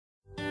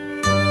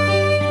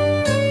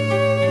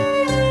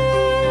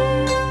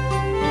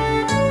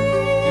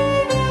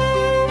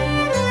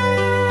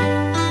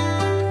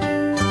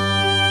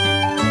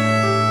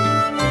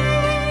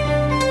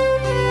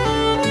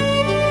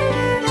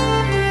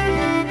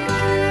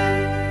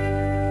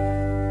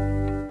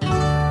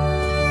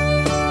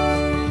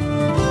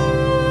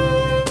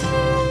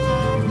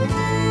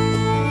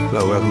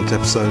welcome to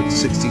episode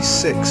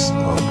 66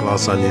 of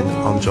Glass Onion.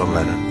 I'm John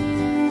Lennon,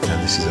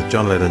 and this is a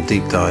John Lennon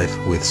deep dive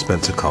with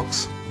Spencer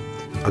Cox.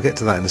 I'll get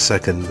to that in a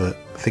second, but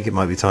I think it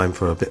might be time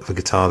for a bit of a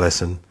guitar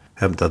lesson.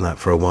 Haven't done that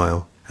for a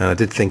while, and I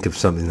did think of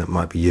something that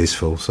might be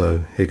useful,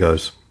 so here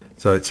goes.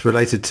 So it's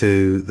related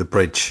to the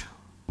bridge,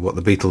 what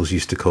the Beatles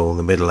used to call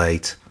the middle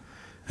eight.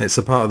 It's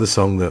the part of the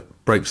song that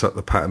breaks up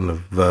the pattern of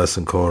verse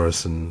and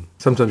chorus, and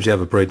sometimes you have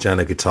a bridge and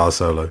a guitar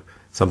solo.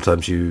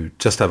 Sometimes you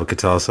just have a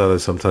guitar solo,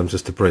 sometimes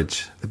just a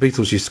bridge. The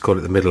Beatles used to call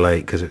it the middle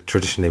eight because it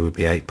traditionally would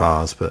be 8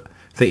 bars, but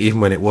I think even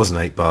when it wasn't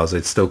 8 bars,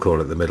 they'd still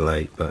call it the middle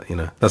eight, but you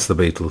know, that's the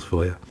Beatles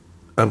for you.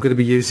 I'm going to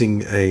be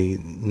using a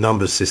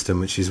number system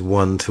which is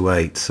 1 to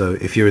 8, so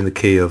if you're in the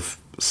key of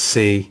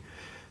C,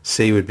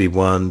 C would be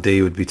 1,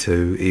 D would be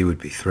 2, E would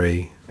be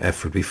 3,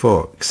 F would be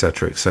 4,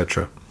 etc,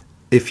 etc.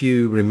 If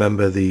you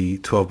remember the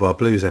 12-bar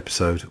blues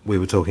episode, we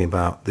were talking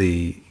about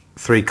the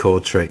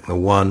 3-chord trick, the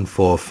 1,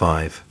 4,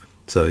 5.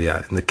 So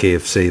yeah, in the key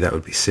of C, that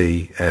would be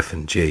C, F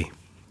and G.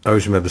 I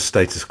always remember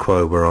Status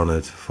Quo were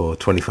honoured for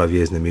 25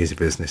 years in the music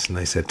business, and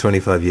they said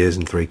 25 years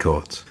and 3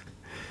 chords.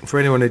 For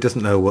anyone who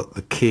doesn't know what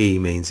the key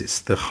means,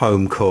 it's the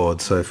home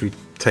chord. So if we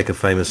take a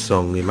famous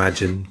song,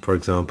 Imagine, for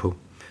example,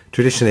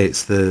 traditionally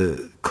it's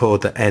the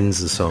chord that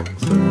ends the song.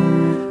 So,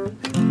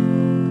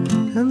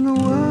 and the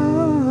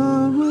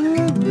world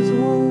was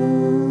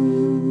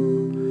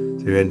one.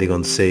 So you're ending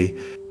on C.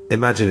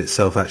 Imagine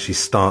itself actually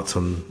starts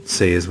on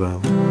C as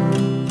well.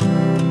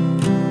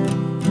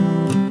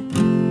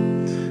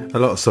 A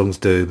lot of songs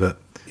do,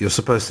 but you're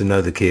supposed to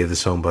know the key of the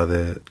song by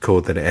the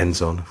chord that it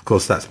ends on. Of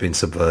course, that's been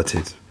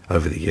subverted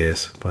over the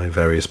years by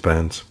various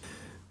bands.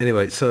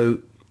 Anyway, so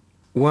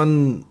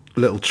one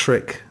little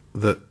trick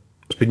that's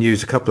been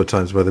used a couple of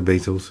times by the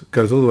Beatles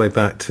goes all the way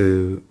back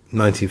to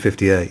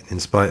 1958, In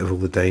Spite of All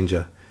the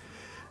Danger.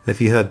 And if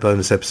you heard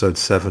bonus episode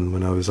 7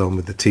 when I was on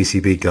with the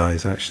TCB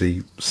guys, I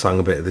actually sung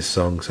a bit of this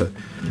song. So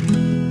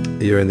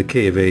you're in the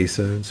key of E,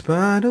 so in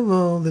spite of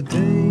all the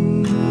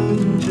danger,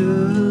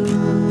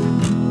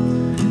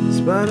 in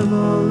spite of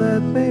all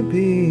that may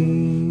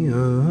be,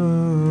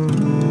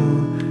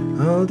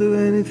 I'll do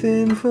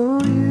anything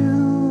for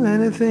you,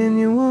 anything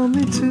you want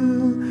me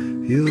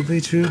to, you'll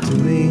be true to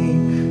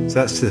me. So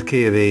that's the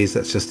key of E's,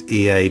 that's just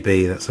E, A,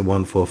 B, that's a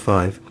 1, 4,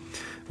 5.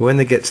 But when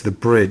they get to the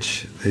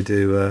bridge, they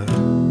do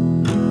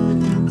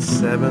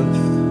 7th,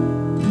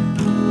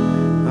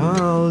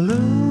 I'll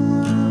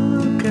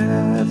look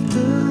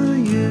after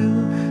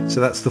you. So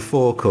that's the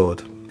 4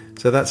 chord.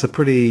 So that's a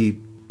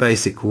pretty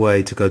basic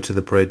way to go to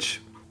the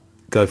bridge,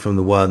 go from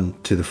the 1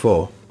 to the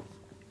 4.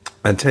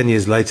 And 10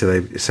 years later,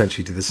 they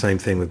essentially did the same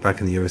thing with Back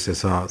in the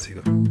USSR. So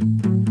you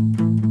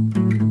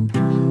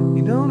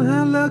don't know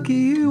how lucky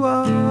you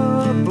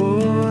are,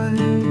 boy,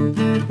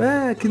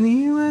 back in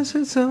the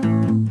USSR.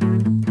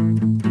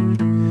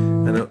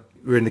 And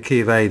we're in the key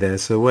of A there,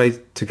 so a way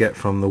to get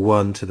from the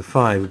 1 to the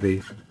 5 would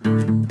be,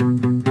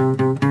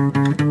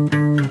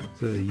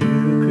 so you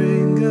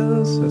green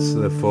girls, that's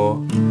the 4,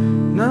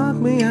 knock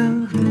me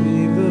out,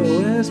 leave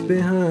the West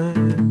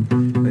behind.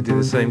 They do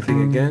the same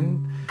thing again.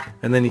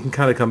 And then you can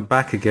kind of come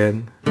back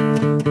again.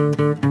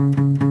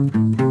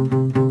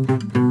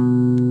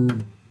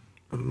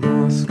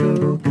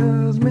 Moscow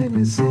girls make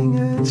me sing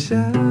and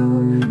shout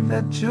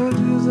that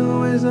Georgia's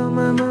always on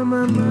my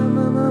mind.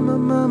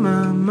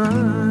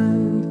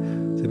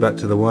 So back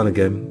to the 1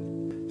 again.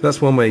 So that's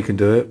one way you can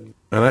do it.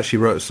 And I actually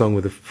wrote a song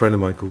with a friend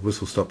of mine called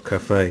Whistle Stop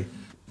Cafe.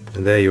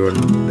 And there you're on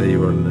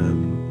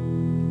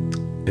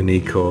an E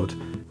chord.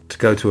 To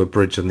go to a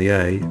bridge on the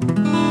A, did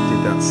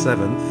that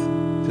 7th.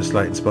 Just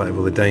like In Spite of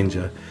All the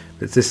Danger,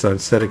 but this time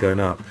instead of going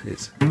up,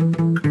 it's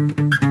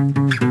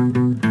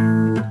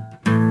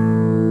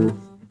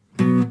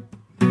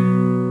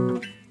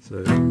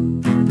so.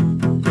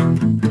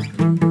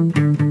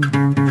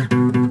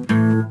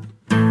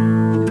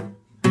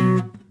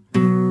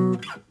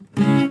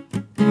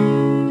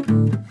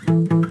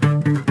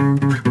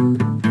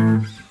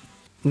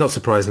 Not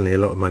surprisingly, a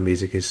lot of my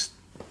music is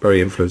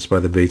very influenced by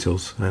the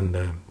Beatles and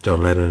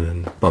John Lennon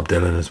and Bob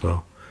Dylan as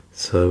well.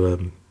 So.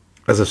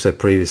 As I've said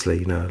previously,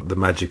 you know, the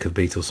magic of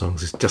Beatles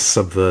songs is just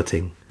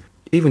subverting,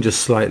 even just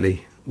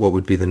slightly, what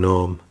would be the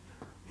norm.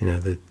 You know,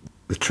 the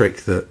trick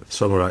that a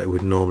songwriter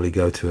would normally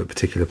go to at a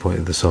particular point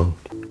in the song.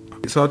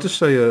 So I'll just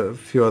show you a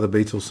few other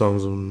Beatles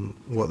songs and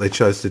what they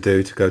chose to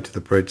do to go to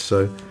the bridge.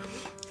 So,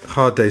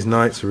 Hard Day's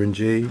Nights are in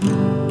G. Been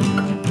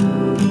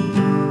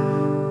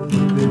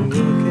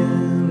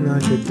working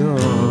like a dog.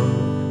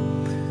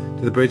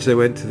 To the bridge they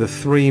went to the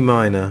 3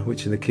 minor,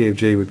 which in the key of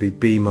G would be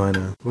B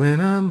minor. When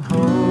I'm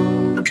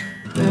home,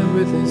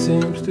 everything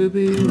seems to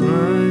be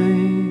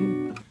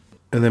right.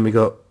 And then we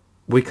got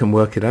We Can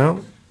Work It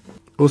Out.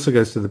 Also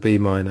goes to the B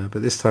minor,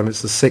 but this time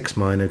it's the 6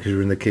 minor because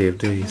we're in the key of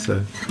D.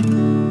 So try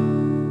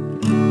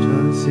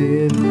to see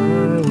it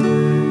my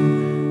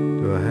way.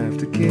 Do I have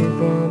to keep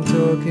on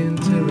talking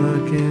till I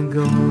can't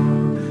go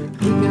on?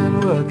 We can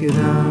work it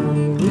out.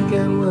 We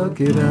can work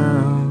it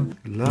out.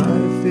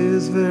 Life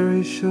is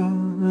very short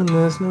and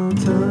there's no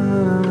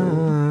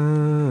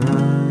time.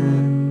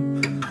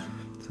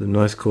 So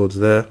nice chords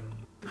there.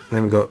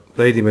 Then we've got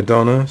Lady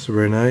Madonna, so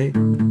we're in A.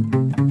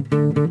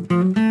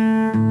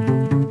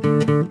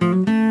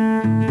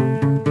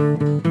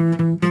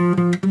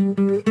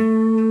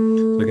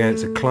 So again,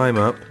 it's a climb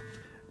up,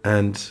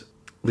 and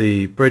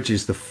the bridge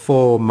is the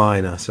 4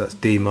 minor, so that's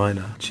D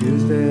minor.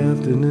 Tuesday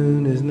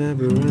afternoon is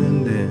never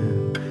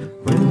ending.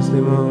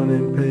 Wednesday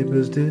morning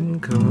papers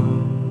didn't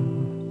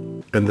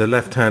come. And the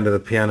left hand of the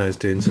piano is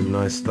doing some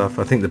nice stuff.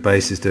 I think the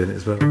bass is doing it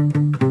as well.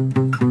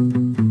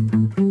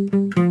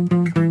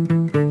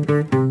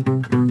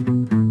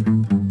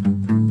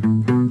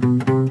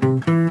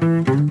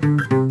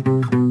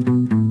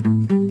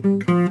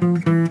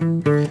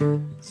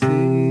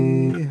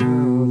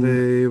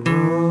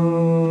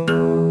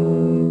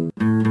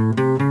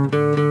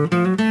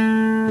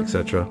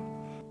 Etc.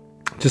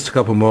 Just a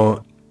couple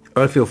more.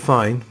 I feel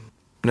fine.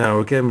 Now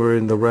again, we're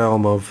in the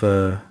realm of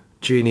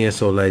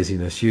genius or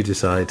laziness. You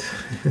decide.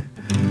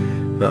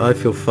 But I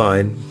feel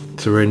fine.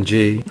 So we're in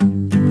G.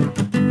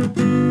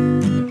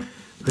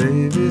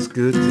 Baby's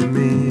good to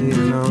me,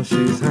 and oh,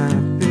 she's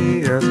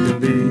happy as can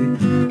be.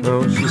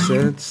 Oh, she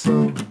said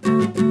so.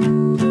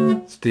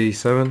 It's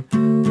D7.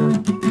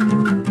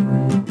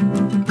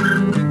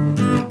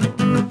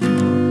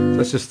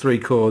 That's just 3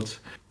 chords.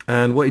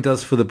 And what he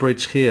does for the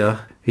bridge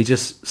here, he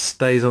just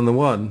stays on the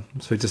 1.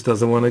 So he just does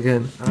the 1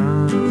 again.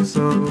 I'm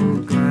so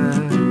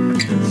glad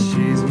that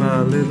she's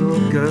my little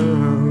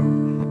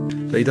girl.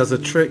 But he does a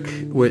trick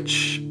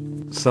which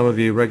some of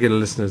you regular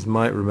listeners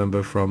might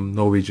remember from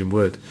Norwegian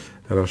Wood.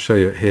 And I'll show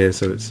you it here.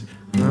 So it's,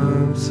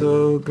 I'm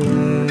so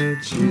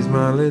glad she's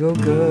my little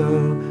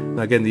girl.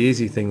 Now again, the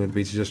easy thing would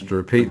be to just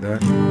repeat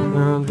that.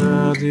 I'm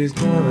glad she's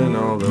telling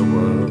all the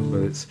world.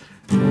 But it's,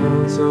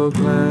 I'm so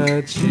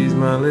glad she's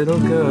my little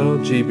girl.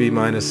 G, B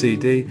minor, C,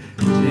 D.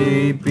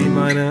 G, B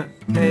minor,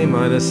 A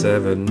minor,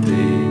 7,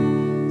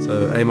 D.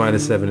 So A minor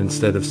 7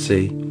 instead of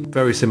C.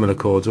 Very similar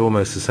chords,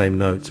 almost the same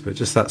notes, but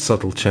just that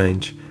subtle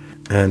change.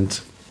 And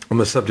on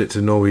the subject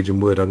of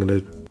Norwegian Wood, I'm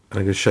going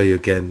to show you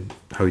again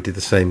how we did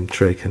the same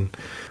trick and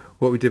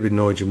what we did with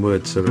Norwegian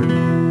Wood. So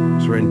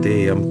we're in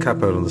D. I'm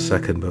capo on the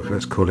 2nd, but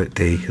let's call it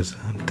D because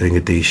I'm doing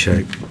a D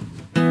shape.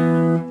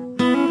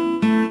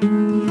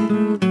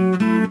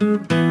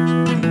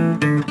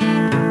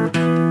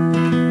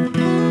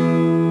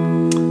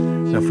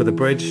 Now for the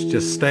bridge,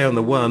 just stay on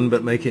the 1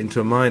 but make it into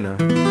a minor.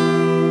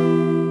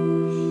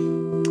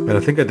 And I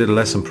think I did a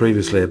lesson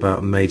previously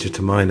about major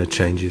to minor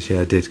changes.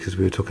 Yeah, I did, because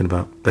we were talking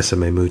about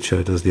Besame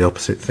Mucho does the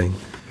opposite thing.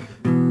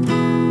 So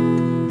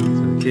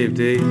the key of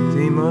D,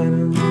 D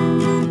minor.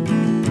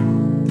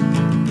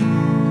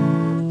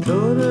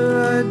 Told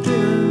her I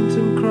didn't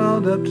and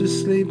crawled up to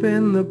sleep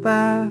in the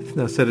bath.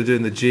 Now instead of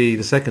doing the G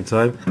the 2nd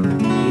time,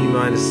 E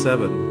minor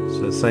 7.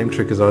 So the same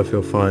trick as I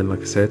Feel Fine,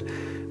 like I said.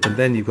 And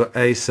then you've got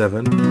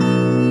A7.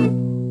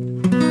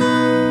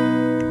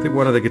 I think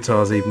one of the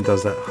guitars even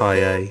does that high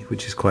A,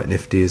 which is quite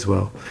nifty as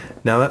well.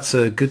 Now that's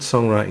a good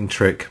songwriting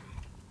trick.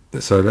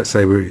 So let's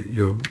say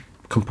you're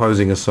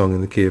composing a song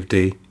in the key of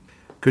D.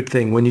 Good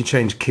thing when you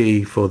change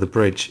key for the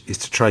bridge is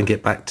to try and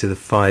get back to the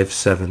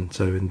 5-7.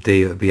 So in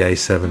D it would be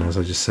A7, as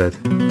I just said.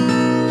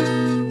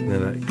 And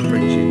then that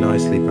brings you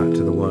nicely back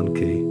to the 1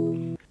 key.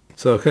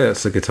 So okay,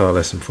 that's the guitar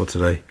lesson for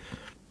today.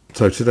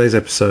 So today's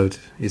episode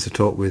is a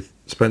talk with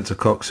Spencer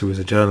Cox, who is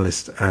a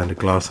journalist and a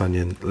Glass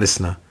Onion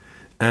listener.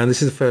 And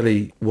this is a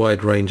fairly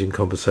wide-ranging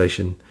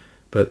conversation,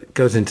 but it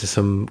goes into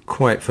some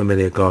quite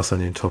familiar Glass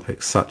Onion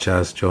topics, such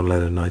as John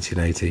Lennon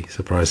 1980,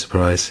 surprise,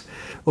 surprise.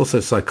 Also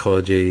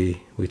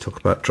psychology, we talk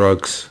about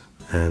drugs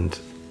and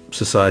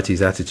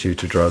society's attitude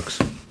to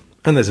drugs.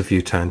 And there's a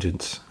few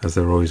tangents, as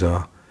there always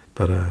are.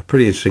 But a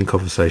pretty interesting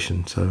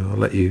conversation, so I'll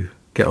let you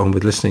get on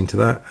with listening to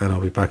that, and I'll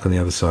be back on the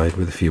other side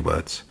with a few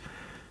words.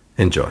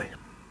 Enjoy.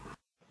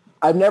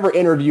 I've never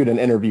interviewed an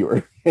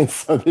interviewer, and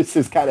so this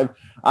is kind of,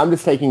 I'm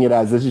just taking it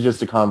as this is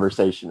just a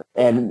conversation.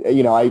 And,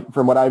 you know,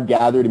 from what I've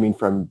gathered, I mean,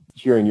 from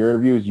hearing your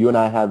interviews, you and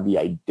I have the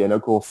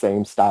identical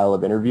same style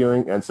of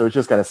interviewing, and so it's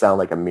just going to sound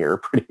like a mirror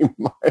pretty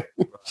much.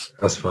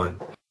 That's fine.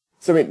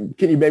 So, I mean,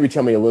 can you maybe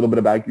tell me a little bit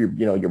about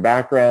your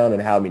background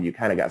and how, I mean, you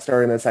kind of got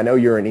started in this? I know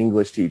you're an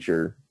English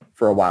teacher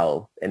for a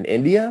while in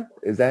India.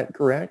 Is that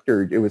correct,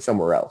 or it was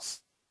somewhere else?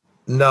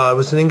 No, I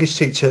was an English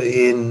teacher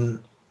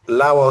in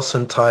Laos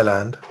and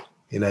Thailand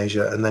in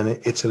Asia, and then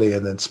Italy,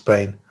 and then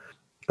Spain.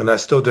 And I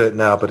still do it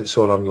now, but it's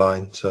all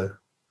online. So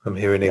I'm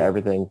here in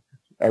England.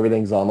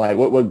 Everything's online.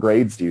 What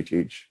grades do you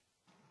teach?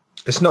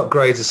 It's not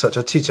grades as such.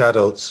 I teach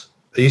adults.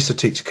 I used to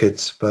teach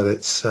kids, but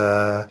it's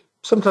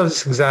sometimes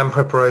it's exam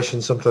preparation,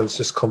 sometimes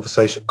just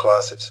conversation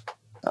classes.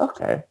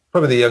 Okay.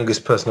 Probably the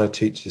youngest person I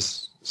teach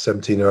is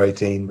 17 or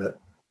 18, but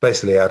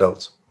basically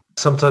adults.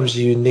 Sometimes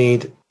you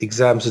need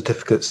exam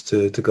certificates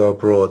to go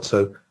abroad.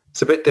 So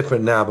it's a bit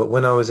different now, but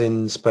when I was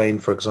in Spain,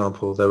 for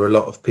example, there were a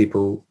lot of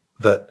people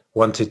that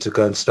wanted to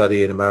go and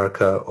study in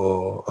America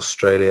or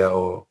Australia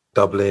or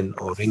Dublin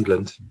or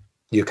England,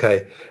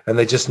 UK, and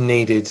they just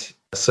needed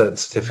a certain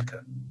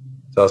certificate.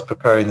 So I was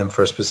preparing them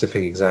for a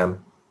specific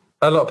exam.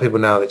 A lot of people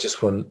now, they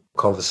just want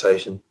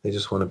conversation. They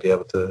just want to be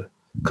able to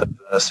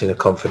converse in a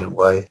confident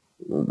way.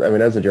 I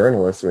mean, as a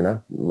journalist, I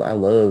mean, I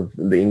love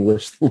the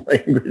English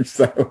language,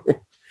 so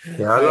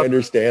Yeah, I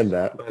understand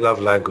that. I love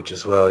language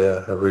as well.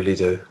 Yeah, I really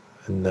do.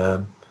 And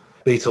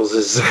Beatles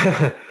is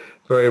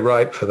very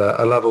ripe for that.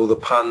 I love all the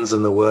puns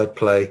and the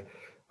wordplay.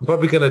 I'm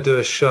probably going to do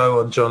a show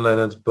on John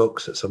Lennon's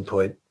books at some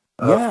point.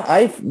 Yeah,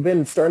 I've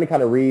been starting to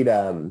kind of read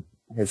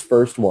his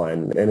first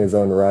one in his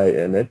own right,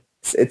 and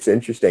it's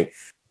interesting.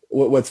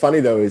 What's funny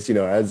though is,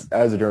 as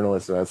a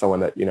journalist and as someone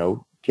that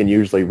can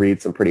usually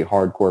read some pretty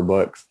hardcore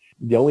books,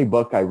 the only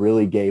book I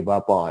really gave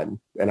up on,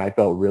 and I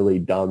felt really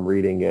dumb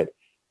reading it,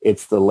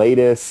 it's the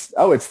latest.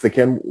 Oh, it's the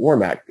Ken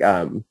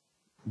Womack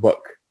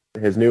book,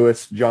 his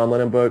newest John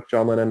Lennon book,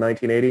 John Lennon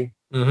 1980.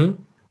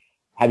 Mm-hmm.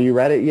 Have you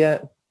read it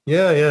yet?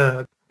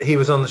 Yeah. He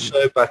was on the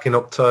show back in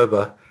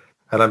October,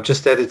 and I'm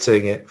just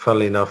editing it,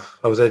 funnily enough.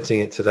 I was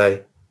editing it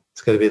today.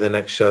 It's going to be the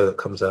next show that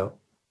comes out.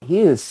 He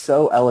is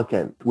so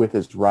eloquent with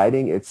his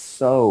writing. It's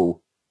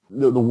so,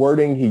 the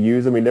wording he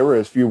used, I mean, there were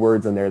a few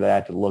words in there that I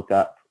had to look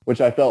up,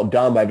 which I felt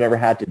dumb. I've never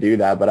had to do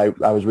that, but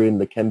I was reading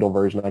the Kindle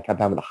version. I kept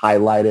having to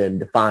highlight it and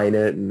define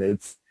it, and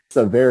it's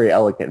a very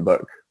eloquent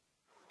book.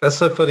 That's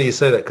so funny you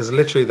say that, because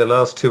literally the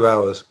last 2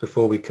 hours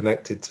before we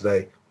connected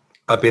today,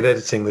 I've been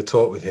editing the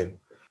talk with him.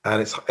 And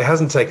it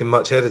hasn't taken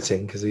much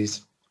editing because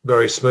he's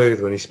very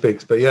smooth when he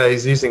speaks. But yeah,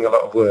 he's using a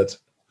lot of words,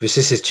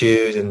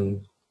 vicissitude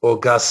and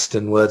august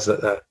and words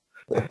like that.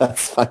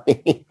 That's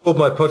funny. Called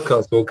my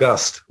podcast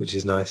August, which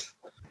is nice.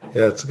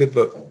 Yeah, it's a good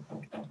book.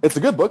 It's a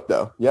good book,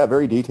 though. Yeah,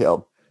 very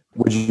detailed.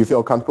 Would you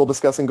feel comfortable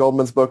discussing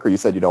Goldman's book, or you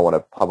said you don't want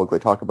to publicly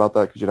talk about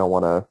that because you don't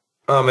want to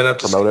I've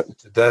promote it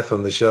to death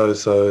on the show,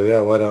 so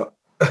yeah, why not?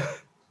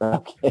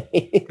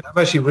 Okay. I'm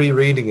actually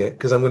rereading it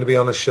because I'm going to be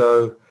on a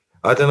show.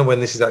 I don't know when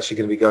this is actually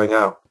going to be going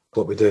out,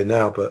 what we're doing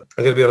now, but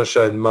I'm going to be on a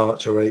show in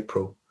March or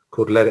April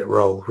called Let It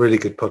Roll. Really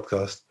good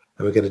podcast.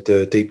 And we're going to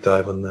do a deep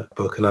dive on that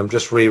book. And I'm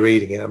just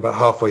rereading it. I'm about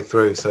halfway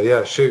through. So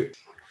yeah, shoot.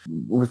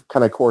 We've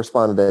kind of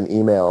corresponded in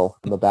email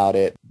about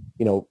it.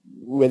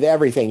 With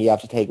everything, you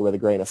have to take it with a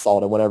grain of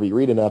salt. And whenever you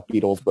read enough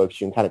Beatles books,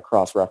 you can kind of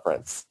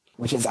cross-reference,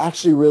 which is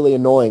actually really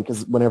annoying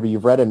because whenever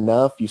you've read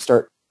enough, you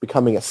start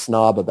becoming a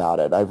snob about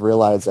it. I've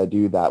realized I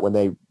do that. When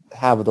they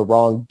have the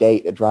wrong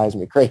date, it drives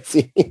me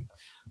crazy.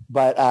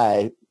 But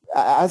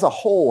as a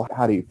whole,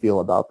 how do you feel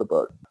about the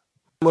book?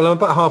 Well, I'm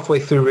about halfway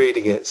through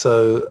reading it,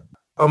 so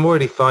I'm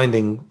already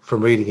finding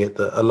from reading it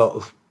that a lot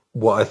of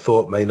what I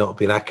thought may not have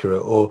been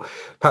accurate, or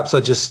perhaps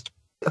I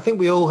think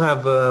we all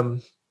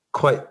have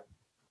quite,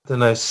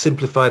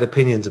 simplified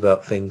opinions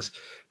about things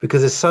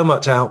because there's so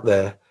much out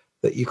there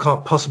that you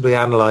can't possibly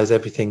analyze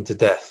everything to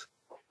death.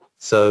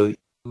 So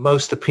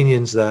most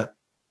opinions that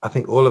I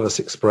think all of us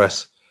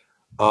express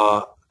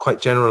are quite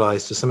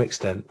generalized to some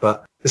extent,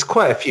 but there's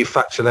quite a few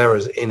factual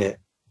errors in it.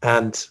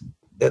 And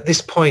at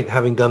this point,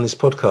 having done this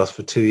podcast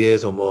for 2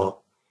 years or more,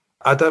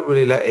 I don't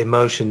really let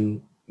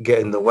emotion get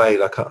in the way.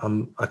 Like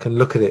I can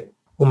look at it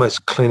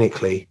almost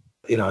clinically.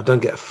 I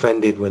don't get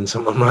offended when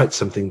someone writes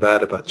something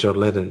bad about John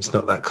Lennon. It's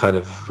not that kind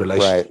of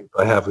relationship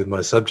I have with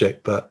my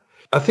subject. But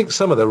I think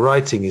some of the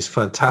writing is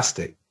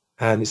fantastic.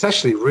 And it's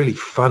actually really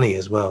funny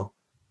as well.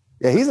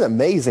 Yeah, he's an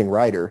amazing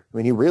writer. I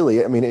mean, he really,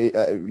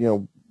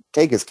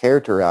 take his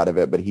character out of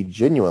it, but he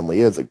genuinely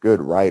is a good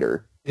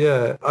writer.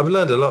 Yeah, I've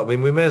learned a lot. I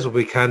mean, we may as well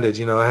be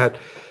candid. I had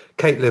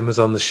Caitlin was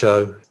on the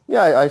show.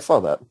 Yeah, I saw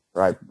that.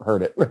 I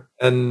heard it.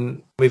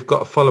 And we've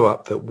got a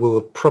follow-up that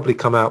will probably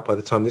come out by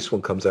the time this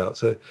one comes out.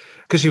 So,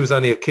 because she was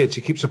only a kid,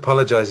 she keeps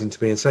apologizing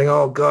to me and saying,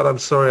 oh, God, I'm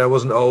sorry I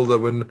wasn't older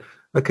when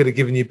I could have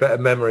given you better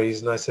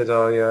memories. And I said,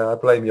 oh, yeah, I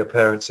blame your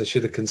parents. I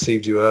should have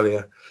conceived you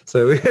earlier.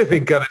 So we've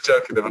been kind of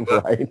joking about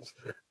that. Right.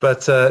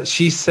 But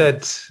she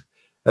said,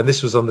 and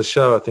this was on the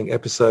show, I think,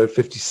 episode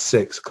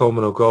 56,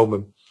 Coleman or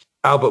Goldman,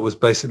 Albert was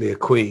basically a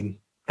queen.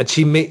 And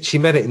she meant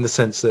it in the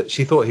sense that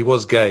she thought he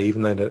was gay,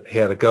 even though he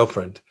had a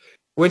girlfriend.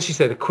 When she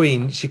said a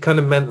queen, she kind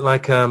of meant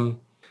like a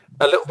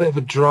little bit of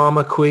a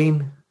drama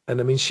queen. And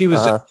I mean, she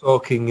was just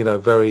talking,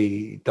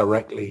 very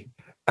directly.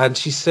 And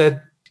she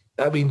said,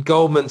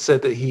 Goldman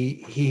said that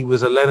he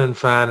was a Lennon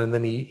fan, and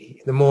then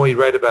the more he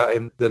read about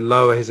him, the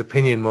lower his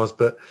opinion was.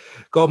 But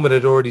Goldman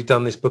had already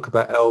done this book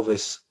about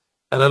Elvis,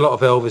 and a lot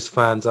of Elvis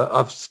fans.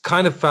 I've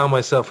kind of found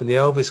myself in the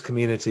Elvis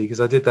community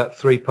because I did that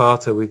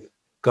 3-parter with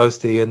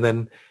Ghosty, and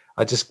then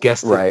I just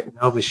guessed it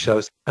Elvis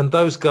shows. And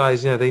those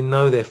guys, they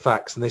know their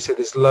facts, and they said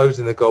there's loads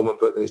in the Goldman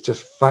book that is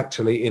just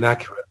factually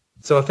inaccurate.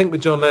 So I think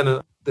with John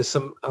Lennon, there's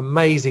some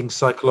amazing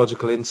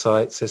psychological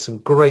insights. There's some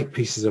great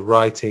pieces of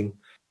writing,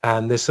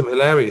 and there's some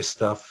hilarious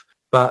stuff.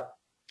 But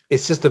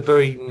it's just a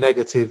very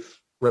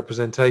negative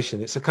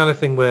representation. It's the kind of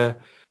thing where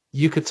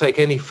you could take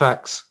any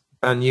facts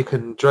and you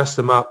can dress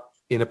them up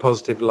in a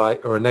positive light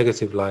or a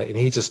negative light. And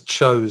he just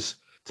chose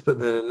to put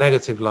them in a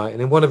negative light.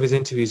 And in one of his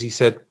interviews, he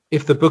said,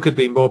 if the book had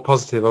been more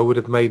positive, I would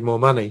have made more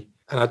money.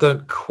 And I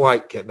don't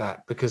quite get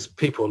that because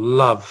people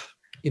love,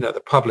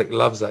 the public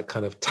loves that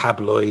kind of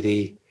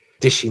tabloidy,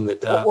 dishing the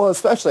dirt. Well,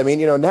 especially,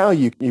 now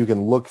you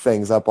can look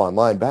things up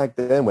online. Back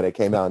then when it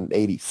came out in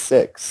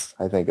 86,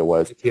 I think it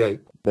was,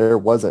 88. There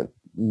wasn't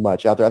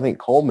much out there. I think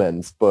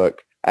Coleman's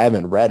book, I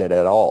haven't read it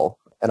at all.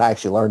 And I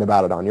actually learned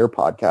about it on your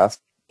podcast.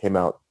 It came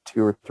out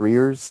 2 or 3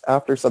 years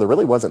after, so there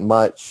really wasn't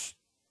much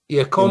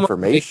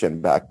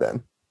information back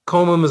then.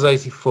 Coleman was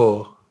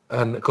 84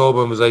 and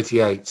Goldman was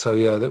 88, so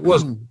yeah, there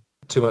wasn't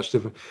too much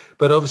different.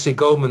 But obviously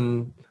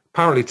Goldman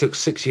apparently took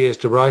 6 years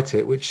to write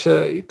it, which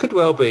it could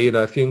well be,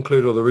 if you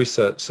include all the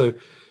research. So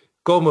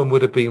Goldman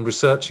would have been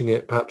researching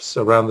it perhaps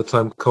around the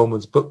time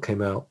Coleman's book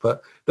came out.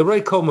 But the Ray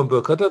Coleman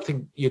book, I don't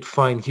think you'd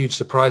find huge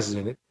surprises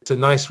in it. It's a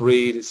nice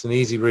read. It's an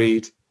easy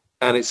read.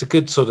 And it's a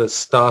good sort of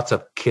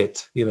startup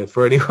kit,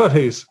 for anyone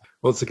who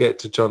wants to get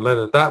to John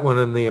Lennon. That one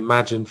and the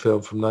Imagine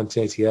film from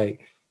 1988,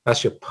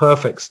 that's your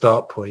perfect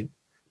start point.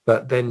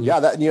 But then... Yeah,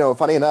 that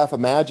funny enough,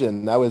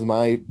 Imagine, that was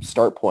my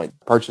start point.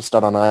 Purchased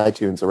it on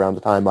iTunes around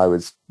the time I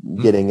was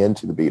getting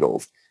into the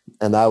Beatles.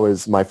 And that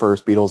was my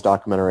first Beatles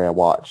documentary I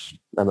watched.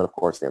 And then, of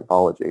course, the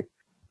anthology.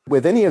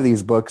 With any of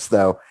these books,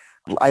 though,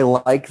 I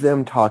like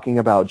them talking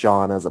about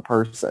John as a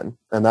person.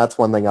 And that's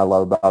one thing I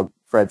love about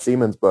Fred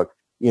Seaman's book.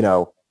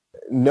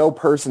 No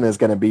person is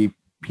going to be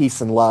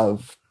peace and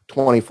love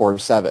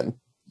 24/7.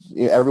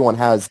 Everyone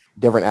has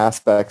different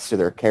aspects to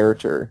their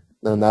character.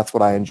 And that's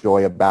what I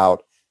enjoy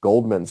about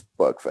Goldman's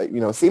book.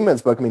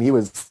 Seaman's book, he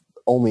was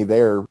only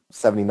there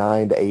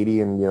 79 to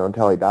 80 and,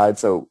 until he died.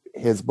 So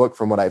his book,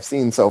 from what I've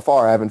seen so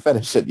far, I haven't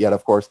finished it yet,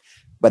 of course,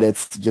 but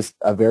it's just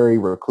a very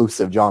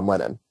reclusive John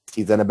Lennon.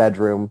 He's in a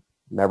bedroom,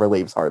 never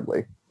leaves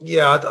hardly.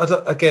 Yeah,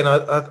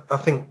 I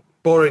think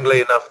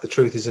boringly enough, the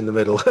truth is in the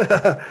middle,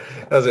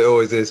 as it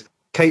always is.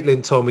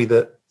 Caitlin told me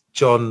that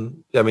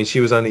John, she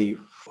was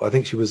I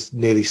think she was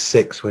nearly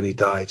 6 when he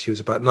died. She was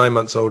about 9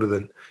 months older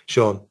than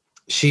Sean.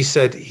 She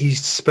said he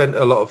spent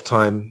a lot of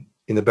time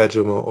in the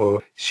bedroom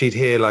or she'd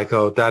hear like,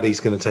 oh, daddy's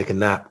going to take a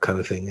nap kind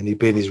of thing. And he'd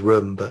be in his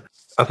room. But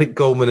I think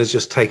Goldman has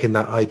just taken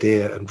that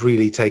idea and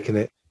really taken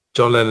it.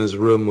 John Lennon's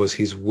room was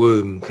his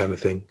womb kind of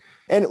thing.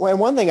 And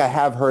one thing I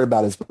have heard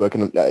about his book,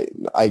 and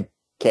I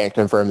can't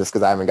confirm this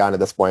because I haven't gotten to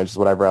this point, just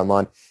what I've read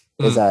online,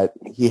 is that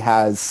he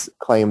has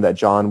claimed that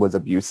John was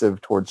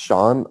abusive towards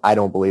Sean. I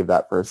don't believe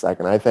that for a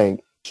second. I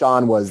think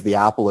Sean was the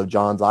apple of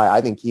John's eye.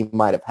 I think he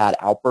might have had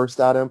outbursts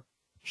at him.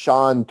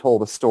 Sean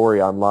told a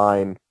story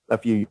online a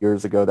few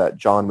years ago that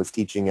John was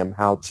teaching him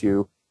how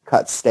to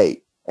cut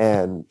steak,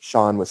 and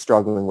Sean was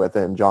struggling with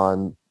it, and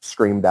John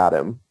screamed at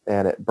him,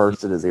 and it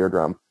bursted his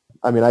eardrum.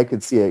 I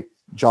could see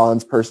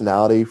John's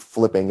personality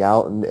flipping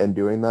out and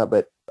doing that,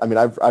 but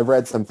I've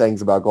read some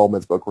things about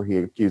Goldman's book where he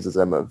accuses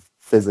him of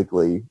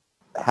physically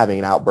having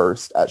an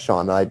outburst at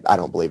Sean. And I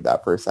don't believe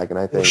that for a second,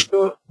 I think.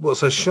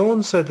 So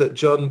Sean said that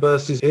John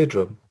burst his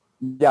eardrum?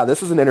 Yeah,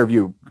 this was an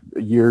interview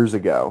years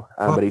ago,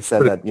 but he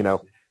said that,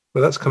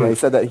 well, that's coming. He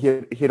said that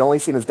he'd only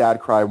seen his dad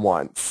cry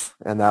once,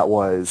 and that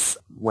was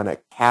when a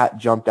cat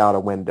jumped out a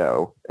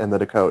window in the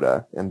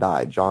Dakota and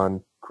died.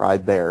 John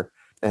cried there.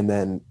 And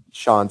then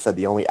Sean said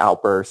the only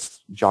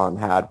outburst John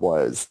had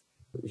was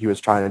he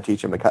was trying to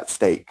teach him to cut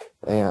steak,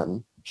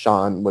 and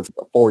Sean was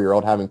a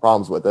 4-year-old having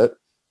problems with it,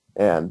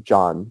 and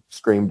John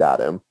screamed at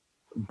him.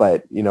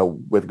 But,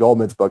 with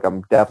Goldman's book,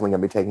 I'm definitely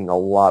going to be taking a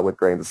lot with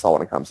grains of salt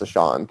when it comes to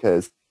Sean,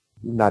 because,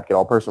 not to get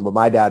all personal, but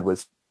my dad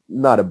was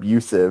not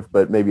abusive,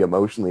 but maybe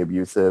emotionally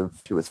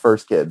abusive to his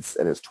first kids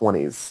in his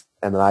 20s.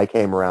 And then I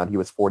came around, he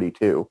was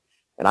 42,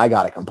 and I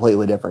got a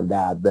completely different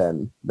dad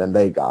than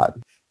they got.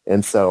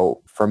 And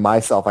so for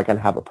myself, I kind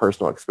of have a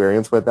personal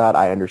experience with that.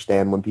 I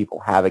understand when people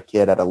have a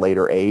kid at a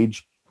later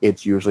age,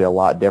 it's usually a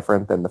lot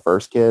different than the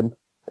first kid.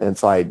 And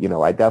so I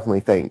definitely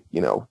think,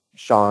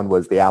 Sean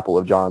was the apple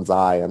of John's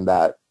eye, and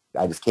that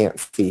I just can't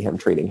see him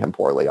treating him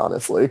poorly,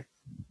 honestly.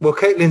 Well,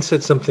 Caitlin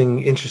said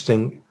something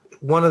interesting.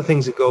 One of the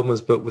things in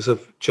Goldman's book was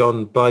of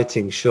John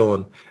biting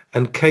Sean,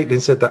 and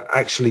Caitlin said that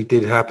actually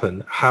did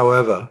happen.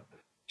 However,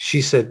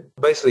 she said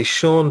basically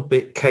Sean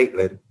bit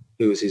Caitlin,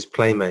 who was his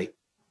playmate,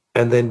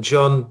 and then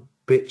John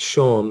bit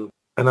Sean.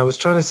 And I was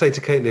trying to say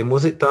to Caitlin,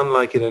 was it done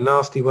like in a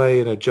nasty way,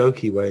 in a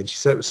jokey way? And she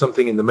said it was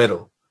something in the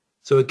middle.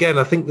 So again,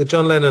 I think the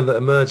John Lennon that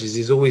emerges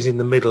is always in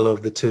the middle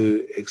of the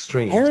two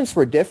extremes. Parents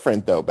were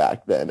different, though,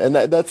 back then. And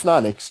that's not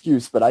an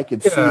excuse, but I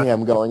could see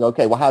him going,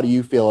 okay, well, how do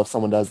you feel if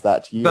someone does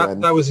that to you?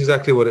 That was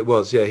exactly what it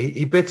was, yeah.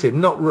 He bit him,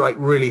 not like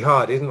really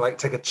hard. He didn't like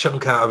take a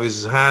chunk out of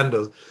his hand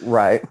or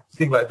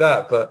thing like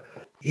that, but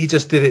he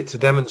just did it to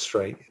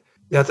demonstrate.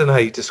 I don't know how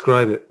you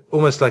describe it.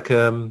 Almost like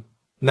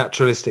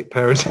naturalistic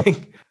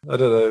parenting. I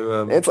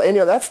don't know.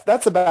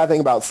 That's a bad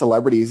thing about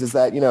celebrities is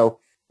that,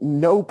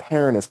 no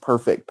parent is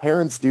perfect.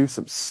 Parents do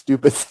some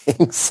stupid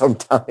things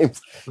sometimes.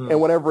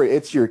 And whenever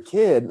it's your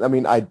kid,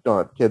 I don't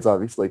have kids,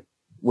 obviously.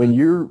 When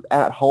you're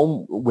at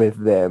home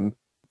with them,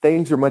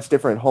 things are much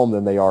different at home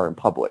than they are in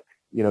public.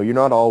 You're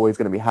not always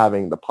going to be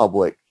having the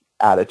public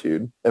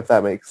attitude, if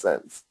that makes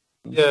sense.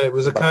 Yeah, it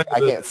was I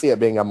can't see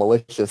it being a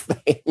malicious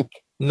thing.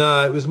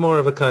 No, it was more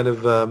of a kind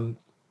of,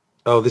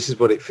 this is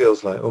what it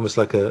feels like, almost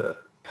like an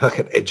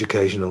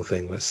educational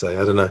thing, let's say.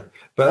 I don't know.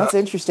 But that's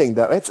interesting,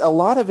 though. It's a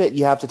lot of it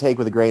you have to take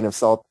with a grain of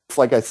salt. It's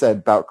like I said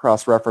about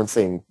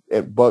cross-referencing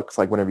books.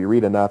 Like whenever you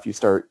read enough, you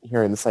start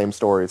hearing the same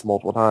stories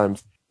multiple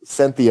times.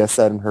 Cynthia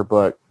said in her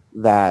book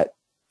that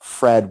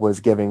Fred was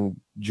giving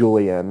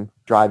Julian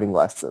driving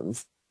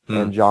lessons,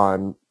 and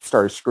John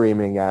started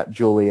screaming at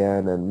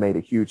Julian and made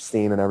a huge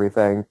scene and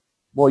everything.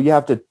 Well, you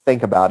have to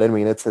think about it. I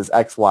mean, it's his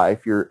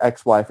ex-wife. Your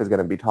ex-wife is going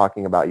to be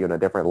talking about you in a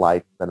different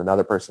light than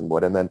another person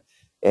would. And then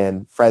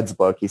in Fred's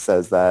book, he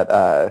says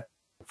that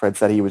Fred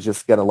said he was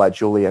just going to let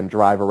Julian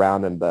drive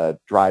around in the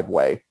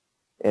driveway.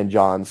 And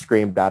John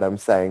screamed at him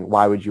saying,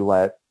 why would you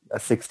let a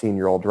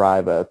 16-year-old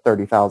drive a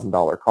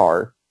 $30,000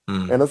 car?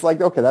 And it's like,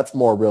 okay, that's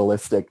more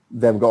realistic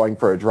than going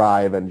for a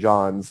drive and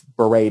John's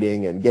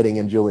berating and getting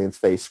in Julian's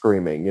face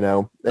screaming, you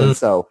know? And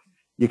so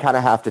you kind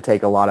of have to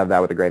take a lot of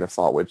that with a grain of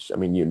salt, which, I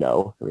mean, you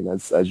know, I mean,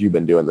 as you've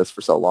been doing this for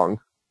so long.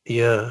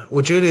 Yeah.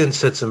 Well, Julian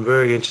said some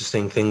very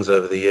interesting things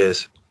over the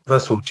years.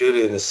 First of all,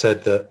 Julian has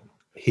said that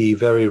he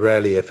very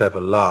rarely, if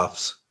ever,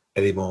 laughs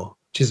anymore,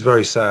 which is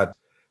very sad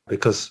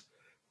because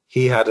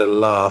he had a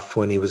laugh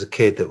when he was a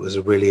kid that was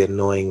a really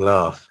annoying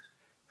laugh.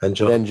 And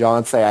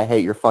John say, I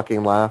hate your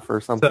fucking laugh or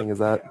something. Is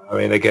that? I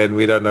mean, again,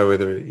 we don't know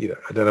whether,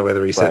 I don't know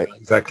whether he said that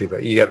exactly,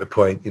 but you get the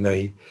point.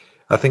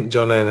 I think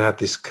John Lennon had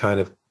this kind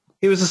of,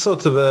 he was a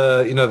sort of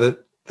the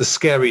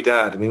scary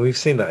dad. I mean, we've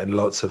seen that in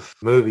lots of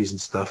movies and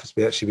stuff. It's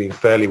actually being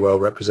fairly well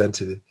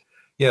represented.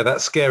 Yeah,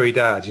 that scary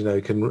dad,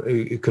 who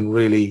can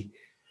really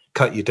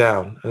cut you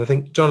down. And I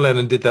think John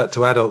Lennon did that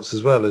to adults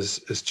as well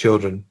as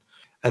children.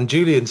 And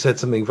Julian said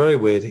something very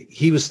weird.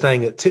 He was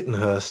staying at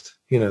Tittenhurst,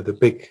 the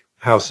big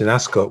house in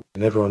Ascot,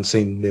 and everyone's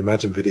seen the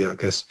Imagine video, I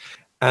guess.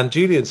 And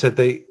Julian said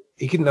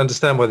he couldn't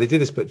understand why they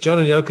did this, but John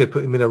and Yoko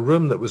put him in a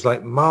room that was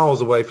like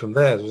miles away from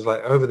theirs. It was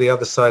like over the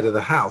other side of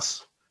the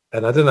house.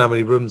 And I don't know how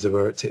many rooms there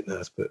were at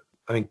Tittenhurst, but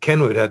I mean,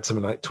 Kenwood had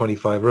something like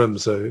 25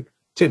 rooms, so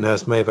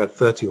Tittenhurst may have had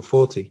 30 or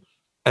 40.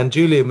 And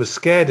Julian was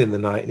scared in the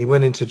night, and he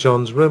went into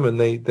John's room, and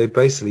they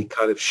basically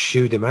kind of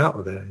shooed him out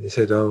of there. They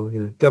said,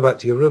 go back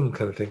to your room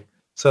kind of thing.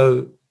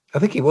 So I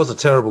think he was a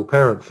terrible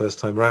parent first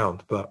time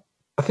round, but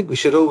I think we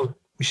should all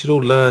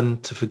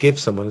learn to forgive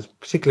someone,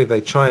 particularly if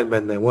they try and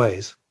mend their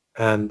ways.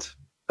 And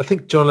I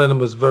think John Lennon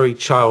was very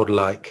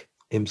childlike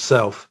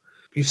himself.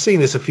 You've seen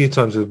this a few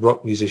times with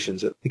rock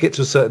musicians. They get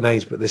to a certain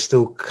age, but they're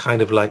still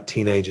kind of like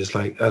teenagers.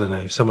 Like, I don't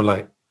know, someone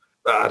like,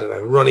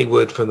 Ronnie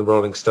Wood from the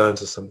Rolling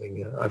Stones or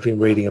something. I've been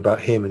reading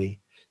about him, and he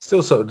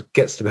still sort of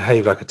gets to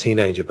behave like a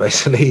teenager,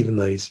 basically, even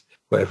though he's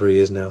whatever he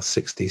is now,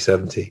 60,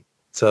 70.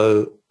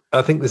 So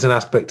I think there's an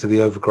aspect to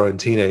the overgrown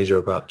teenager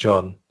about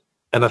John.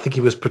 And I think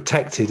he was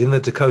protected. In the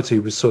Dakota,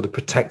 he was sort of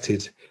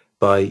protected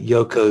by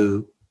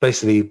Yoko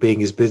basically being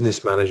his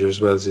business manager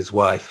as well as his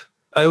wife.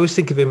 I always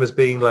think of him as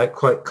being like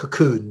quite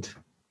cocooned,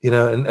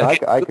 and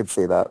I could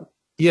see that.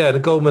 Yeah,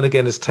 and Goldman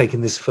again has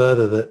taken this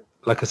further that,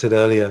 like I said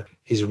earlier,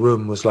 his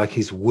room was like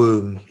his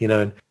womb,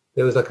 and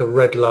there was like a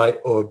red light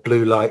or a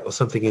blue light or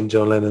something in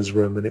John Lennon's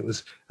room, and it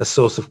was a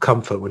source of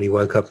comfort when he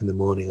woke up in the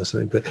morning or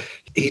something. But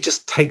he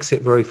just takes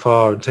it very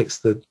far and takes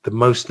the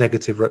most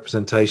negative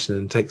representation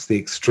and takes the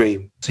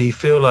extreme. So you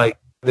feel like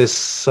there's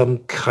some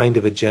kind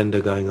of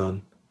agenda going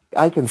on.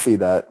 I can see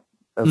that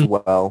as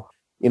well.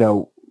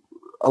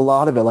 A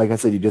lot of it, like I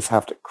said, you just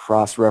have to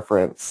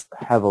cross-reference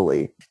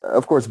heavily.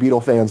 Of course,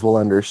 Beatle fans will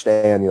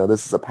understand,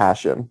 this is a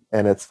passion,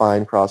 and it's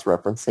fine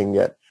cross-referencing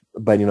it.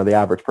 But, the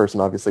average person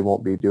obviously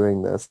won't be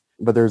doing this.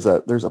 But there's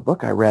a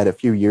book I read a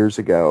few years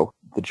ago,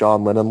 the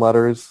John Lennon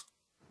letters.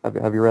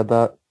 Have you read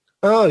that?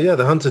 Oh, yeah,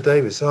 the Hunter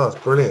Davis. Oh, it's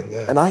brilliant,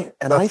 yeah. And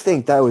I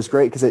think that was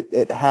great because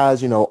it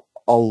has, a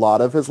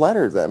lot of his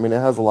letters. I mean, it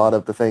has a lot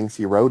of the things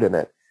he wrote in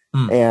it.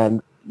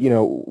 And,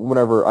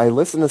 whenever I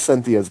listened to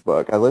Cynthia's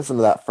book, I listened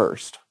to that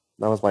first.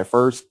 That was my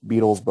first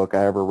Beatles book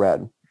I ever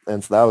read.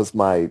 And so that was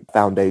my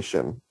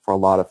foundation for a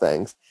lot of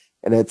things.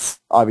 And it's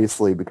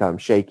obviously become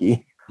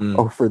shaky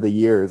over the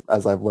years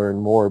as I've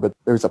learned more. But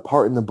there's a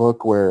part in the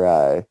book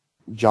where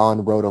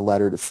John wrote a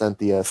letter to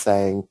Cynthia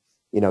saying,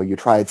 you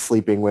tried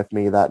sleeping with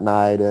me that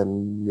night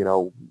and,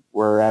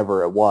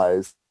 wherever it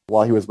was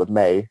while he was with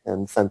May.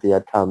 And Cynthia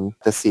had come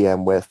to see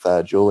him with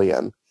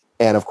Julian.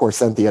 And, of course,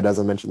 Cynthia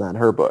doesn't mention that in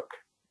her book.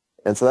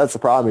 And so that's the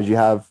problem is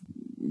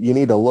you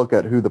need to look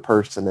at who the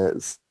person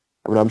is.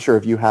 I mean, I'm sure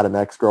if you had an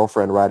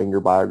ex-girlfriend writing your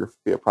biography,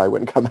 it probably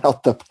wouldn't come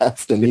out the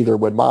best, and neither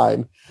would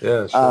mine.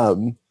 Yeah,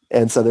 sure.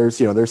 And so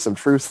there's some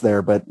truths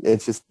there, but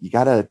it's just you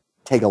got to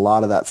take a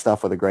lot of that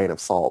stuff with a grain of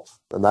salt.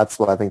 And that's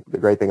what I think the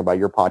great thing about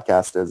your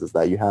podcast is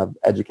that you have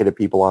educated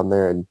people on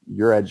there, and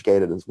you're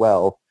educated as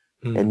well,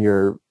 and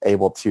you're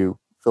able to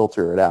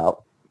filter it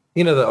out.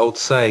 The old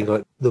saying,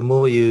 like, the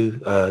more you,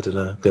 I don't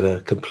know, I'm going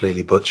to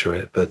completely butcher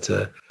it, but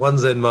one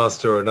Zen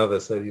master or another,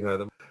 so,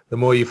 the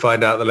more you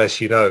find out, the less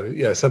you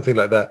know, something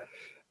like that.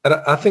 And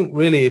I think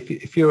really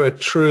if you're a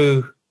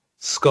true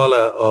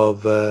scholar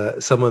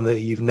of someone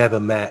that you've never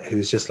met,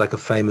 who's just like a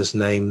famous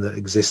name that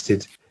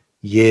existed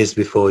years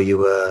before you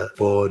were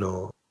born,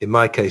 or in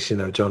my case,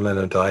 John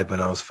Lennon died when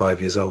I was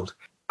 5 years old.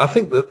 I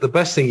think that the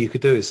best thing you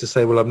could do is to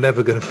say, well, I'm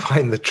never going to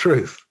find the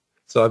truth.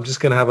 So I'm just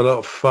going to have a lot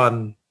of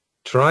fun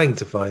trying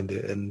to find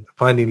it and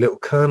finding little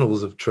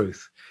kernels of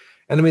truth.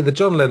 And I mean, the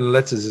John Lennon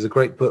Letters is a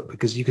great book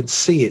because you can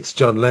see it's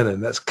John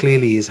Lennon. That's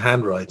clearly his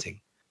handwriting.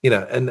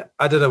 And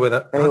I don't know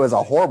whether... And he was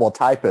a horrible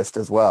typist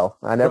as well.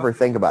 I never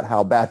think about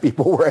how bad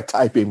people were at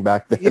typing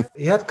back then.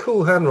 He had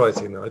cool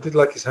handwriting, though. I did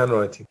like his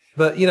handwriting.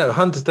 But,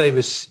 Hunter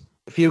Davis,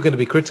 if you were going to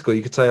be critical,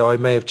 you could say, I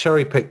may have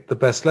cherry-picked the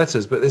best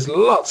letters, but there's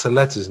lots of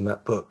letters in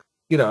that book.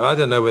 I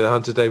don't know whether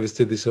Hunter Davis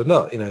did this or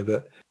not,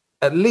 but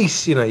at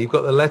least, you've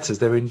got the letters.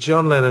 They're in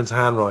John Lennon's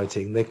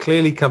handwriting. They're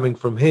clearly coming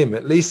from him.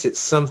 At least it's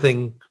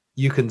something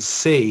you can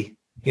see,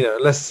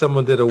 unless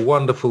someone did a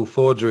wonderful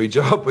forgery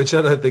job, which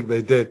I don't think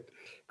they did.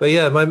 But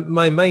yeah,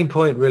 my main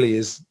point really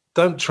is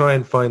don't try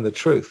and find the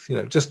truth.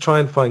 Just try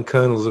and find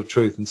kernels of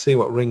truth and see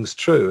what rings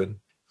true. And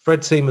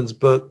Fred Seaman's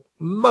book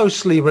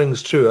mostly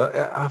rings true.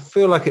 I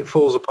feel like it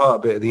falls apart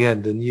a bit at the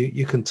end, and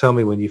you can tell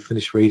me when you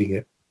finish reading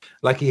it.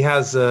 Like he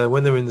has,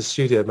 when they're in the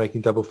studio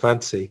making Double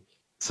Fantasy,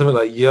 something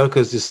like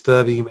Yoko's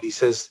disturbing him and he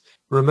says,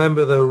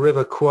 remember the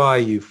River Kwai,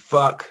 you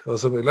fuck, or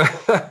something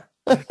like that.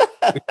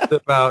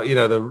 About,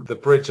 the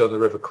bridge on the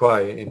River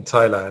Kwai in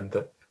Thailand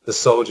that the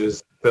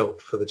soldiers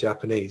built for the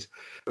Japanese.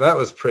 That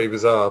was pretty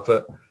bizarre.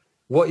 But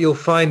what you'll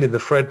find in the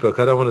Fred book,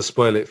 I don't want to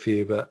spoil it for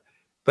you, but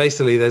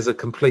basically there's a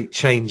complete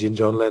change in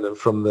John Lennon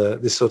from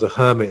this sort of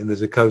hermit in the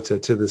Dakota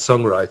to the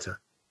songwriter.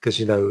 Because,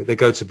 they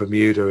go to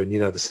Bermuda and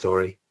the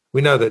story.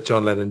 We know that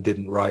John Lennon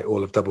didn't write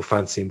all of Double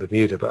Fantasy in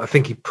Bermuda, but I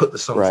think he put the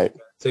songs together.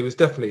 So he was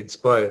definitely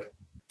inspired.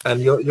 And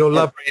you'll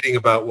love reading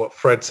about what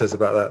Fred says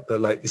about that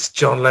like this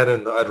John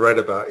Lennon that I'd read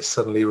about is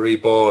suddenly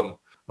reborn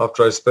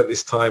after I spent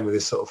this time with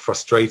this sort of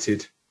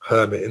frustrated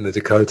hermit in the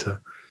Dakota.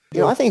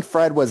 I think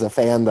Fred was a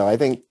fan, though. I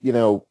think,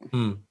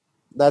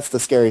 that's the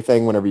scary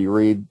thing whenever you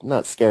read,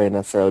 not scary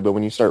necessarily, but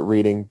when you start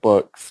reading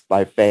books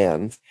by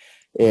fans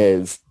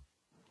is,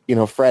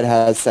 Fred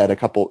has said a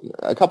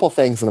couple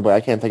things in the book.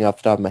 I can't think off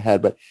the top of my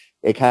head, but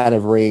it kind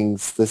of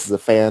rings, this is a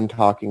fan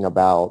talking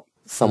about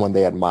someone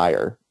they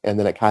admire, and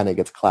then it kind of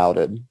gets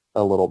clouded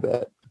a little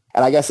bit.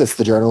 And I guess it's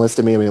the journalist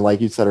in me. I mean, like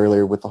you said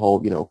earlier with the whole,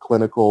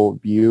 clinical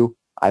view,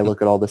 I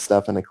look at all this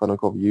stuff in a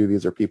clinical view.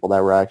 These are people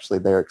that were actually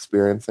there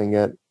experiencing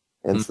it,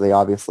 and so they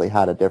obviously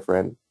had a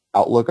different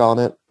outlook on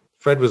it.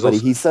 Fred was but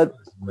also... He said...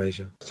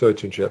 Sorry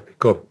to interrupt.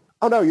 Go on.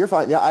 Oh, no, you're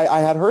fine. Yeah,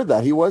 I had heard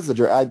that. He was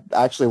I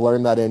actually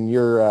learned that in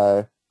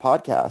your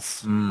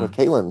podcast with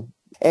Caitlin.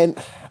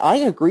 And I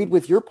agreed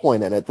with your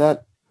point in it.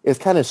 That is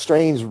kind of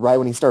strange right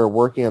when he started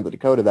working on the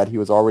Dakota that he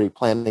was already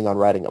planning on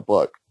writing a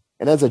book.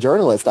 And as a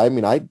journalist, I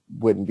mean, I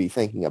wouldn't be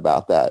thinking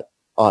about that,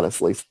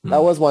 honestly.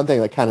 That was one thing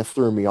that kind of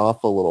threw me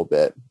off a little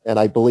bit. And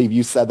I believe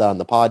you said that on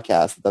the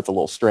podcast. That's a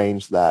little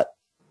strange that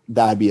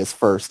that'd be his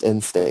first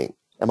instinct.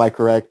 Am I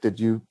correct? Did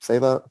you say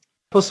that?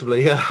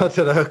 Possibly, yeah. I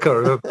don't know. I can't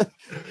remember.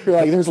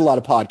 There's a lot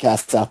of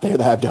podcasts out there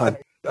that I've done.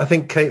 I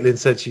think Caitlin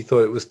said she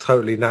thought it was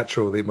totally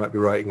natural that he might be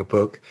writing a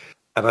book.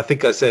 And I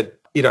think I said,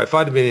 if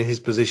I'd have been in his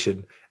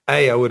position,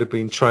 I would have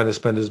been trying to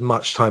spend as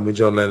much time with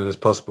John Lennon as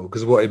possible,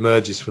 because what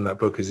emerges from that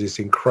book is this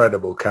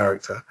incredible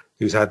character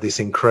who's had this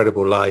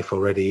incredible life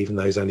already, even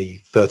though he's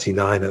only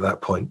 39 at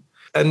that point.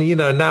 And,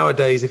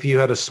 nowadays, if you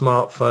had a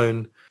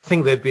smartphone, I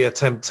think there'd be a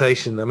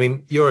temptation. I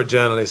mean, you're a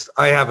journalist.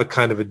 I have a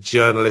kind of a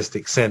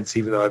journalistic sense,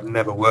 even though I've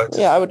never worked.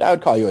 Yeah, I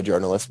would call you a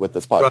journalist with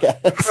this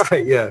podcast.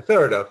 Right, yeah,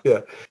 fair enough, yeah.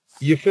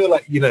 You feel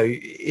like,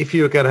 if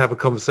you were going to have a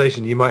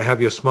conversation, you might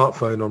have your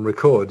smartphone on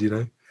record,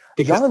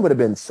 John would have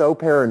been so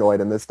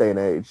paranoid in this day and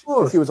age.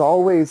 He was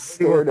always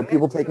scared of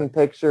people taking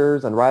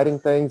pictures and writing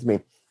things. I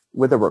mean,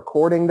 with a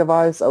recording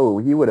device,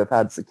 he would have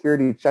had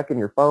security checking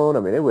your phone. I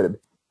mean,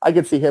 I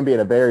could see him being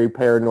a very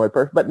paranoid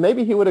person, but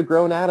maybe he would have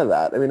grown out of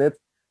that. I mean,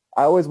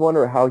 I always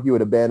wonder how he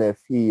would have been if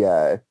he,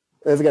 this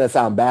is going to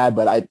sound bad,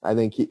 but I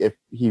think if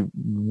he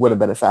would have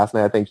been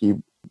assassinated, I think he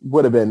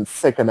would have been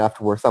sick enough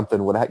to where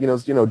something would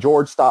have,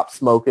 George stopped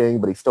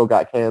smoking, but he still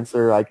got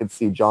cancer. I could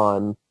see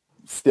John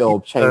still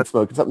chain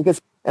smoking something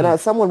and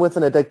as someone with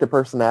an addictive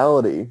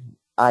personality,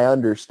 I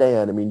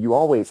understand. I mean, you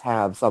always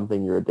have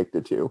something you're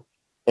addicted to.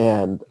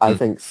 And I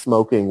think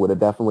smoking would have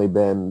definitely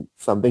been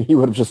something he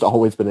would have just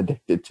always been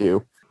addicted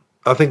to.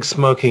 I think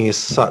smoking is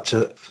such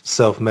a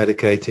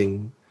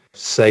self-medicating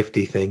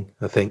safety thing.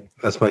 I think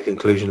that's my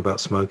conclusion about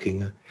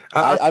smoking.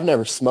 I've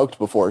never smoked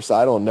before, so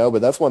I don't know.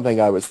 But that's one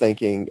thing I was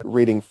thinking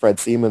reading Fred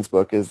Seaman's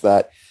book is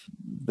that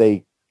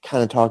they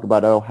kind of talk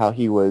about, how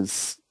he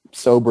was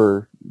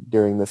sober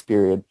during this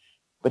period.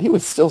 But he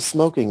was still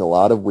smoking a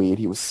lot of weed.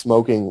 He was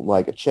smoking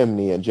like a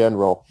chimney in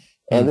general.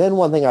 And then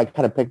one thing I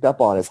kind of picked up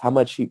on is how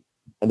much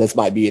and this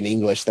might be an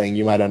English thing,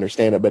 you might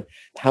understand it, but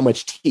how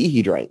much tea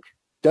he drank.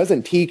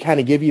 Doesn't tea kind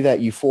of give you that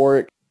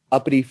euphoric,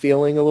 uppity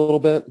feeling a little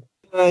bit?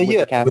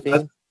 Yeah.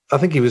 Caffeine? I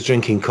think he was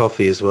drinking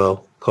coffee as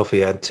well,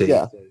 coffee and tea.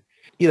 Yeah.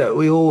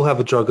 We all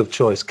have a drug of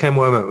choice. Ken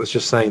Womack was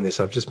just saying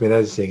this. I've just been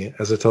editing it,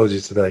 as I told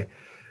you today.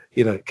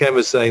 Ken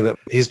was saying that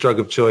his drug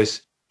of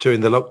choice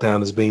during the lockdown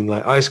has been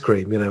like ice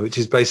cream, which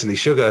is basically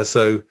sugar.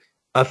 So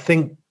I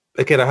think,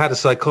 again, I had a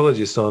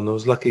psychologist on. I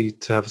was lucky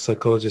to have a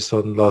psychologist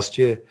on last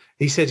year.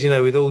 He said,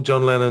 with all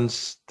John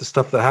Lennon's, the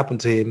stuff that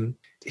happened to him,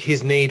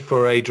 his need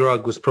for a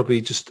drug was probably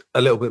just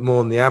a little bit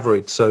more than the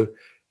average. So,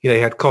 he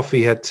had coffee,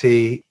 he had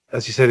tea.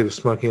 As you said, he was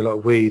smoking a lot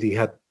of weed. He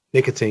had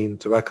nicotine,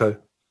 tobacco.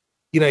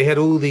 He had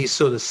all these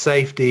sort of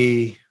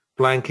safety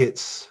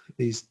blankets,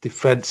 these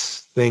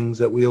defense things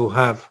that we all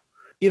have.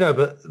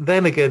 But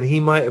then again, he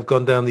might have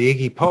gone down the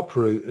Iggy Pop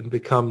route and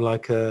become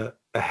like a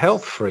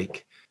health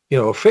freak,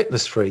 a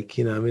fitness freak.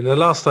 I mean, the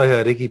last I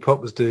heard, Iggy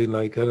Pop was doing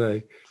like, I don't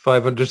know,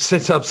 500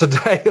 sit-ups a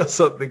day or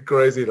something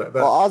crazy like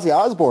that. Well, Ozzy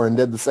Osbourne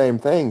did the same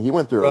thing. He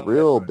went through a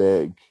real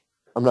big,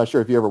 I'm not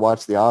sure if you ever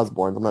watched the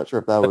Osbournes. I'm not sure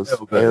if that was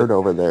aired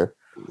over there.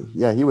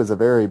 Yeah, he was a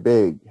very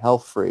big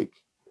health freak.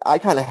 I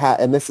kind of had,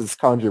 and this is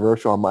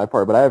controversial on my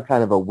part, but I have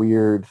kind of a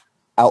weird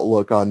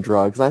outlook on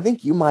drugs. And I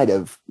think you might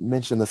have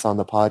mentioned this on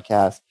the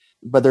podcast,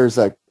 but there's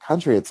a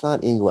country, it's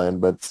not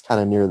England, but it's kind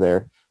of near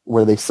there,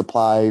 where they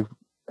supply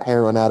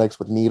heroin addicts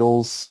with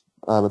needles.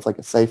 It's like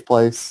a safe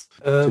place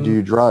to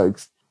do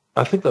drugs.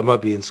 I think that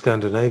might be in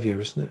Scandinavia,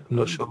 isn't it? I'm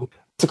not sure.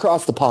 It's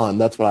across the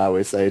pond. That's what I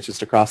always say. It's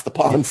just across the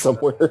pond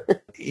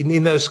somewhere.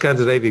 In those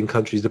Scandinavian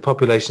countries, the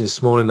population is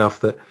small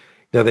enough that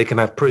they can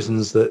have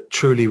prisons that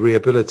truly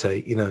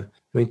rehabilitate. I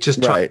mean,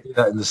 just try to do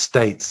that in the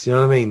States. You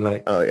know what I mean?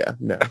 Like, oh yeah,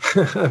 no.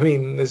 I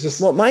mean, it's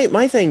just. Well,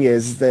 my thing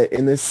is that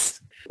in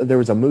this, there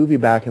was a movie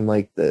back in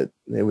it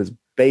was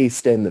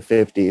based in the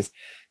 50s,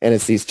 and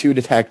it's these two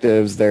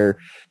detectives. They're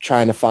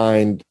trying to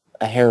find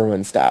a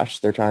heroin stash.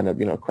 They're trying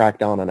to crack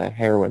down on a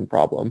heroin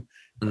problem,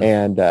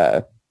 and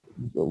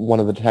one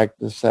of the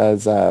detectives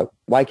says,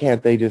 "Why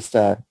can't they just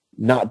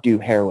not do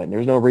heroin?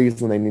 There's no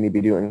reason they need to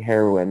be doing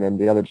heroin." And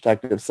the other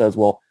detective says,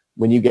 "Well,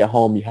 when you get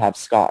home, you have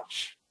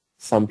scotch.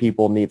 Some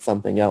people need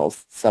something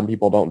else. Some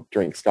people don't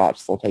drink scotch,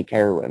 so they'll take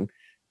heroin."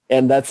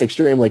 And that's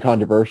extremely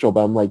controversial,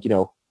 but I'm like,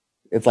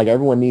 it's like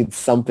everyone needs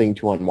something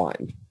to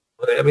unwind.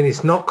 I mean,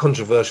 it's not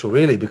controversial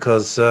really,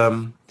 because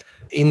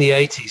in the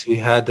 80s we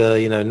had,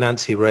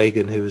 Nancy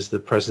Reagan, who was the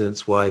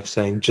president's wife,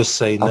 saying, "Just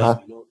say no."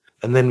 Uh-huh.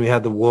 And then we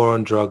had the war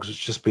on drugs, which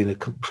has just been a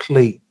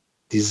complete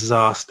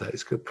disaster.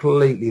 It's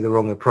completely the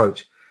wrong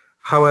approach.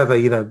 However,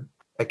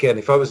 again,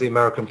 if I was the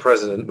American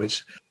president,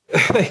 which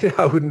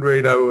I wouldn't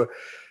really know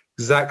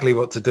exactly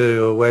what to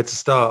do or where to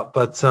start.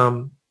 But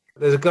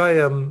there's a guy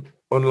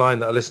online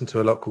that I listen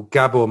to a lot called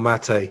Gabor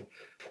Mate.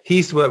 He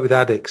used to work with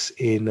addicts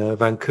in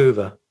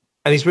Vancouver,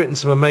 and he's written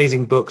some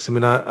amazing books. I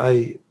mean,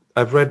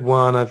 I've read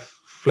one, I've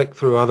flicked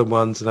through other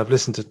ones, and I've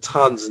listened to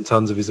tons and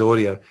tons of his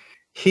audio.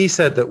 He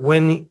said that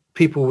when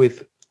people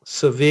with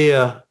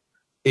severe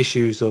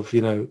issues of,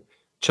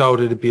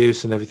 childhood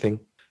abuse and everything,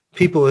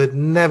 people had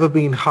never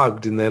been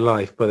hugged in their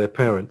life by their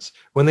parents.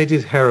 When they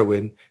did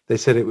heroin, they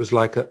said it was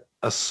like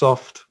a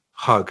soft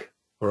hug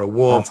or a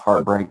warm. That's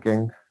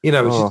heartbreaking.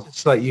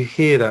 It's like you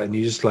hear that and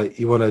you just like,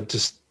 you want to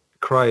just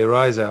cry your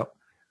eyes out.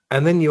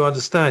 And then you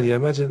understand,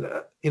 imagine,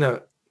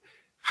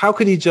 how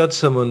can you judge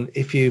someone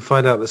if you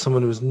find out that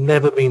someone who's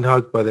never been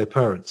hugged by their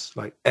parents,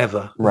 like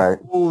ever? Right.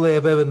 All they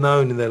have ever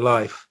known in their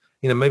life,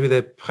 maybe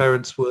their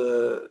parents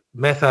were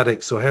meth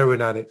addicts or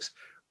heroin addicts.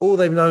 All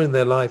they've known in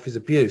their life is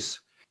abuse.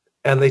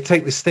 And they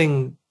take this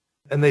thing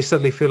and they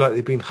suddenly feel like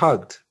they've been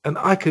hugged. And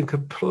I can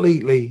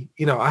completely,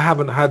 I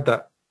haven't had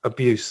that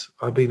abuse.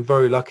 I've been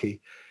very lucky.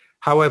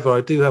 However,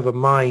 I do have a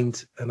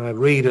mind and I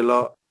read a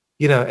lot,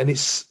 and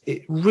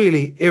it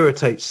really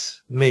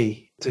irritates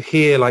me to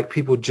hear like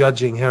people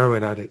judging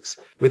heroin addicts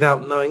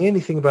without knowing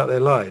anything about their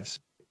lives.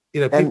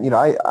 And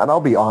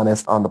I'll be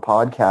honest on the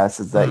podcast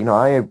is that,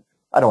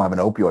 I don't have an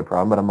opioid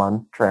problem, but I'm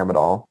on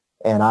tramadol.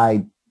 And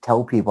I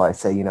tell people, I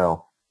say,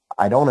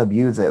 I don't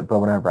abuse it, but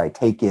whenever I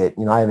take it,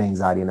 I have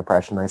anxiety and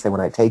depression. I say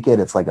when I take it,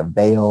 it's like a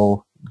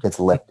veil gets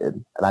lifted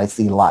and I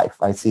see life.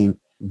 I see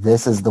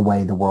this is the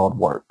way the world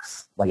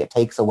works. Like it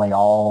takes away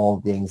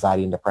all the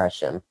anxiety and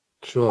depression.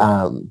 Sure.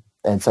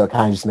 And so it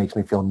kind of just makes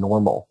me feel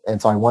normal.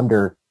 And so I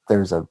wonder if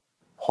there's a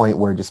point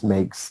where it just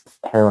makes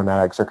heroin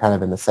addicts are kind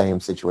of in the same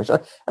situation.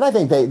 And I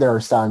think there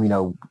are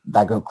some,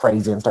 that go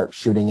crazy and start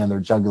shooting in their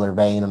jugular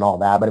vein and all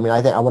that. But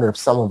I wonder if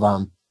some of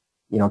them,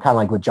 kind of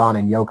like with John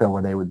and Yoko,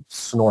 where they would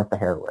snort the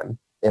heroin,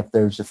 if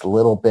there's just a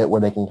little bit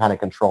where they can kind of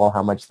control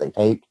how much they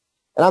take.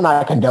 And I'm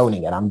not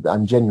condoning it.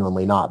 I'm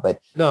genuinely not. But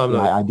no, I'm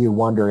not. I do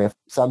wonder if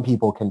some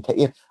people can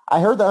take.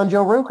 I heard that on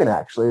Joe Rogan,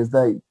 actually, is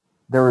that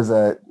there was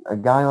a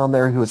guy on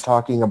there who was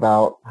talking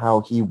about how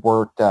he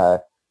worked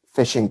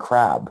fishing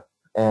crab.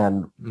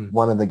 And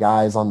one of the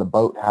guys on the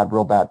boat had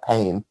real bad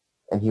pain.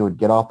 And he would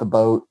get off the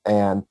boat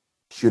and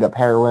shoot up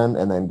heroin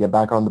and then get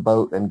back on the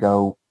boat and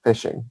go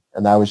fishing.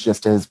 And that was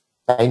just his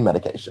pain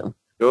medication.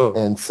 Sure.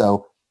 And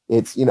so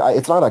it's,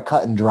 it's not a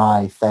cut and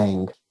dry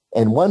thing.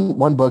 And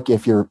one book,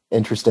 if you're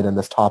interested in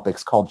this topic,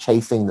 is called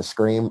Chasing the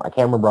Scream. I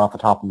can't remember off the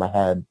top of my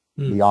head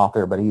the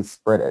author, but he's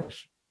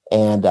British.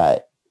 And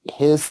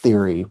his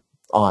theory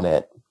on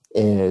it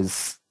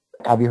is,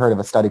 have you heard of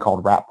a study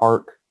called Rat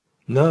Park?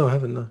 No, I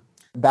haven't. No.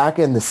 Back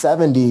in the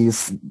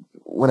 70s,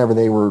 whenever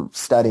they were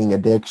studying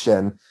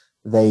addiction,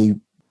 they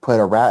put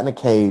a rat in a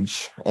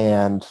cage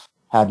and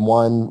had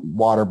one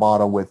water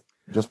bottle with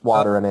just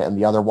water in it and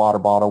the other water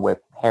bottle with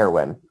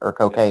heroin or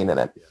cocaine in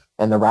it.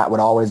 And the rat would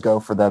always go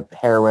for the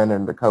heroin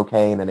and the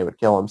cocaine and it would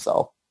kill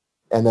himself.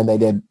 And then they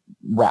did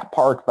Rat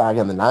Park back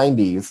in the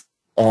 90s.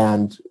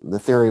 And the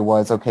theory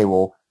was, okay,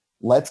 well,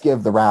 let's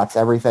give the rats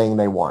everything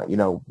they want.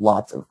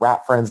 Lots of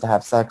rat friends to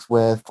have sex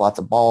with, lots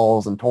of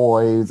balls and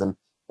toys and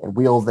and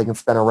wheels they can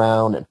spin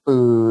around and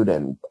food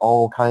and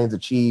all kinds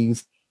of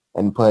cheese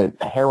and put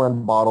a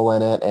heroin bottle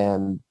in it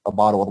and a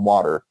bottle of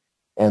water.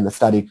 And the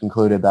study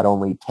concluded that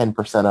only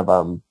 10% of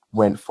them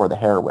went for the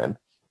heroin.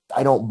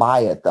 I don't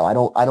buy it though.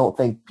 I don't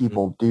think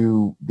people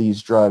do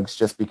these drugs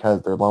just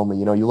because they're lonely.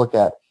 You know, you look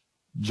at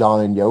John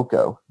and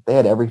Yoko, they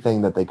had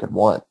everything that they could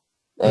want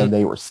and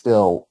they were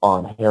still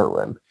on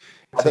heroin.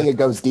 I think it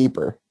goes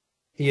deeper.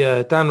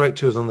 Yeah, Dan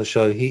Richter was on the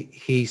show.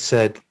 He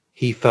said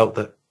he felt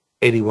that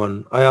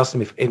anyone, I asked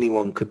him if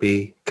anyone could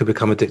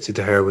become addicted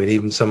to heroin,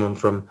 even someone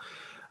from,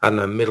 I don't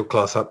know, middle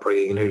class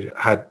upbringing who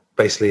had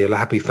basically a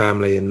happy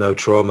family and no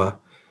trauma.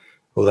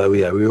 Although,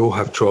 yeah, we all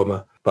have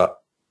trauma,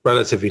 but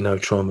relatively no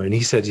trauma. And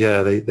he said,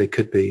 yeah, they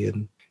could be.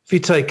 And if you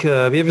take,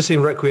 have you ever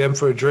seen Requiem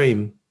for a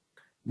Dream?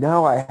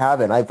 No, I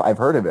haven't. I've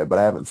heard of it, but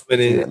I haven't seen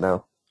it,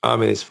 no. I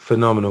mean, it's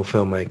phenomenal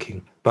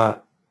filmmaking.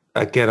 But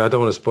again, I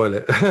don't want to spoil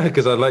it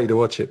because I'd like you to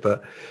watch it.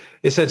 But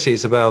essentially,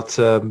 it's about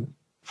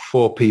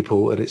 4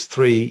 people, and it's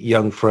 3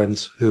 young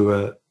friends who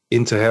are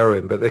into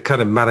heroin, but they're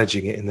kind of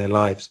managing it in their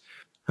lives.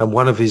 And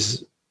one of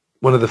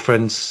the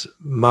friends'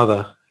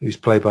 mother, who's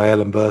played by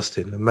Ellen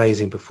Burstyn,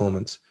 amazing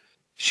performance.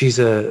 She's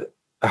a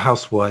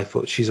housewife,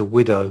 or she's a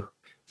widow.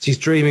 She's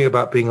dreaming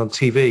about being on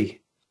TV,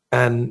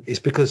 and it's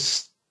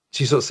because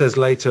she sort of says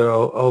later,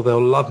 oh,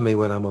 they'll love me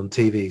when I'm on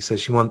TV. So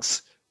she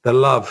wants the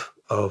love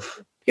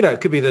of, you know,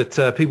 it could be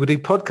that people do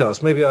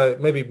podcasts.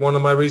 Maybe one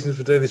of my reasons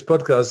for doing this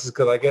podcast is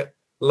because I get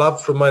love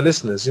from my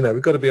listeners. You know,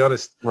 we've got to be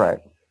honest. Right.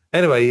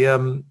 Anyway,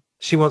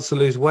 she wants to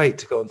lose weight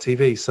to go on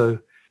TV. So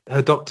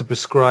her doctor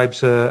prescribes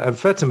her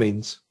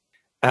amphetamines.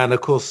 And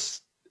of course,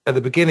 at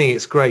the beginning,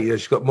 it's great. You know,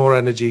 she's got more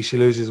energy. She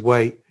loses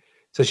weight.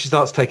 So she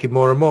starts taking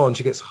more and more, and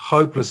she gets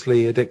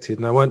hopelessly addicted.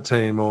 And I won't tell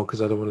you anymore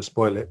because I don't want to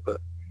spoil it. But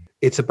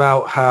it's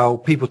about how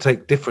people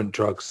take different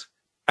drugs.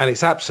 And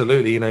it's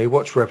absolutely, you know, you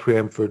watch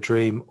Requiem for a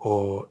Dream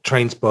or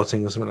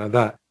Trainspotting or something like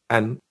that.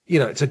 And, you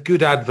know, it's a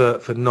good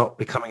advert for not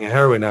becoming a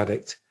heroin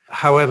addict.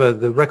 However,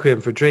 the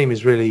Requiem for a Dream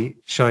is really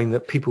showing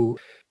that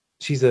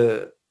she's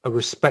a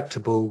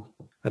respectable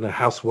and a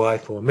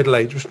housewife or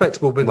middle-aged,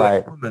 respectable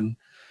middle-aged woman.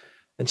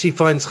 And she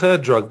finds her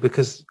drug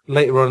because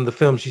later on in the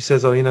film, she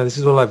says, oh, you know, this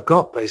is all I've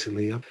got,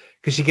 basically.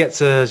 Because she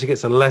gets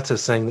a letter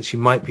saying that she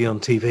might be on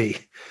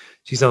TV.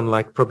 She's on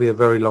like probably a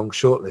very long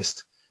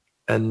shortlist,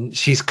 and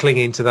she's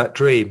clinging to that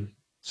dream.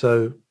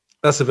 So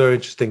that's a very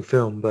interesting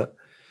film. But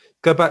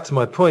go back to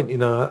my point, you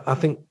know, I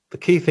think the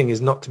key thing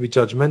is not to be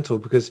judgmental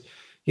because,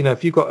 you know,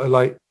 if you've got a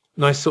like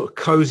nice sort of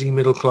cozy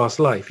middle class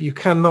life, you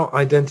cannot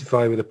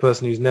identify with a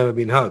person who's never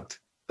been hugged.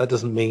 That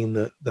doesn't mean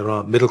that there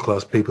aren't middle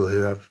class people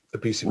who have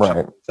abusive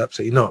children.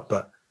 Absolutely not.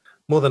 But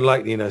more than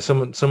likely, you know,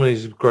 someone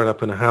who's grown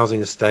up in a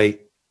housing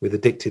estate with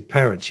addicted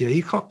parents, you know,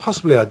 you can't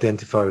possibly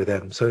identify with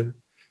them. So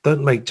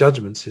don't make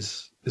judgments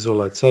is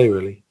all I'd say,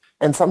 really.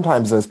 And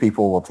sometimes those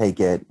people will take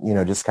it, you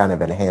know, just kind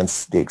of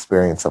enhance the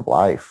experience of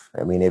life.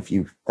 I mean, if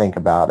you think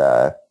about,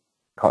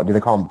 do they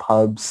call them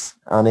pubs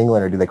in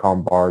England, or do they call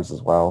them bars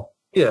as well?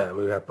 Yeah,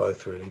 we have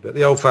both, really. But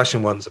the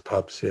old-fashioned ones are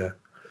pubs, yeah.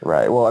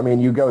 Right. Well, I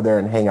mean, you go there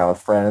and hang out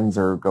with friends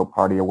or go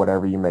party or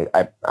whatever you may.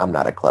 I'm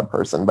not a club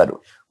person, but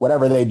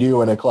whatever they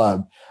do in a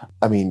club,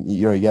 I mean,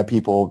 you know, you have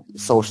people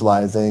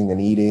socializing and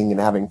eating and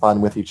having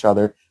fun with each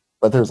other,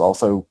 but there's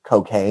also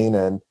cocaine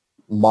and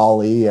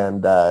Molly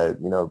and,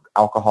 you know,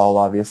 alcohol,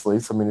 obviously.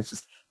 So, I mean, it's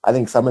just, I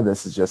think some of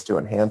this is just to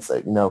enhance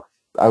it. You know,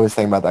 I was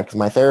thinking about that because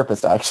my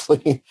therapist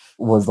actually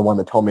was the one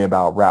that told me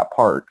about Rat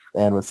Park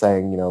and was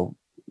saying, you know,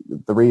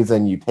 the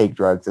reason you take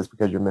drugs is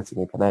because you're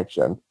missing a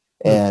connection.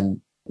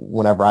 And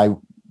whenever I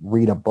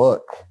read a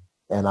book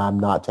and I'm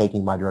not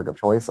taking my drug of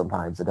choice,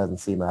 sometimes it doesn't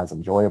seem as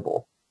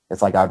enjoyable.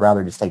 It's like I'd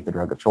rather just take the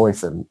drug of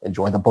choice and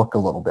enjoy the book a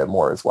little bit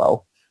more as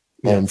well.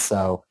 Yeah. And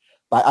so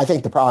I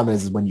think the problem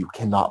is when you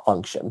cannot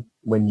function,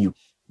 when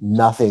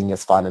nothing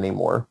is fun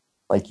anymore.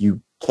 Like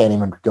you can't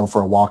even go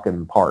for a walk in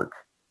the park,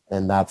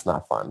 and that's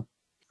not fun.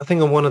 I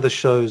think on one of the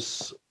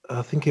shows,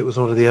 I think it was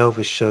one of the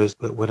Elvis shows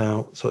that went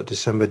out sort of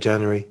December,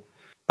 January,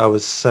 I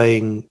was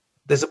saying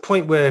there's a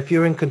point where if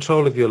you're in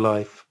control of your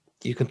life,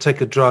 you can take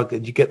a drug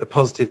and you get the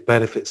positive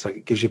benefits, like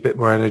it gives you a bit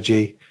more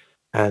energy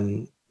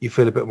and you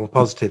feel a bit more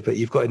positive, but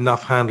you've got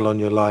enough handle on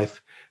your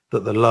life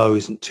that the low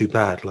isn't too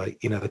bad.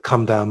 Like, you know, the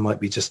come down might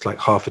be just like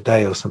half a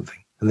day or something,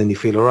 and then you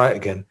feel all right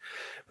again.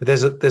 But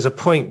there's a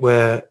point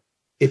where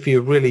if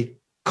you're really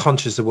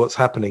conscious of what's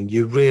happening,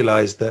 you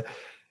realize that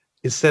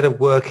instead of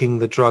working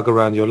the drug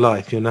around your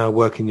life, you're now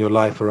working your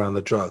life around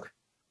the drug.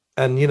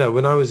 And, you know,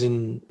 when I was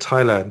in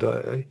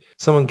Thailand,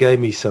 someone gave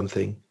me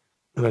something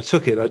and I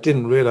took it. I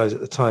didn't realize at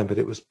the time, but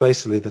it was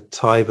basically the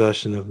Thai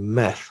version of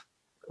meth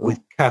with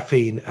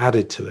caffeine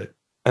added to it.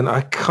 And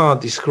I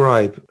can't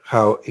describe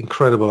how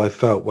incredible I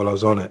felt while I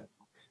was on it.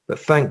 But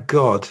thank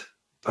God,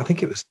 I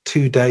think it was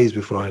 2 days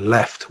before I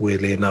left,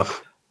 weirdly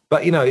enough.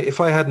 But, you know, if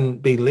I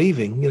hadn't been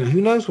leaving, you know,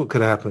 who knows what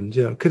could have happened?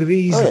 You know, could have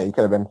easily. Oh, yeah, you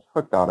could have been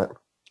hooked on it.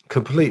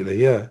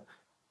 Completely, yeah.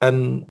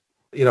 And,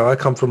 you know, I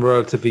come from a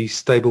relatively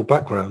stable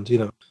background, you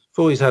know. I've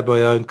always had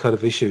my own kind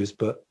of issues,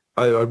 but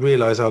I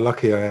realize how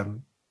lucky I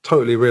am.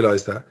 Totally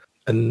realize that.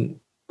 And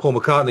Paul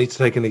McCartney, to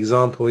take an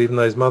example, even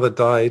though his mother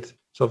died,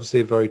 it's obviously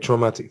a very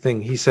traumatic thing.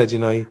 He said, he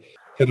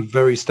had a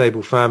very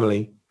stable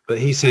family, but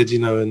he said,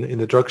 in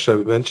the drug show,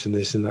 we mentioned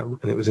this and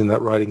it was in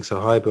that Riding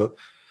So High book,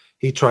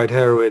 he tried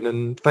heroin,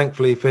 and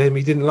thankfully for him,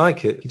 he didn't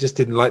like it. He just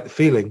didn't like the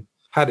feeling.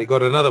 Had it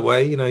got another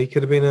way, he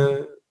could have been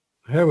a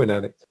heroin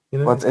addict.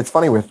 Well, it's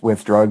funny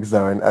with drugs,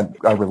 though, and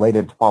I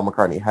related to Paul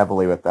McCartney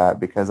heavily with that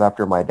because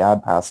after my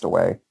dad passed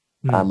away,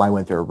 I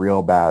went through a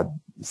real bad,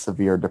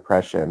 severe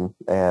depression,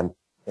 and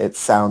it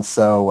sounds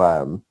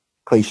so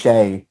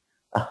cliche,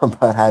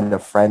 but I had a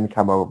friend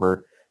come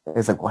over, and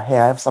he's like, well, hey,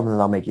 I have something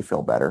that'll make you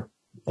feel better.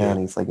 And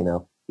he's like,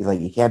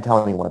 you can't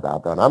tell anyone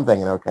about that. And I'm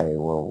thinking, okay,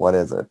 well, what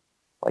is it?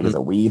 Like, is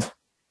it weed?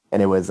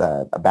 And it was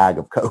a bag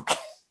of Coke.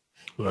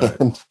 Right.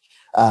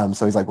 And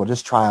so he's like, well,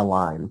 just try a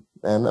line.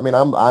 And I mean,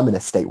 I'm in a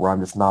state where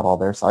I'm just not all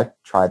there. So I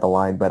tried the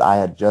line, but I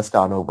had just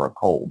gone over a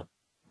cold.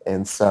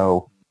 And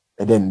so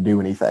it didn't do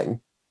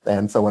anything.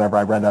 And so whenever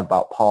I read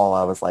about Paul,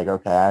 I was like,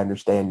 okay, I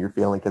understand your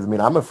feeling. Because I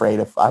mean, I'm afraid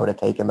if I would have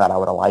taken that, I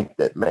would have liked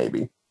it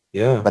maybe.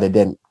 Yeah. But it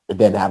didn't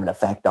have an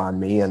effect on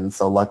me. And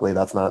so luckily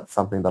that's not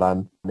something that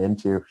I'm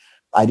into.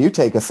 I do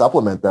take a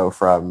supplement though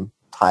from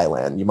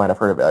Thailand. You might have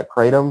heard of it,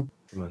 kratom.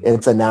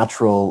 It's a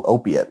natural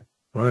opiate.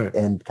 Right.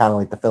 And kind of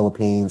like the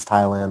Philippines,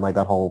 Thailand, like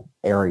that whole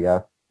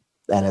area.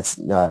 And it's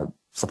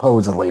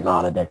supposedly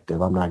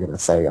non-addictive. I'm not going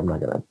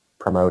to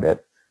promote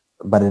it.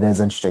 But it is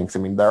interesting. I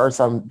mean, there are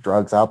some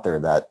drugs out there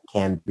that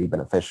can be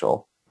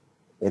beneficial.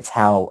 It's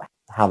how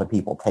the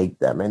people take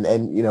them. And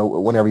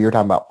whenever you're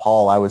talking about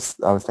Paul, I was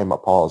thinking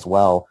about Paul as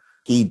well.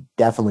 He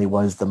definitely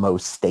was the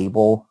most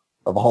stable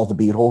of all the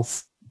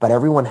Beatles. But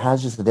everyone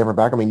has just a different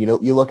background. I mean,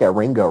 you look at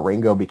Ringo.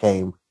 Ringo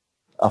became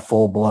a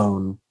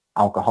full-blown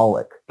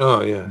alcoholic.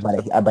 Oh, yeah.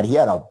 But he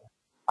had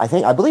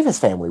I believe his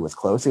family was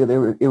close.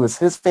 It was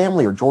his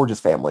family or George's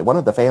family. One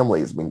of the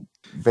families, I mean,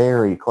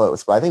 very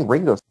close. But I think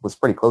Ringo was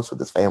pretty close with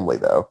his family,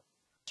 though.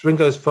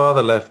 Ringo's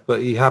father left, but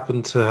he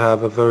happened to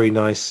have a very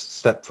nice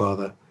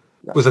stepfather.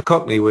 Yeah. Was a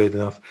Cockney, weird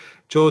enough.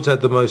 George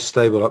had the most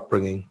stable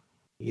upbringing.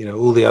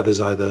 All the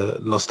others either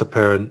lost a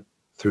parent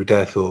through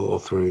death or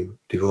through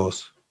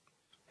divorce.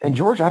 And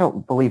George, I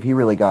don't believe he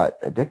really got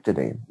addicted.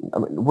 I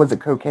mean, was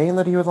it cocaine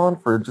that he was on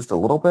for just a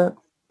little bit?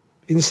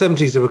 In the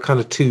 70s, there were kind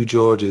of two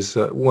Georges.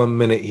 1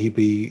 minute he'd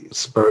be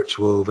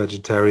spiritual,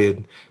 vegetarian,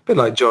 a bit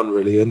like John,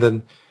 really. And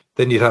then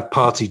you'd have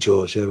Party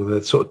George. There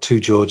were sort of two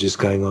Georges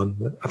going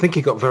on. I think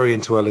he got very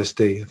into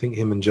LSD. I think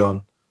him and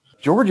John.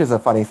 George is a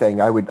funny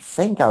thing. I would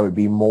think I would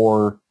be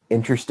more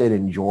interested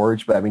in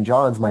George, but I mean,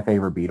 John's my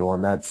favorite Beatle,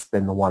 and that's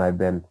been the one I've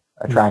been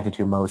attracted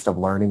to most of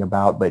learning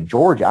about. But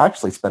George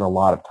actually spent a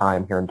lot of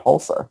time here in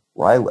Tulsa,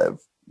 where I live.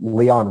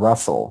 Leon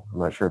Russell, I'm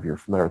not sure if you're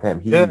familiar with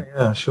him. He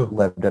sure.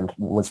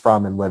 was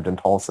from and lived in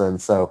Tulsa,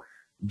 and so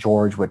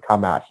George would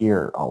come out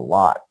here a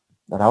lot.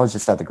 And I was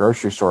just at the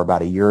grocery store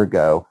about a year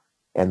ago,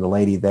 and the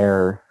lady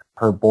there,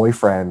 her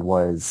boyfriend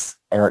was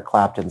Eric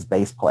Clapton's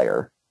bass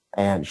player,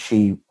 and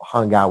she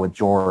hung out with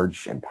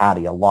George and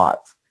Patty a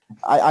lot.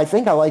 I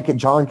think I like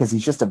John because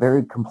he's just a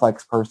very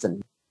complex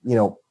person.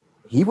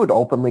 He would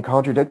openly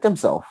contradict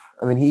himself.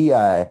 I mean,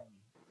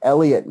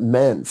 Elliot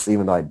Mintz,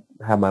 even though I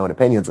have my own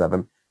opinions of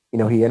him,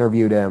 he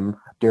interviewed him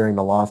during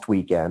the Lost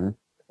Weekend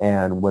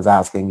and was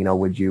asking,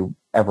 would you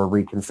ever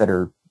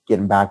reconsider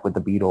getting back with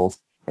the Beatles?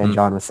 And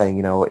John was saying,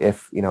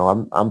 if,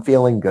 I'm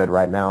feeling good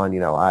right now and,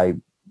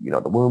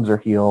 the wounds are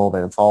healed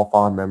and it's all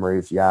fond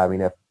memories. Yeah. I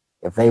mean,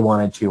 if they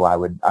wanted to, I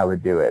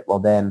would do it. Well,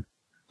 then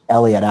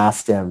Elliot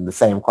asked him the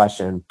same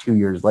question 2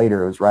 years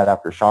later. It was right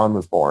after Sean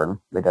was born.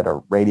 They did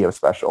a radio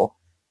special.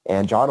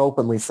 And John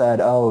openly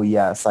said, oh,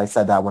 yes, I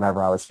said that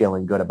whenever I was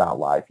feeling good about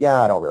life. Yeah,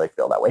 I don't really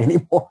feel that way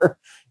anymore.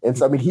 And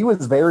so, I mean, he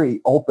was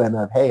very open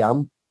of, hey,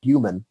 I'm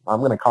human. I'm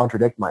going to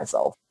contradict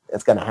myself.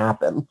 It's going to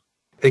happen.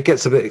 It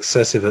gets a bit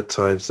excessive at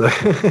times.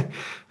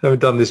 Having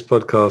done this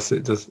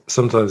podcast,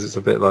 sometimes it's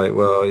a bit like,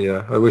 well,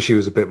 yeah, I wish he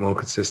was a bit more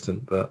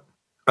consistent. But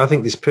I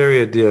think this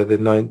period,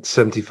 the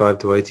 75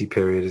 to 80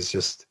 period is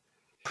just,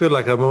 I feel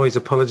like I'm always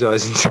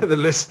apologizing to the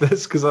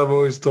listeners because I'm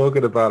always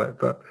talking about it.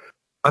 But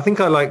I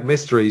think I like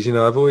mysteries.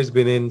 I've always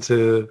been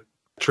into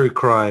true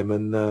crime,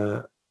 and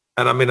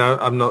I mean,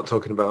 I'm not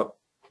talking about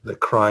the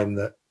crime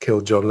that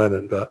killed John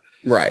Lennon, but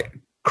right,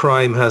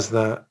 crime has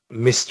that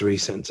mystery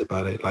sense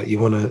about it. Like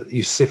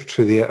you sift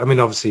through I mean,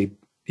 obviously,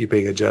 you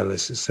being a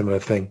journalist is a similar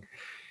thing.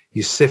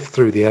 You sift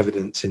through the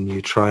evidence and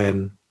you try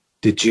and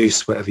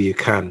deduce whatever you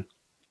can,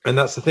 and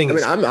that's the thing. I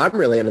mean, I'm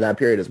really into that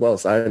period as well,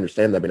 so I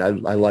understand that. I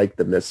mean, I like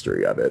the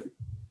mystery of it.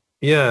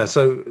 Yeah.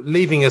 So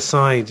leaving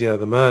aside,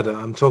 the murder,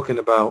 I'm talking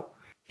about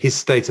his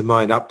state of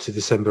mind up to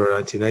December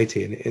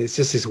 1980. And it's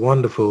just this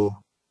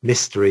wonderful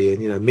mystery.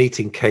 And,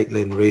 meeting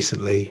Caitlin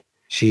recently,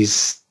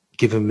 she's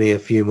given me a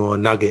few more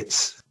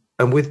nuggets.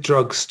 And with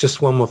drugs,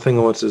 just one more thing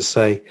I wanted to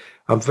say.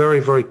 I'm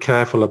very, very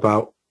careful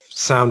about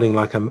sounding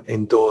like I'm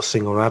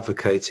endorsing or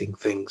advocating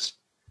things.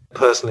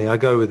 Personally, I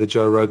go with the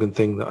Joe Rogan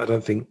thing that I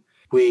don't think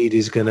weed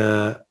is going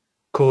to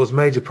cause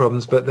major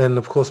problems. But then,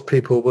 of course,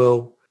 people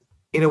will.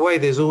 In a way,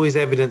 there's always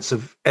evidence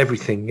of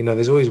everything.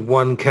 There's always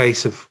one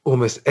case of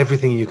almost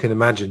everything you can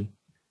imagine.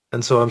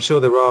 And so I'm sure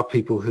there are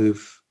people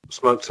who've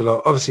smoked a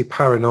lot. Obviously,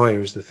 paranoia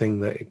is the thing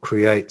that it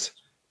creates,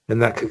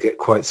 and that could get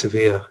quite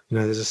severe. You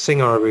know, there's a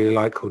singer I really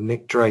like called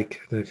Nick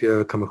Drake. I don't know if you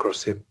ever come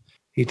across him.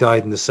 He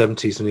died in the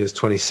 70s when he was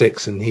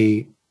 26, and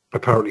he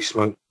apparently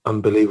smoked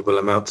unbelievable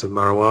amounts of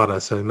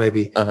marijuana. So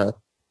maybe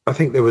I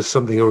think there was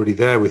something already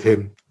there with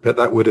him, but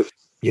that would have,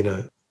 you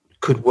know,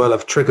 could well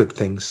have triggered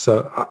things.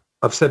 So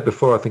I've said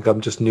before, I think I'm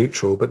just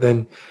neutral. But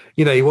then,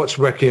 you know, you watch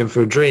Requiem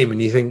for a Dream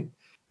and you think,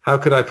 how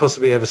could I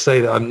possibly ever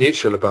say that I'm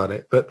neutral about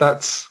it? But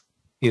that's,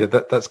 you know,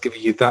 that's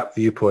giving you that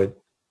viewpoint.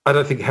 I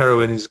don't think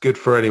heroin is good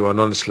for anyone,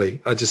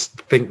 honestly. I just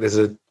think there's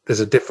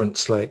a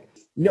difference. Like,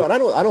 no, and I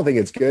don't think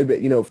it's good. But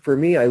you know, for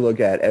me, I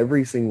look at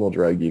every single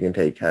drug you can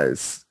take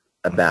has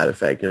a bad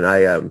effect. And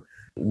I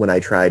when I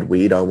tried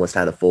weed, I almost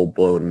had a full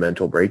blown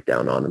mental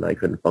breakdown on it. And I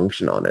couldn't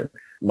function on it.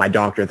 My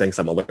doctor thinks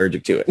I'm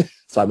allergic to it,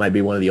 so I might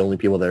be one of the only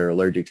people that are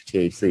allergic to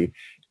THC.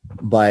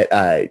 But,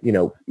 you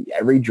know,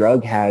 every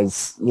drug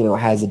has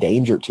a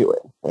danger to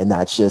it. And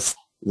that's just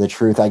the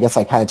truth. I guess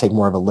I kind of take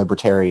more of a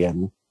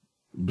libertarian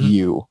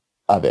view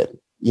of it.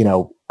 You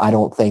know, I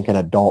don't think an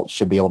adult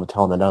should be able to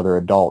tell another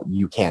adult,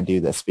 you can't do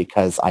this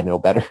because I know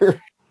better.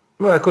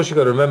 well, of course, you've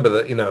got to remember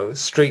that, you know,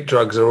 street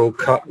drugs are all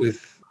cut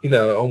with, you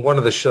know, on one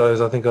of the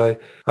shows, I think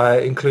I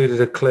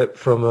included a clip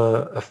from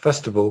a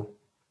festival,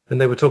 and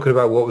they were talking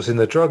about what was in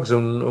the drugs.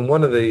 And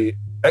one of the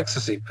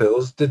ecstasy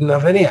pills didn't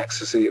have any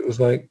ecstasy. It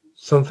was like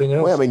something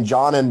else. Well, I mean,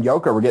 John and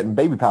Yoko were getting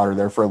baby powder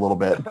there for a little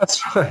bit.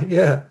 That's right.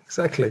 Yeah,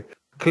 exactly.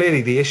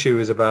 Clearly, the issue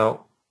is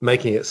about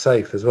making it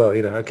safe as well.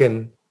 You know,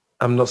 again,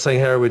 I'm not saying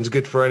heroin's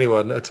good for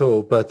anyone at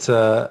all, but,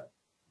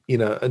 you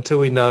know, until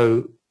we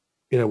know,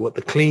 you know, what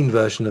the clean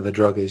version of the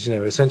drug is, you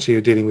know, essentially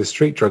you're dealing with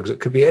street drugs. It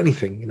could be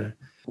anything, you know.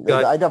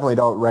 I definitely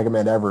don't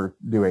recommend ever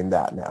doing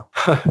that now.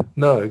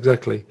 No,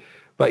 exactly.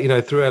 But, you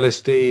know, through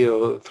LSD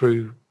or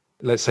through,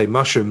 let's say,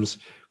 mushrooms,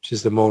 which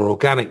is the more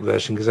organic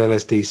version because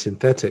LSD is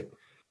synthetic,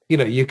 you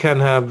know, you can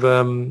have,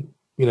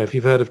 you know, if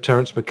you've heard of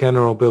Terence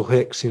McKenna or Bill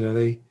Hicks, you know,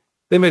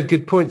 they made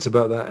good points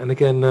about that. And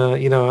again,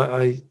 you know,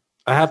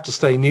 I have to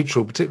stay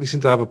neutral, particularly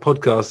since I have a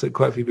podcast that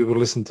quite a few people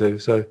listen to.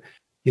 So,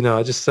 you know,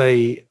 I just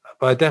say,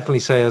 but I definitely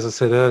say, as I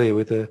said earlier,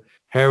 with the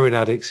heroin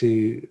addicts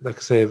who, like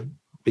I say, have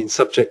been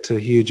subject to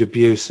huge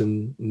abuse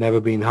and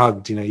never been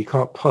hugged, you know, you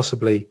can't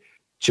possibly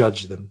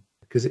judge them.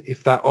 Because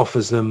if that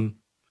offers them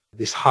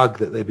this hug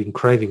that they've been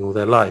craving all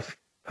their life,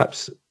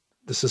 perhaps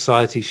the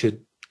society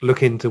should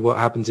look into what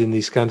happens in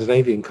these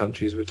Scandinavian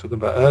countries we were talking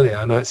about earlier.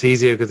 I know it's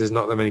easier because there's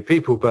not that many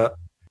people, but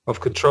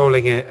of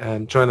controlling it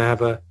and trying to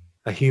have a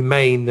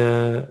humane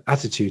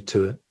attitude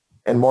to it.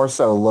 And more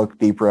so look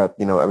deeper at,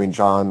 you know, I mean,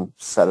 John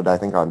said it, I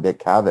think, on Dick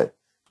Cavett.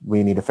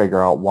 We need to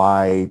figure out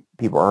why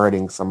people are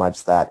hurting so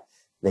much that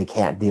they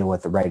can't deal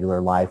with the regular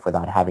life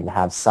without having to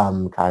have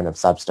some kind of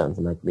substance.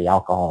 And it could be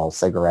alcohol,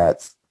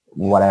 cigarettes,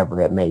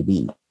 whatever it may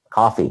be,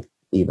 coffee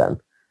even.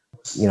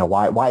 You know,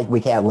 why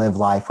we can't live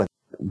life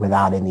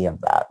without any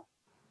of that.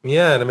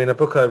 Yeah, and I mean, a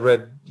book I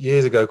read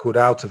years ago called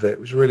Out of It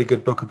was a really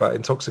good book about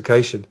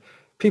intoxication.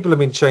 People have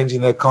been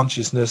changing their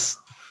consciousness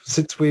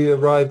since we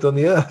arrived on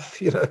the earth,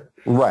 you know.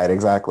 Right,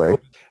 exactly.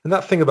 And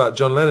that thing about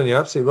John Lennon, you're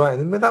absolutely right. I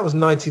mean, that was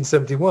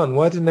 1971.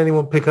 Why didn't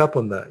anyone pick up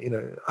on that? You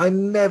know, I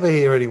never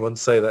hear anyone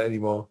say that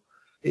anymore.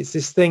 It's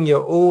this thing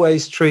you're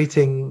always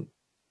treating,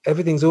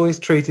 everything's always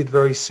treated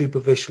very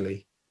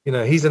superficially. You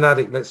know, he's an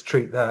addict, let's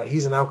treat that.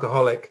 He's an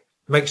alcoholic,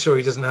 make sure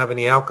he doesn't have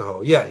any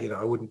alcohol. Yeah, you know,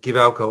 I wouldn't give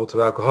alcohol to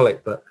an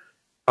alcoholic, but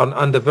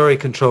under very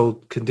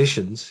controlled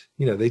conditions,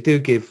 you know, they do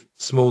give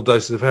small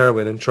doses of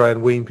heroin and try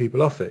and wean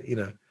people off it. You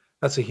know,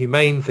 that's a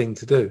humane thing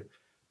to do.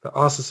 But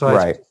our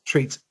society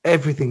treats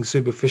everything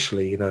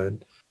superficially, you know,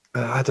 and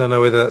I don't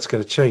know whether that's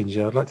going to change.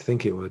 I'd like to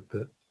think it would,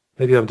 but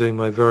maybe I'm doing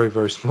my very,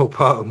 very small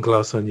part on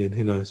Glass Onion.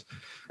 Who knows?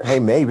 Hey,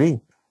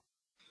 maybe.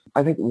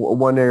 I think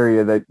one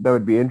area that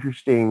would be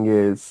interesting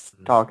is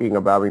talking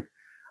about, I mean,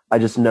 I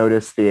just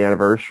noticed the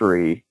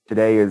anniversary.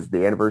 Today is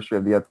the anniversary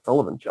of the Ed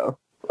Sullivan Show.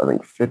 I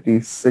think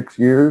 56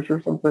 years or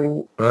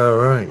something. Oh,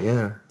 right,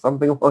 yeah.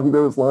 Something along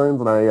those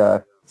lines. And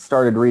I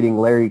started reading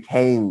Larry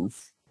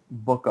Kane's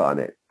book on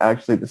it,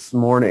 actually, this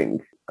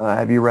morning.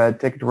 Have you read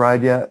Ticket to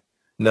Ride yet?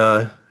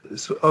 No,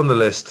 it's on the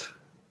list.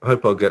 I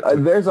hope I'll get to it. I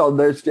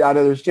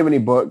know there's too many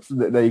books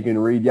that you can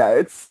read. Yeah,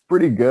 it's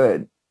pretty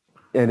good.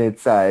 And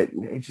it's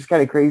just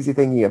kind of crazy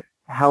thinking of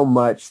how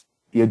much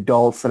the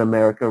adults in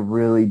America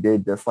really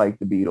did dislike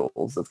the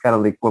Beatles. It's kind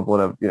of the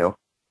equivalent of, you know,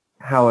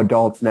 how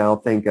adults now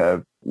think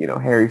of, you know,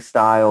 Harry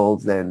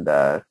Styles and,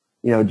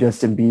 you know,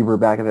 Justin Bieber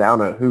back in the day. I don't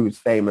know who's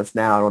famous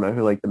now. I don't know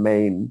who, like, the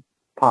main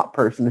pop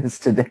person is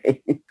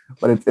today.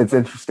 But it's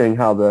interesting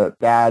how the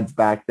dads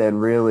back then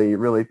really,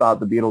 really thought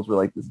the Beatles were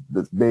like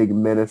this big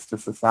menace to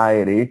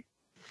society.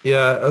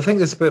 Yeah, I think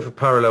there's a bit of a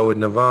parallel with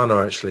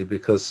Nirvana, actually,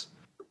 because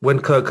when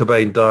Kurt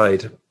Cobain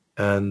died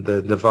and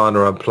the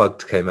Nirvana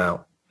Unplugged came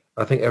out,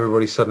 I think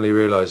everybody suddenly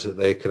realized that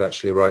they could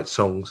actually write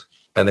songs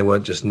and they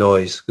weren't just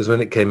noise. Because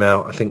when it came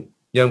out, I think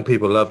young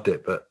people loved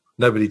it, but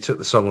nobody took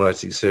the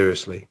songwriting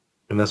seriously.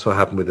 And that's what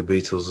happened with the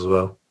Beatles as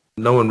well.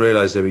 No one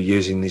realized they were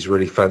using these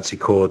really fancy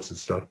chords and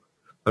stuff.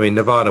 I mean,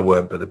 Nirvana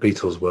weren't, but the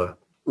Beatles were.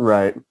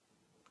 Right.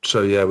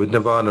 So yeah, with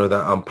Nirvana,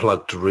 that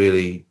Unplugged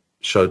really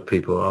showed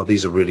people, oh,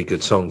 these are really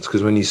good songs,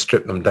 because when you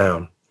strip them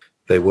down,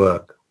 they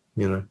work,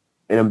 you know.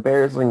 And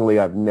embarrassingly,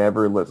 I've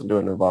never listened to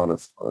a Nirvana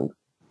song.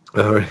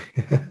 Oh, really?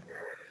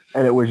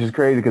 And it was just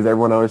crazy because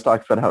everyone always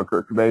talks about how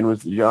Kurt Cobain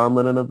was the John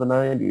Lennon of the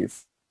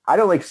 90s. I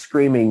don't like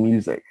screaming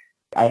music.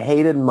 I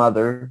hated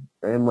Mother.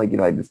 And like,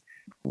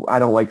 I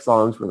don't like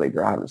songs where they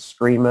drive and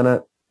scream in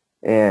it.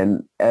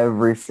 And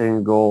every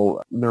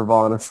single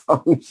Nirvana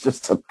song is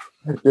just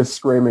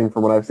screaming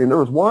from what I've seen. There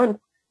was one,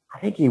 I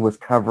think he was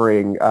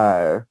covering,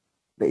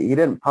 he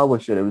didn't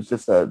publish it. It was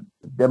just a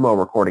demo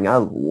recording. I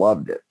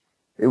loved it.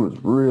 It was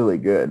really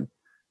good.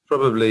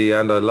 Probably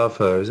And I Love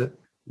Her, is it?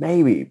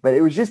 Maybe, but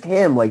it was just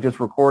him, like just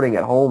recording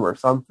at home or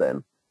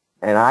something.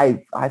 And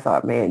I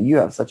thought, man, you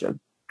have such a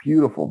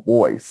beautiful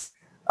voice.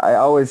 I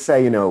always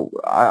say,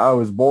 I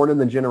was born in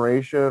the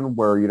generation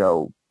where,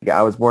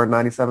 I was born in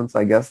 97, so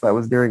I guess that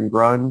was during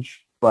grunge.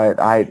 But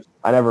I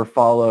never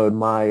followed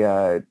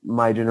my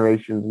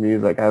generation's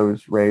music. I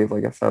was raised,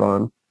 like I said,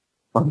 on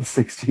the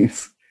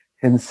 60s.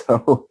 And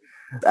so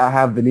I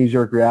have the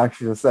knee-jerk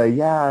reaction to say,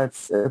 yeah,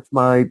 it's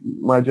my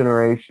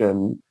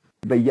generation.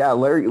 But yeah,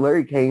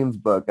 Larry Kane's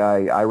book,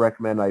 I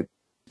recommend. I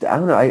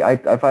don't know.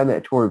 I find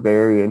that tour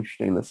very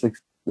interesting. The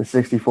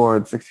 64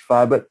 and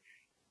 65, but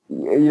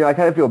I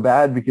kind of feel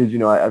bad because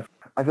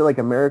I feel like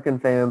American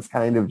fans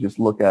kind of just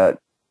look at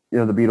the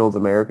Beatles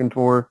American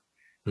tour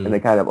and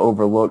they kind of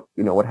overlook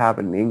what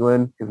happened in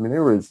England, because I mean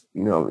there was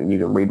and you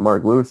can read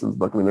Mark Lewison's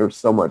book. I mean there was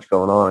so much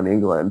going on in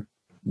England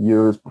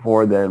years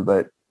before then,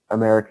 but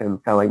Americans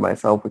kind of like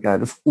myself, we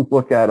kind of just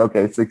look at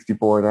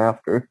 64 and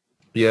after.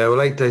 Yeah,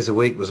 well, 8 Days a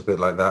Week was a bit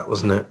like that,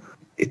 wasn't it?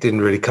 It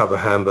didn't really cover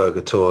Hamburg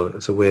at all.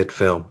 It's a weird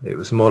film. It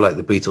was more like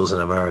the Beatles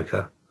in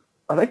America.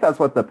 I think that's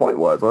what the point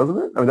was, wasn't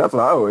it? I mean, that's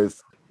what I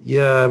always...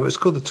 Yeah, it was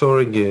called The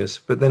Touring Years.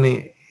 But then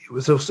it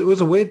was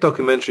a weird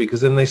documentary,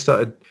 because then they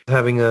started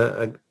having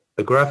a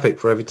graphic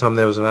for every time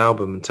there was an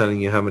album and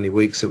telling you how many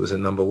weeks it was at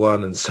number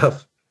one and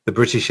stuff. The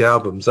British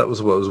albums, that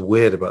was what was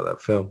weird about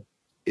that film.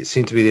 It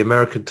seemed to be the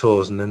American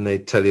tours, and then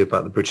they'd tell you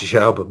about the British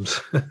albums.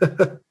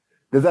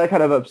 Does that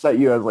kind of upset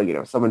you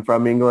as someone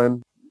from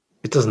England?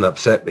 It doesn't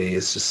upset me.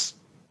 It's just,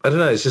 I don't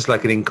know. It's just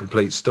like an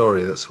incomplete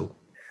story. That's all.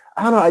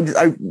 I don't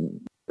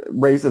know.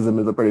 Racism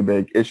is a pretty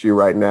big issue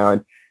right now,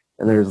 and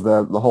there's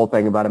the whole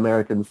thing about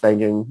Americans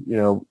thinking,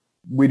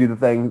 we do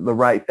the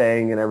right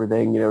thing and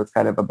everything. It's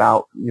kind of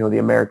about the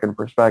American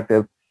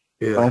perspective.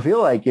 Yeah. And I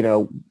feel like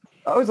I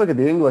always look at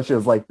the English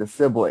as like the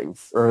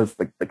siblings or as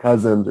the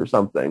cousins or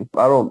something.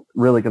 I don't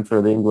really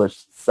consider the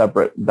English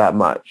separate that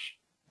much.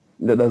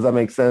 Does that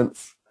make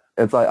sense?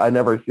 It's like I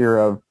never hear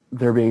of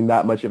there being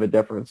that much of a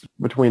difference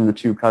between the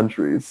two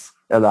countries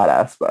in that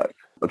aspect.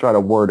 I'll try to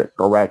word it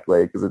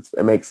correctly because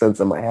it makes sense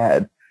in my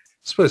head. I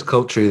suppose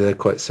culturally they're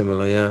quite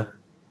similar, yeah.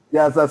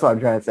 Yeah, that's what I'm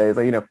trying to say. It's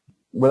like,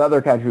 with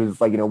other countries, it's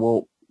like,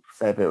 we'll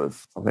say if it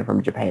was something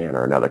from Japan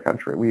or another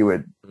country, we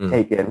would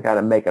take it and kind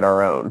of make it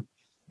our own.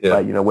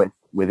 Yeah. But,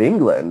 with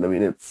England, I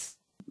mean,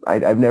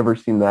 I've never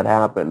seen that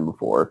happen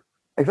before.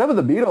 Except for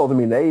the Beatles, I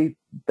mean,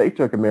 they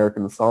took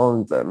American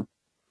songs and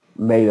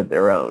made it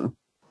their own,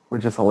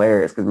 which is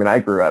hilarious because, I mean, I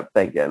grew up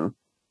thinking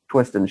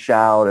Twist and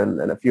Shout and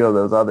a few of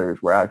those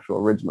others were actual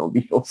original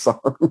Beatles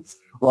songs.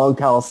 Long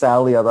Tall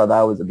Sally, I thought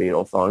that was a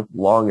Beatles song for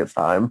the longest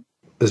time.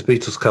 Those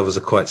Beatles covers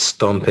are quite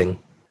stomping,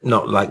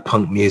 not like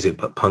punk music,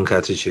 but punk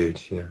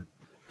attitude,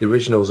 The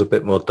original's a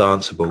bit more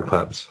danceable,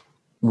 perhaps.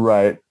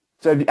 Right.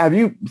 So have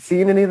you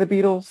seen any of the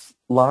Beatles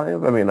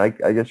live? I mean, I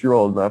guess you're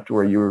old enough to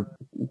where you were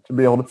to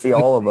be able to see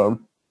all of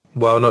them.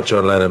 Well, not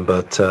John Lennon,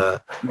 but...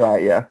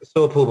 right, yeah. I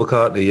saw Paul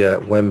McCartney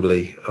at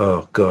Wembley,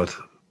 oh, God,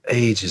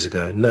 ages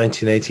ago,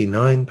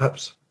 1989,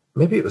 perhaps.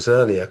 Maybe it was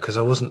earlier, because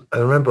I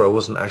remember I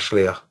wasn't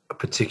actually a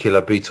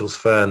particular Beatles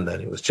fan then.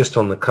 It was just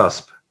on the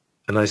cusp.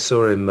 And I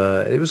saw him,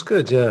 it was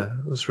good, yeah,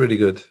 it was really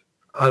good.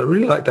 I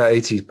really like that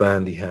 80s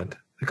band he had.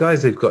 The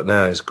guys they've got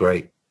now is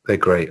great. They're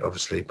great,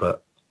 obviously,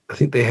 but I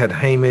think they had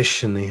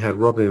Hamish and they had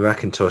Robbie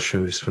McIntosh,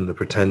 who's from the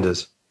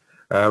Pretenders.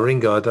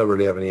 Ringo, I don't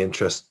really have any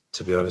interest,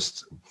 to be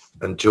honest.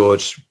 And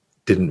George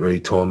didn't really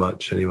tour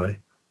much anyway.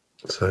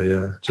 So,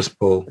 yeah, just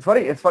Paul. It's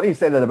funny you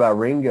say that about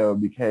Ringo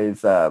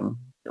because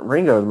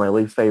Ringo is my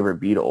least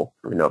favorite Beatle.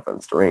 I mean, no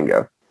offense to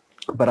Ringo.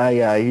 But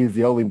he's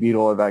the only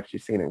Beatle I've actually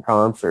seen in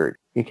concert.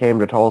 He came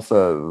to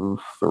Tulsa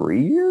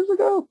 3 years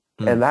ago,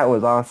 and that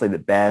was honestly the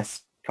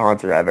best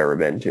concert I've ever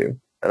been to.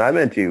 And I've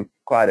been to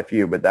quite a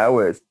few, but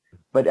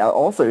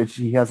also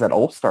he has that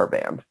all-star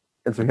band.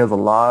 And so he has a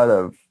lot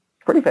of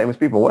pretty famous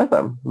people with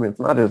him. I mean, it's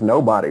not just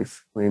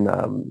nobodies. I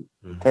mean,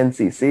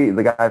 10cc,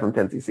 the guy from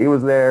 10cc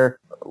was there.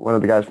 One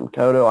of the guys from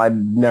Toto. I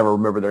never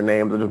remember their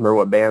names. I just remember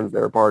what bands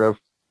they were part of.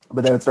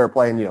 But then it started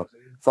playing,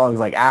 songs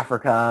like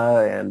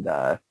Africa and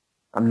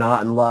I'm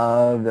Not in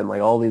Love and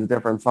like all these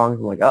different songs.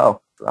 I'm like, oh,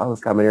 I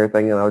was coming here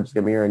thinking I would just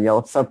come here and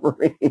Yellow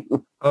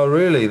Submarine. Oh,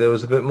 really? There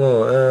was a bit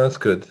more. That's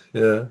good.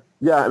 Yeah.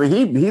 Yeah, I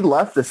mean, he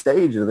left the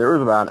stage and there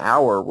was about an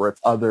hour where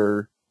it's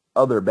other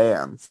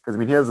bands. Because, I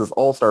mean, he has this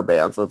all-star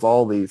band, so it's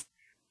all these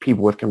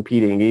people with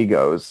competing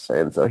egos.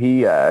 And so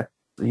he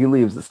he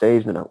leaves the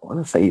stage, and I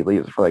want to say he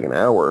leaves for like an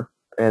hour,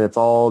 and it's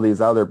all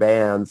these other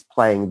bands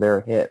playing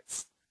their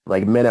hits.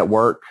 Like Men at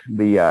Work,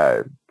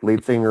 the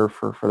lead singer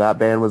for that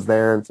band was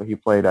there, and so he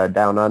played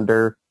Down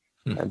Under.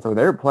 And so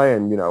they're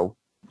playing,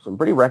 some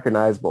pretty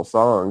recognizable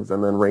songs.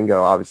 And then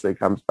Ringo obviously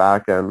comes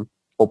back and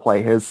will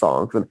play his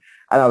songs. And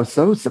I was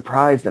so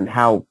surprised in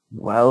how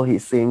well he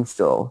sings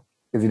still,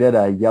 because he did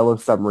a Yellow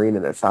Submarine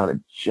and it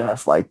sounded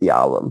just like the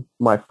album.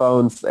 My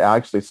phone's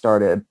actually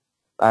started,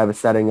 I have a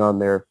setting on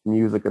there, if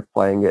music is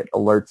playing, it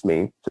alerts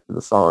me to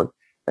the song.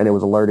 And it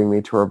was alerting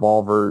me to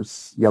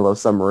Revolver's Yellow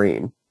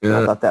Submarine. Yeah. And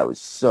I thought that was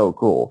so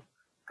cool.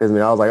 Because,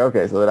 I was like,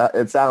 okay, so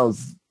it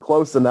sounds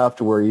close enough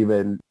to where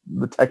even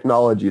the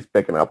technology is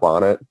picking up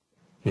on it.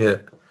 Yeah.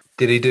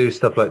 Did he do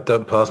stuff like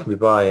Don't Pass Me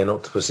By and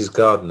Octopus's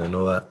Garden and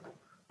all that?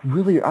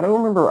 Really, I don't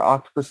remember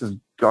Octopus's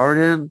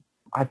Garden.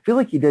 I feel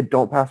like he did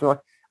Don't Pass Me By.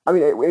 I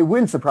mean, it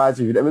wouldn't surprise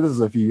me. I mean, this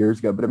is a few years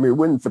ago, but it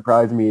wouldn't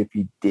surprise me if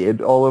he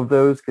did all of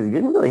those, because he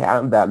didn't really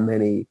have that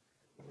many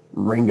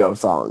Ringo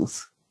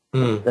songs.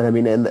 And I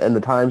mean, in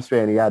the time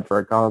span he had for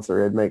a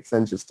concert, it makes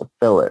sense just to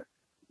fill it.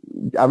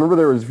 I remember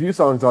there was a few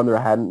songs on there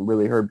I hadn't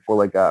really heard before.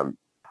 Like,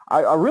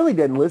 I really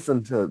didn't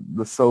listen to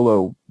the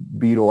solo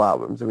Beatle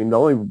albums. I mean, the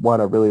only one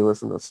I really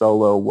listened to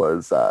solo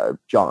was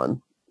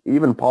John.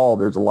 Even Paul,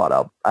 there's a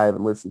lot I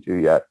haven't listened to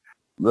yet.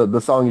 The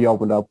song he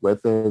opened up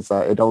with is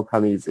It Don't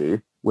Come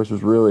Easy, which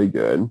was really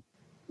good.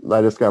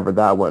 I discovered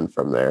that one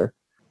from there.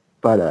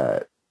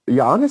 But,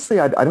 yeah, honestly,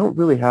 I don't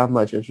really have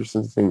much interest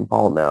in seeing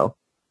Paul now.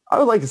 I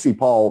would like to see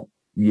Paul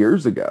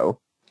years ago.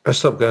 I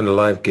stopped going to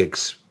live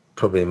gigs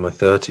probably in my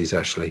 30s,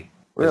 actually.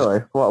 Really?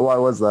 Why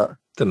was that? I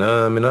don't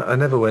know. I mean, I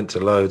never went to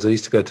loads. I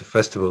used to go to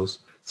festivals.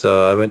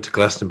 So I went to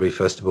Glastonbury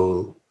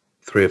Festival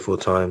 3 or 4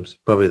 times,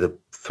 probably the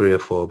 3 or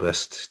 4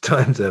 best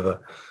times ever.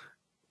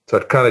 So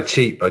I'd kind of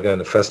cheat by going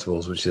to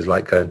festivals, which is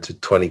like going to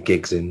 20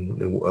 gigs at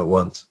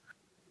once.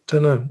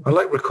 Don't know. I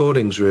like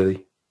recordings, really.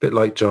 A bit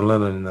like John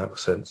Lennon in that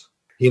sense.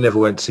 He never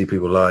went to see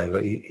people live.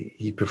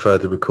 He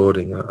preferred the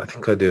recording. I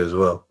think I do as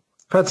well.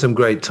 I've had some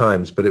great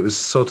times, but it was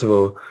sort of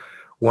a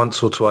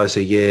once or twice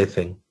a year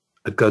thing.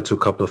 I'd go to a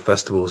couple of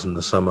festivals in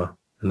the summer,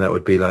 and that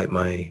would be like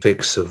my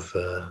fix of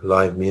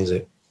live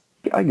music.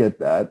 I get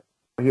that.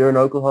 Here in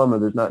Oklahoma,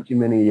 there's not too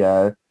many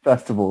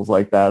festivals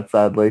like that,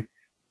 sadly,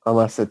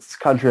 unless it's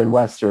country and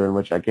western,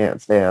 which I can't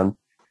stand.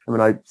 I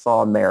mean, I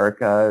saw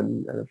America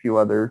and a few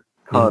other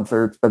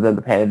concerts, but then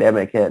the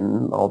pandemic hit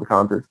and all the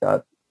concerts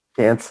got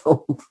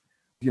canceled.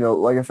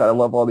 Like I said, I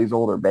love all these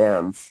older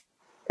bands,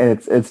 and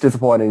it's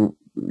disappointing,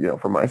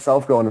 for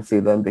myself going to see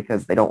them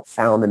because they don't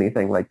sound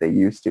anything like they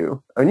used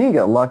to. I mean, you can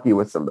get lucky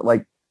with some,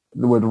 like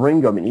with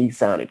Ringo. I mean, he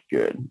sounded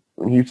good.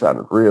 I mean, he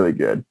sounded really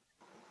good.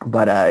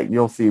 But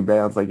you'll see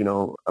bands like,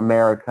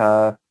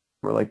 America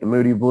or like the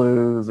Moody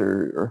Blues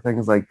or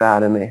things like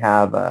that, and they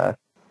have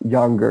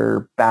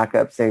younger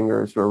backup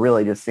singers who are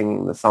really just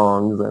singing the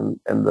songs,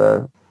 and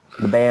the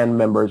band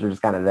members are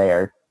just kind of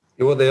there.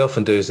 What they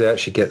often do is they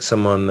actually get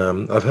someone,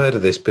 I've heard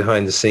of this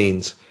behind the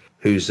scenes,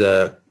 who's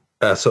sort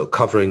of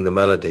covering the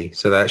melody.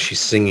 So they're actually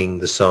singing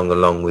the song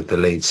along with the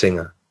lead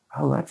singer.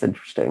 Oh, that's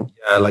interesting.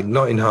 Yeah, like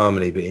not in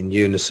harmony, but in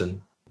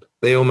unison.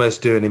 They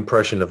almost do an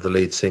impression of the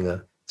lead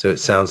singer. So it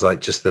sounds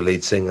like just the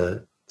lead singer.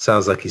 It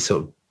sounds like he's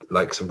sort of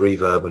like some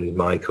reverb on his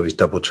mic, or he's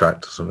double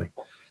tracked or something.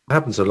 It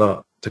happens a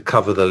lot to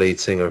cover the lead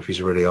singer if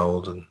he's really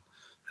old and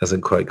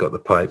hasn't quite got the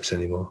pipes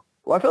anymore.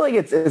 Well, I feel like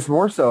it's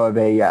more so of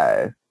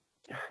a...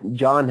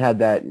 John had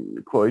that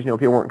quote,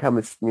 people weren't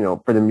coming,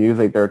 for the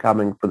music, they're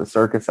coming for the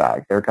circus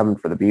act, they're coming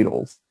for the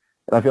Beatles.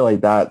 And I feel like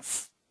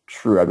that's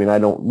true. I mean, I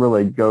don't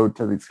really go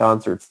to these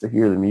concerts to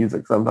hear the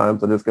music.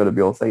 Sometimes I just go to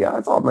be able to say, yeah,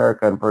 I saw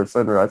America in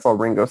person, or I saw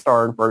Ringo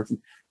Starr in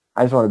person.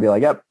 I just want to be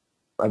like, yep,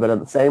 I've been in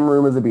the same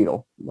room as a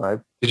Beatle.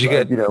 Did you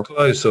get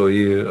close, or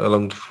you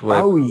along the way?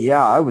 Oh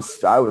yeah, I was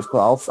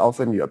close. I'll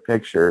send you a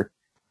picture.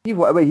 He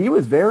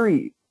was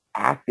very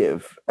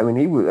active. I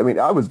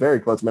was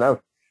very close. I mean, I was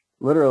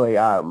literally,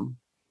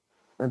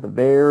 at the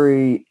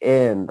very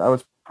end, I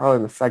was probably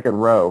in the second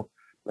row.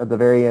 At the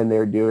very end, they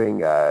were doing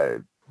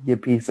Give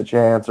Peace a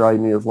Chance, or All You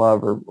Need Is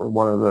Love, or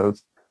one of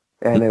those.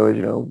 And it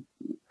was,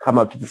 come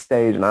up to the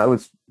stage, and I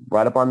was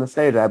right up on the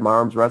stage. I had my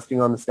arms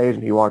resting on the stage,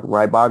 and he walked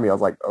right by me. I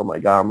was like, oh my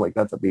God, I'm like,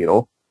 that's a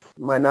Beatle.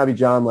 It might not be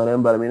John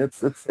Lennon, but I mean,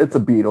 it's a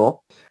Beatle.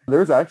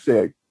 There's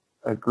actually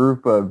a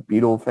group of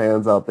Beatle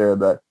fans out there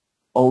that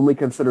only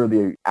consider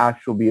the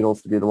actual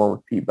Beatles to be the one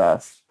with Pete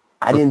Best.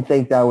 I didn't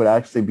think that would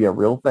actually be a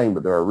real thing,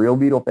 but there are real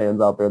Beatle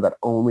fans out there that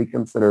only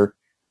consider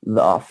the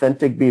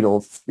authentic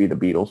Beatles to be the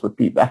Beatles with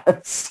Pete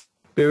Best.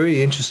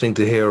 Very interesting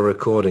to hear a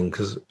recording,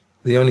 because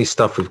the only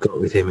stuff we've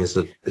got with him is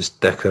this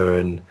Decca,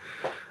 and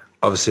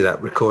obviously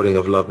that recording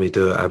of Love Me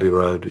Do at Abbey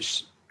Road,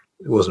 which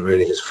wasn't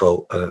really his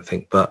fault, I don't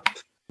think. But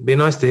it'd be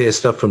nice to hear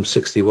stuff from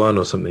 61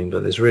 or something,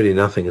 but there's really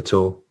nothing at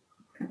all.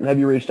 Have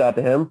you reached out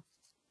to him?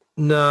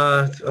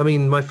 No, I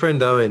mean, my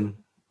friend Owen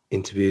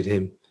interviewed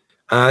him.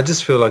 I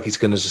just feel like he's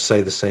going to just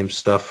say the same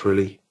stuff,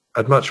 really.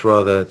 I'd much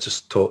rather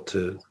just talk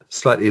to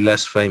slightly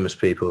less famous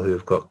people who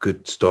have got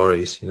good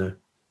stories,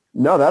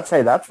 No, that's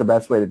the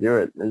best way to do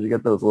it, is you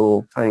get those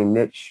little tiny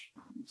niche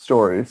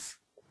stories.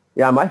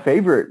 Yeah, my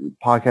favorite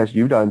podcast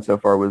you've done so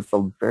far was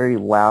the very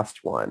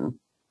last one.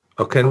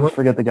 Okay, I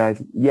forget the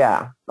guy's.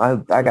 Yeah,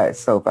 that guy is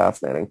so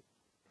fascinating.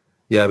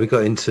 yeah, we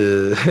got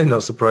into,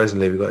 not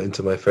surprisingly, we got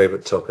into my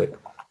favorite topic.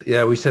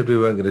 Yeah, we said we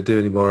weren't going to do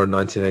any more in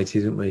 1980,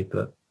 didn't we?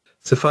 But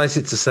suffice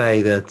it to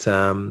say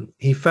that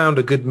he found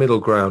a good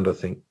middle ground, I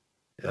think.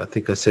 I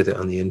think I said it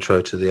on the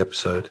intro to the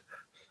episode.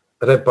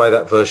 I don't buy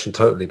that version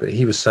totally, but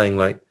he was saying,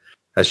 like,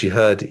 as you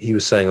heard, he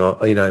was saying, oh,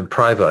 you know, in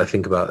private, I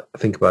think about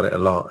it a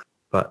lot,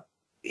 but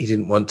he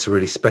didn't want to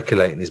really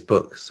speculate in his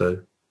book. So,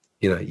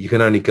 you know, you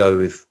can only go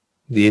with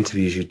the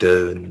interviews you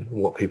do and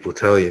what people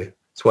tell you.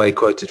 That's why he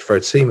quoted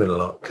Fred Seaman a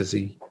lot, because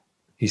he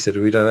said,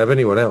 we don't have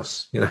anyone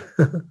else, you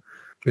know.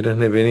 We don't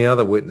have any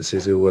other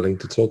witnesses who are willing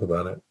to talk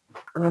about it.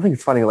 And I think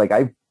it's funny, like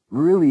I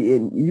really,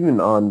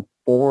 even on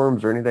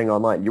forums or anything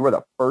online, you were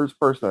the first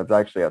person that's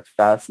actually as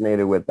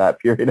fascinated with that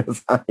period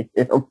as I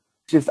am.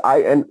 Just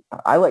I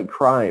like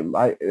crime,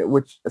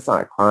 which it's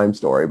not a crime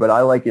story, but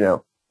I like, you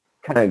know,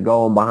 kind of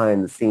going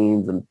behind the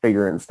scenes and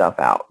figuring stuff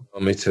out. Oh,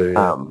 me too.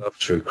 Yeah. I love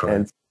true crime.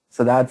 And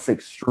so that's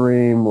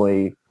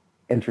extremely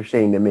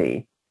interesting to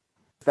me.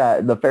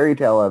 That the fairy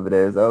tale of it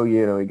is, oh,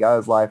 you know, he got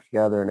his life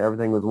together and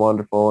everything was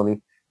wonderful, and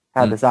he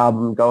had this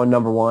album going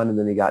number one, and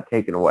then he got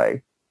taken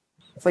away.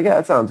 It's like, yeah,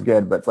 that sounds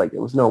good, but it's like it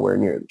was nowhere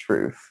near the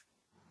truth.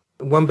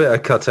 One bit I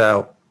cut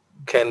out,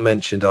 Ken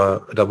mentioned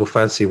Double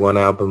Fantasy won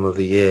album of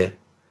the year,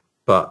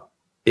 but,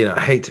 you know, I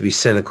hate to be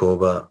cynical,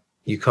 but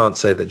you can't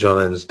say that John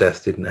Lennon's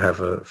death didn't have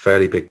a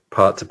fairly big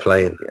part to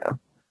play in it. Yeah.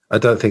 I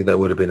don't think that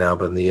would have been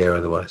album of the year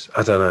otherwise.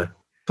 I don't know.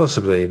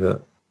 Possibly,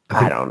 but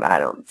I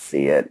don't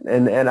see it.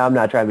 And I'm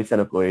not trying to be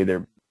cynical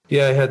either.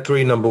 Yeah, he had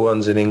 3 number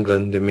ones in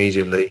England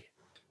immediately.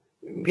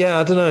 Yeah,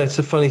 I don't know. It's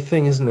a funny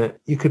thing, isn't it?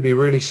 You could be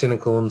really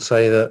cynical and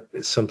say that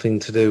it's something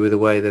to do with the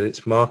way that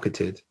it's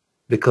marketed,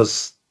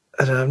 because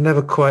I don't know, I've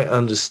never quite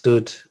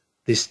understood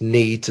this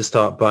need to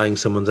start buying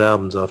someone's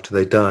albums after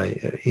they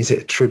die. Is it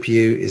a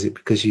tribute? Is it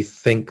because you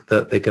think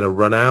that they're going to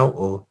run out?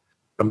 Or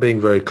I'm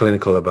being very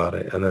clinical about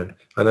it. I know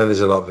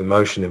there's a lot of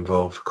emotion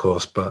involved, of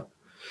course, but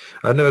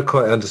I've never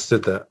quite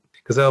understood that,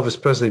 because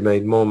Elvis Presley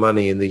made more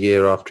money in the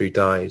year after he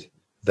died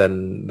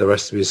than the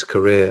rest of his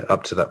career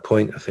up to that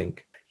point, I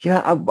think. Yeah,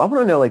 I want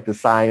to know, like, the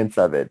science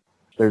of it.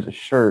 There's a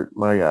shirt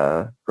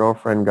my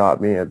girlfriend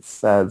got me. It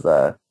says,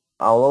 I'll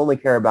only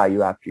care about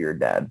you after you're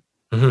dead.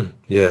 Mm-hmm.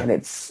 Yeah. And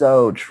it's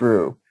so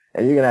true.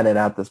 And you're going to edit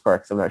out this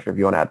part because I'm not sure if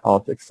you want to add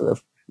politics to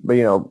this. But,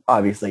 you know,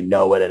 obviously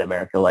no one in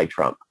America liked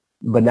Trump.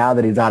 But now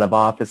that he's out of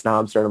office, now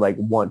I'm starting to, like,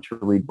 want to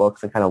read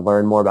books and kind of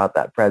learn more about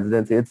that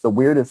presidency. It's the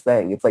weirdest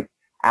thing. It's like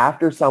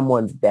after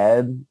someone's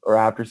dead or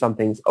after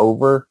something's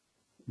over,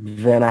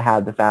 then I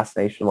had the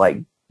fascination,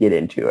 like, get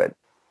into it.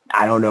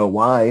 I don't know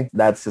why.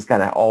 That's just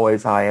kind of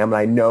always how I am. And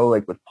I know,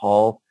 like, with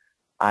Paul,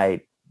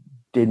 I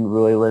didn't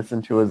really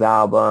listen to his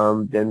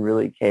album, didn't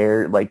really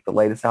care, like, the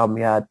latest album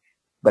he had.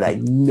 But I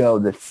know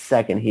the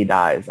second he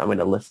dies, I'm going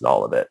to listen to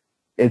all of it.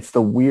 It's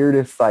the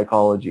weirdest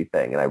psychology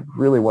thing, and I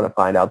really want to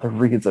find out the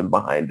reason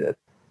behind it.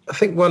 I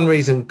think one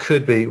reason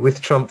could be,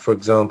 with Trump, for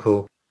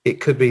example,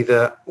 it could be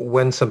that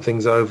when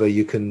something's over,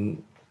 you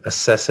can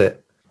assess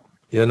it.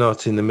 You're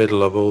not in the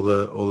middle of all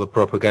the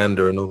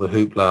propaganda and all the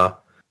hoopla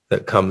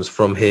that comes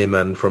from him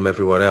and from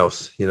everyone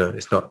else. You know,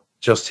 it's not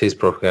just his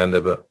propaganda,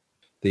 but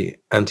the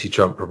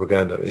anti-Trump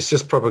propaganda. It's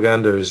just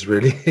propaganda is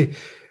really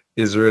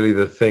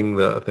the thing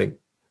that I think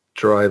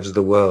drives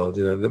the world.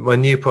 You know, my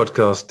new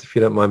podcast, if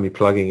you don't mind me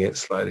plugging it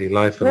slightly,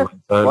 Life and Life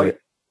Only,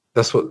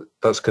 that's what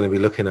that's going to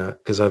be looking at,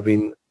 because I've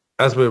been,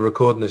 as we're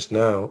recording this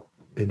now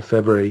in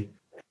February,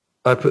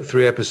 I put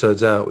 3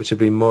 episodes out which have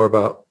been more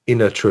about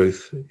inner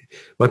truth.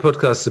 My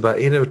podcast is about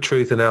inner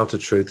truth and outer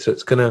truth, so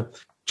it's going to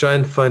try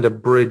and find a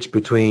bridge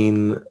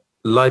between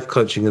life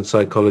coaching and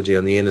psychology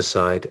on the inner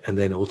side and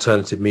then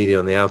alternative media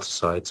on the outer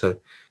side. So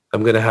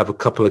I'm going to have a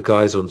couple of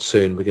guys on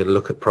soon. We're going to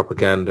look at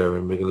propaganda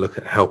and we're going to look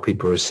at how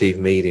people receive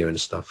media and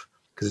stuff,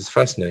 because it's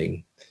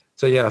fascinating.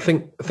 So yeah, I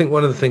think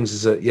one of the things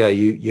is that, yeah,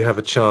 you have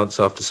a chance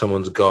after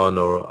someone's gone,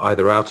 or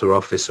either out of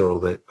office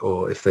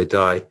or if they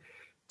die,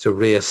 to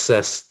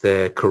reassess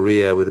their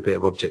career with a bit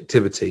of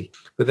objectivity.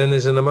 But then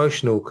there's an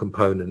emotional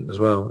component as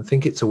well. I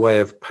think it's a way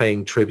of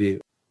paying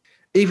tribute.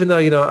 Even though,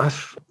 you know,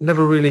 I've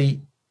never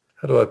really,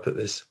 how do I put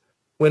this?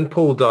 When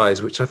Paul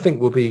dies, which I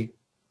think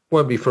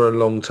won't be for a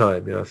long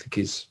time, you know, I think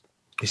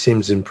he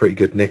seems in pretty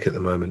good nick at the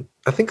moment.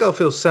 I think I'll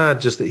feel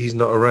sad just that he's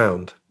not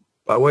around.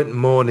 But I won't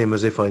mourn him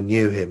as if I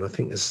knew him. I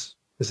think there's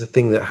a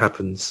thing that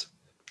happens.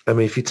 I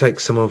mean, if you take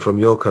someone from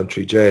your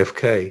country,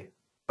 JFK,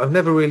 I've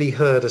never really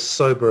heard a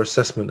sober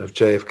assessment of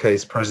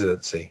JFK's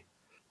presidency.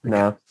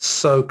 No.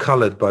 So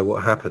coloured by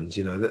what happened,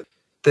 you know. That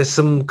there's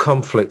some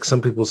conflict.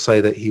 Some people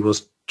say that he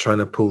was trying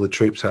to pull the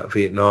troops out of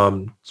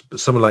Vietnam. But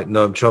someone like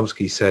Noam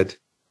Chomsky said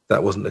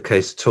that wasn't the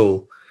case at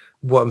all.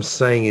 What I'm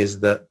saying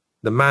is that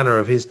the manner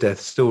of his death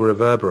still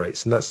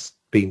reverberates, and that's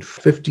been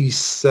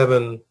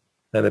 57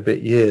 and a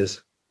bit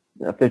years.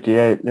 Yeah,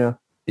 58, yeah.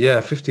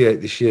 Yeah,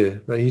 58 this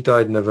year. He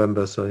died in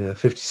November, so yeah,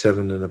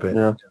 57 and a bit.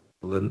 Yeah.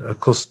 And of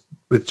course,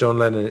 with John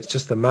Lennon, it's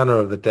just the manner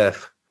of the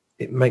death.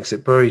 it makes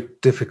it very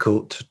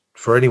difficult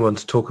for anyone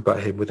to talk about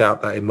him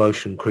without that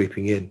emotion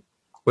creeping in,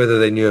 whether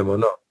they knew him or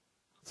not.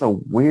 It's a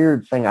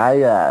weird thing.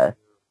 I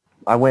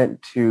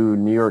went to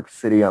New York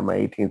City on my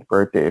 18th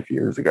birthday a few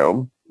years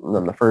ago. And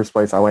then the first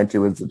place I went to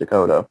was the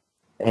Dakota.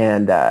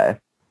 And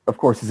of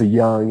course, as a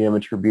young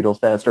amateur Beatles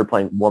fan, I started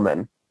playing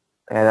Woman.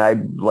 And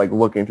I like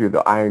looking through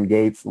the iron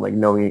gates and like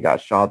knowing he got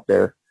shot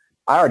there.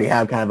 I already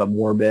have kind of a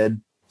morbid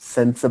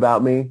sense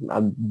about me.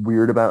 I'm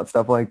weird about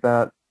stuff like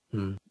that.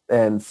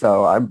 And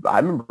so I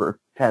remember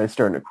kind of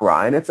starting to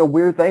cry. And it's a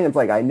weird thing. It's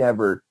like I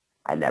never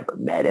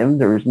met him.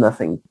 There was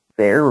nothing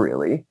there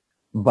really.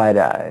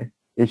 But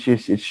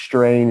it's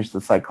strange, the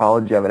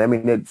psychology of it. I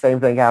mean, the same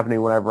thing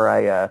happening whenever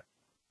I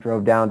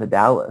drove down to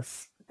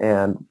Dallas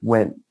and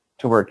went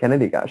to where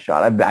Kennedy got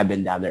shot. I've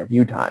been down there a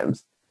few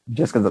times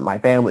just because my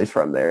family's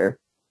from there.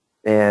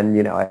 And,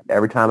 you know,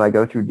 every time I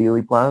go through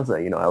Dealey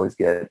Plaza, you know, I always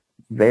get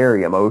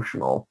very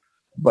emotional.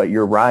 But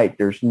you're right.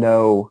 There's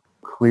no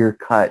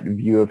clear-cut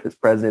view of his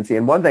presidency.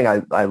 And one thing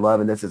I love,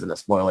 and this isn't a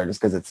spoiler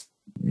just because it's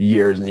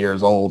years and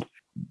years old,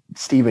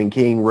 Stephen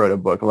King wrote a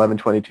book,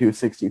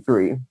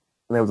 11/22/63. And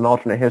there was an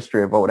alternate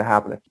history of what would have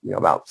happened if, you know,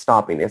 about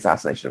stopping the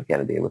assassination of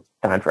Kennedy with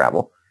time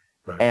travel.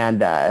 Right.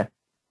 And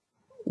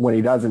when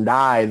he doesn't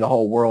die, the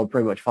whole world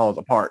pretty much falls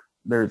apart.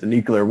 There's a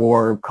nuclear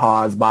war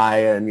caused by,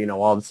 and, you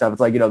know, all the stuff.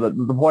 It's like, you know,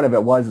 the point of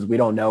it is we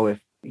don't know if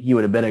he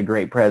would have been a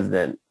great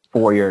president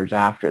 4 years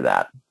after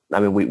that. I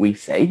mean, we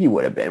say he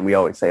would have been. We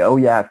always say, oh,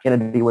 yeah, if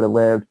Kennedy would have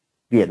lived,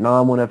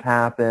 Vietnam would have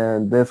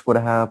happened, this would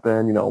have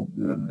happened, you know,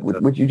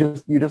 which you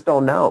just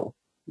don't know.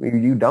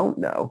 You don't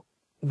know.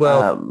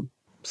 Well,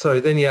 so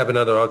then you have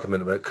another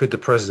argument about could the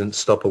president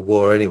stop a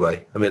war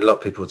anyway? I mean, a lot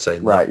of people would say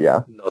right,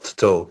 yeah, not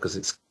at all, because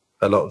it's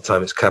a lot of the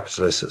time it's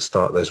capitalists that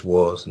start those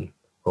wars and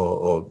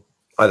or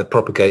either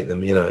propagate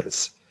them. You know,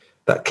 it's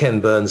that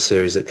Ken Burns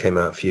series that came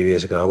out a few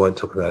years ago. I won't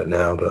talk about it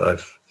now, but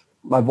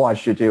I've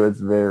watched it too. It's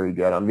very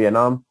good on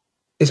Vietnam.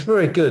 It's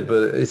very good,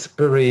 but it's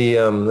very.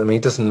 I mean, he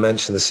doesn't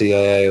mention the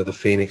CIA or the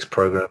Phoenix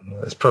program.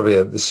 This probably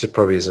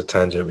is a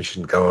tangent we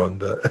shouldn't go on,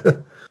 but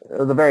it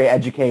was a very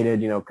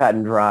educated, you know, cut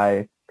and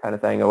dry kind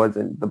of thing. It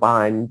wasn't the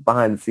behind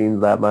the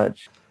scenes that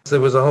much. So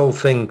there was a whole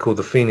thing called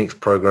the Phoenix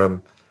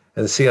program,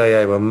 and the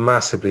CIA were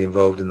massively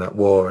involved in that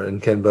war,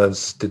 and Ken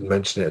Burns didn't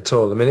mention it at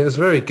all. I mean, it was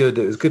very good.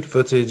 It was good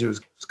footage. It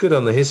was good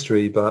on the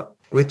history, but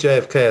with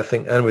JFK, I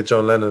think, and with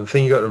John Lennon, the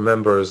thing you got to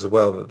remember as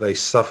well that they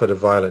suffered a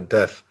violent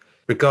death.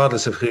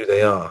 Regardless of who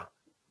they are,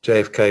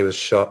 JFK was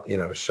shot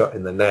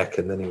in the neck,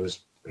 and then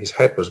his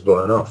head was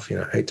blown off. You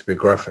know, I hate to be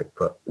graphic,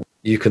 but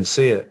you can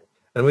see it.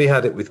 And we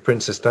had it with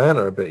Princess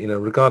Diana a bit. You know,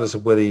 regardless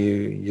of whether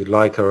you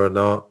like her or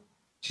not,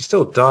 she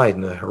still died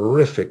in a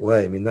horrific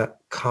way. I mean, that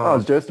car. I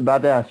was just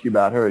about to ask you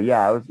about her.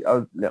 Yeah,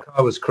 The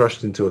car was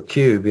crushed into a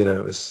cube. You know,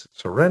 it was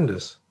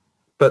horrendous.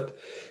 But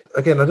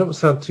again, I don't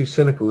sound too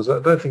cynical. I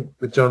don't think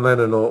with John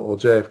Lennon or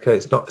JFK,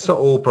 it's not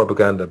all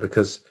propaganda,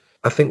 because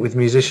I think with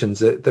musicians,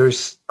 there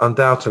is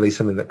undoubtedly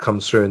something that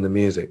comes through in the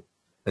music,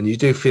 and you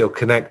do feel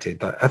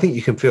connected. I think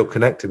you can feel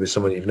connected with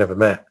someone you've never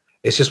met.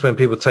 It's just when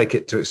people take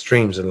it to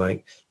extremes and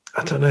like,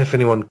 I don't know if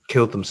anyone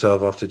killed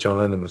themselves after John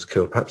Lennon was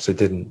killed. Perhaps they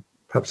didn't.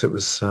 Perhaps it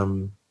was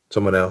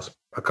someone else.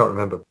 I can't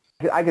remember.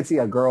 I could see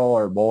a girl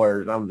or a boy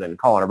or something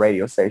calling a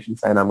radio station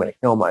saying, I'm going to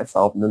kill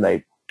myself, and then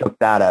they took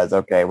that as,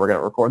 okay, we're going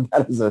to record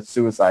that as a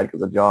suicide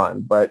because of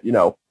John. But, you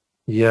know.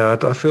 Yeah,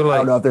 I feel like. I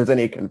don't know if there's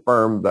any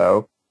confirmed,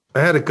 though. I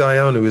had a guy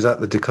on who was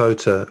at the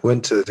Dakota,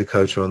 went to the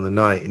Dakota on the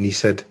night, and he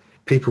said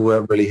people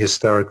weren't really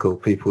hysterical.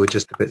 People were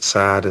just a bit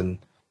sad, and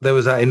there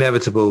was that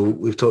inevitable,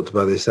 we've talked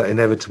about this, that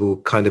inevitable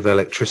kind of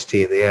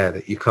electricity in the air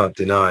that you can't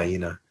deny, you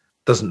know.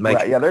 Doesn't make...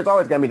 Right, yeah, there's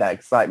always going to be that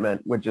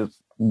excitement, which is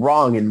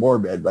wrong and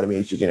morbid, but I mean,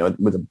 it's just, you know, it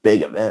was a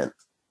big event.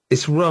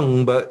 It's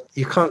wrong, but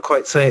you can't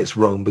quite say it's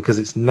wrong because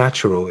it's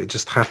natural. It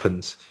just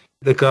happens.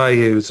 The guy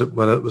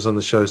when it was on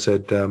the show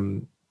said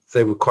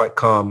they were quite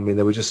calm. I mean,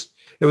 they were just...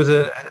 There was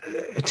a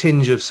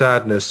tinge of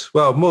sadness.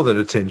 Well, more than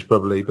a tinge,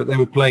 probably, but they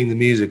were playing the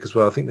music as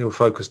well. I think they were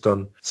focused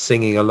on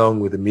singing along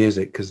with the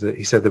music because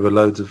he said there were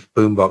loads of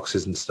boom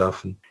boxes and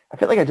stuff. And I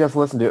feel like I just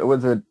listened to it.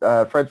 Was it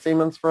Fred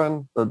Seaman's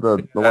friend, the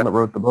one that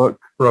wrote the book?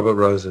 Robert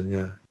Rosen,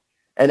 yeah.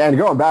 And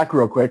going back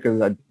real quick,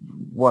 because I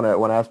want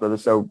to ask about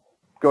this. So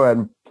go ahead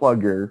and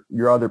plug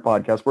your other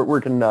podcast. Where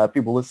can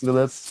people listen to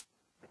this?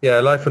 Yeah,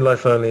 Life and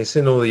Life Only. It's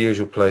in all the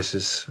usual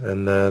places.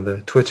 And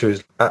the Twitter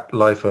is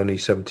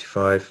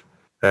 @LifeOnly75.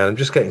 And I'm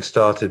just getting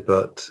started,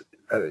 but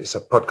it's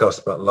a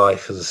podcast about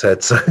life, as I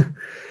said. So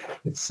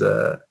it's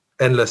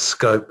endless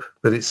scope,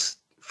 but it's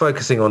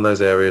focusing on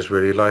those areas,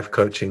 really, life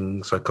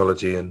coaching,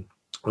 psychology, and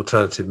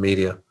alternative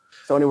media.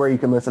 So anywhere you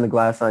can listen to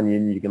Glass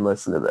Onion, you can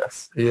listen to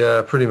this.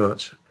 Yeah, pretty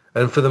much.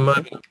 And for the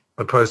moment,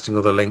 I'm posting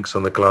all the links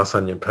on the Glass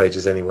Onion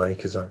pages anyway,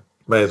 because I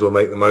may as well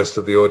make the most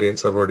of the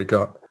audience I've already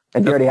got.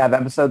 And you already have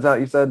episodes out,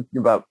 you said?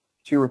 You're about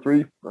 2 or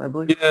 3, I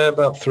believe? Yeah,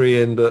 about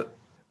 3 in, but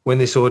when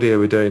this audio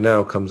we're doing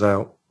now comes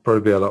out,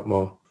 probably be a lot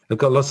more. I've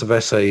got lots of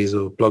essays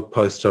or blog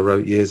posts I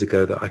wrote years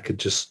ago that I could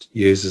just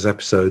use as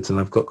episodes, and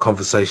I've got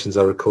conversations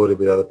I recorded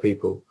with other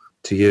people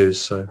to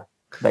use. So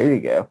there you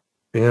go.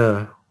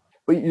 Yeah.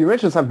 Well, you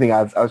mentioned something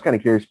I was kind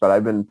of curious about.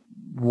 I've been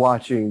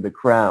watching The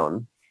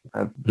Crown.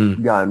 I've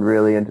gotten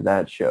really into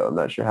that show. I'm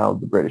not sure how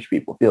the British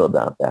people feel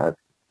about that.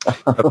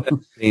 I've never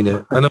seen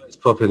it. I know it's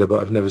popular, but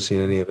I've never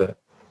seen any of it.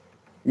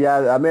 Yeah,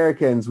 the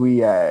Americans,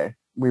 we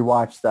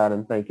watch that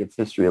and think it's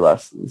history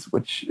lessons,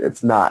 which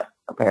it's not,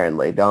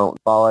 apparently. Don't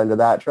fall into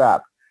that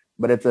trap.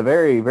 But it's a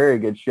very, very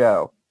good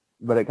show.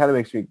 But it kind of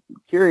makes me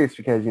curious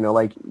because,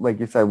 like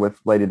you said with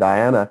Lady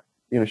Diana,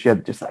 she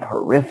had just that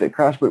horrific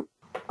crash. But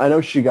I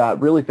know she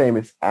got really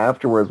famous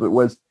afterwards. But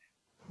was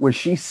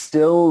she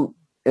still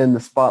in the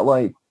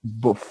spotlight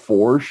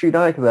before she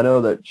died? Because I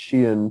know that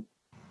she and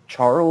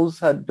Charles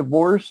had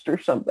divorced or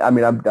something. I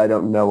mean, I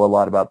don't know a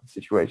lot about the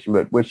situation,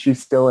 but was she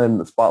still in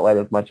the spotlight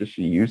as much as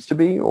she used to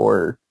be,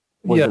 or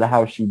was it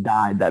how she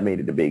died that made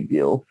it a big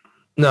deal?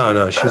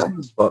 No, she was in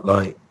the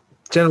spotlight.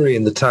 Generally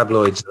in the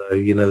tabloids, though,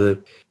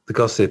 the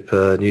gossip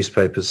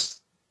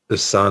newspapers, The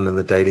Sun and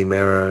the Daily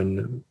Mirror,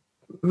 and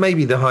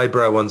maybe the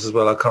highbrow ones as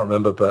well. I can't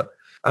remember, but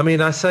I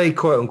mean, I say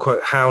quote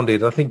unquote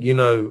hounded. I think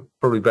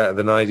probably better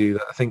than I do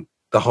that I think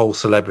the whole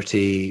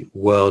celebrity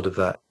world of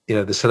that,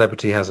 the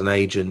celebrity has an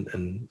agent,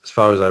 and as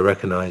far as I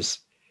recognize,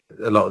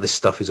 a lot of this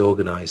stuff is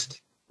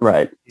organized.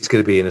 Right. He's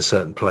going to be in a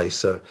certain place.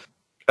 So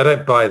I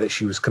don't buy that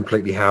she was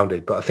completely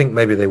hounded, but I think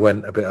maybe they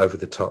went a bit over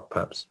the top,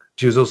 perhaps.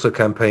 She was also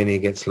campaigning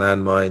against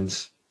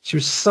landmines. She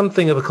was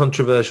something of a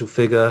controversial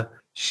figure.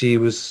 She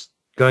was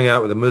going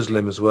out with a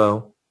Muslim as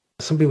well.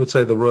 Some people would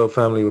say the royal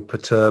family were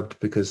perturbed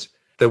because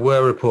there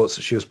were reports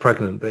that she was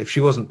pregnant, but if she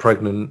wasn't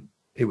pregnant,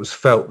 it was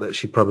felt that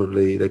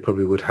they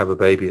probably would have a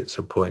baby at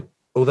some point.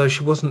 Although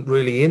she wasn't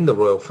really in the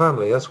royal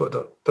family. That's what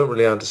I don't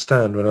really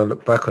understand when I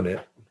look back on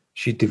it.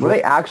 She divorced. Were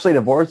they actually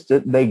divorced?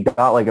 They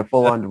got like a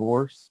full-on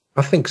divorce?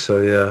 I think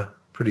so, yeah.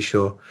 Pretty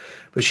sure.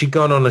 But she'd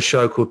gone on a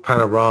show called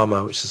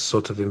Panorama, which is a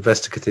sort of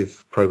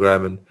investigative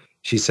program, and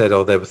she said,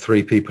 there were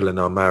 3 people in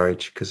our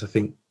marriage, because I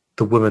think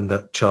the woman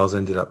that Charles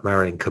ended up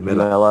marrying,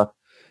 Camilla.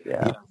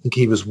 Yeah. I think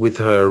he was with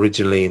her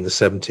originally in the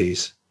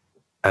 70s,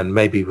 and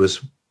maybe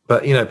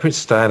but,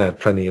 Princess Diana had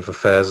plenty of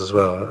affairs as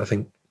well, I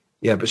think.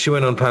 Yeah, but she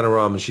went on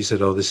Panorama and she said,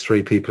 there's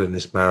 3 people in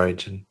this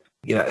marriage. And,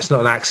 it's not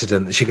an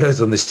accident that she goes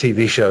on this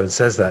TV show and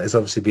says that. It's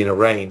obviously been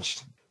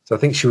arranged. So I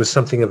think she was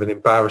something of an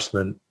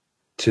embarrassment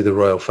to the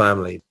royal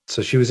family.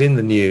 So she was in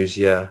the news,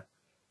 yeah.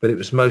 But it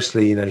was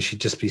mostly,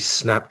 she'd just be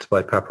snapped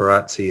by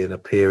paparazzi and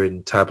appear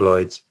in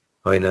tabloids.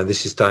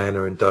 This is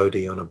Diana and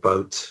Dodi on a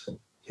boat,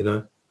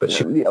 But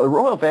the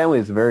royal family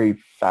is a very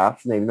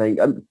fascinating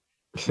thing.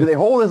 Do they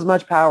hold as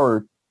much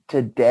power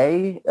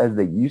today as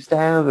they used to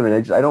have? I mean,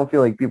 I don't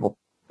feel like people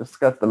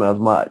discuss them as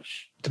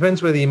much.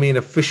 Depends whether you mean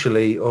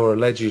officially or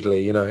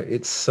allegedly.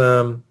 It's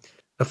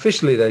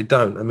officially they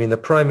don't. I mean, the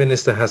prime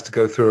minister has to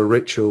go through a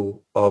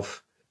ritual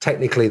of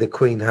technically the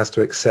Queen has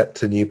to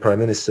accept a new prime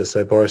minister.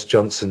 So Boris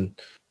Johnson,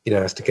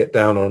 has to get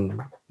down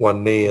on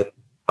one knee and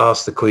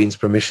ask the Queen's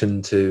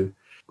permission to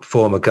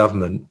form a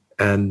government.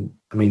 And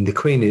I mean, the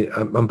Queen,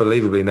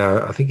 unbelievably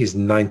now, I think is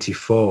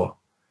 94.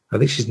 I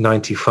think she's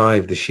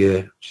 95 this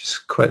year, which is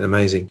quite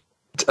amazing.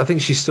 I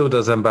think she still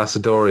does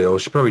ambassadorial.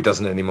 She probably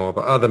doesn't anymore,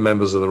 but other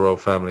members of the royal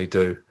family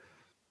do.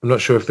 I'm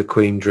not sure if the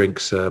Queen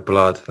drinks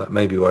blood. That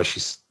may be why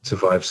she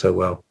survived so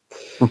well.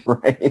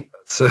 Right.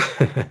 So,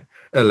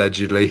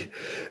 allegedly.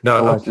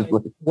 No,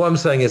 Allegedly. What I'm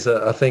saying is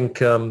that I think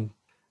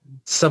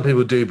some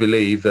people do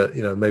believe that,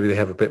 maybe they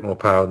have a bit more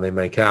power than they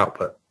make out,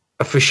 but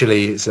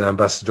officially it's an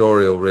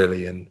ambassadorial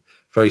really and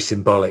very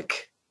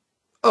symbolic.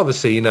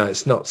 Obviously,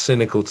 it's not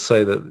cynical to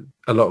say that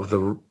a lot of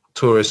the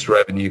tourist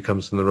revenue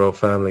comes from the royal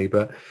family,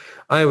 but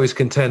I always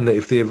contend that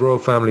if the royal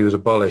family was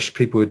abolished,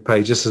 people would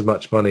pay just as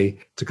much money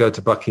to go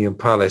to Buckingham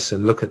Palace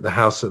and look at the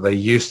house that they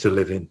used to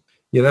live in,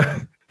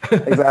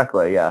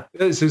 Exactly, yeah.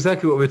 It's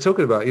exactly what we're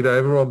talking about.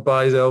 Everyone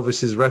buys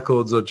Elvis's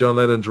records or John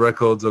Lennon's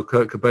records or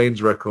Kurt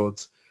Cobain's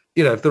records.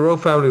 If the royal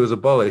family was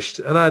abolished,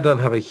 and I don't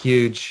have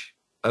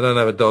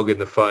a dog in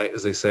the fight,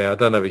 as they say, I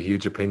don't have a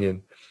huge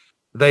opinion,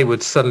 they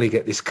would suddenly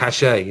get this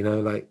cachet,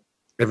 like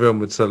everyone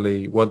would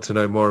suddenly want to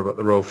know more about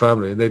the royal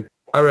family. And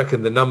I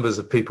reckon the numbers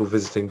of people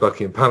visiting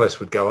Buckingham Palace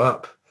would go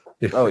up.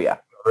 Oh, yeah.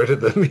 Rid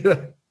of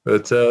them,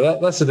 But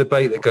that's a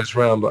debate that goes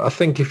around. But I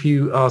think if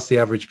you ask the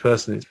average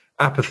person,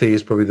 apathy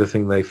is probably the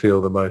thing they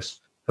feel the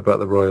most about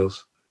the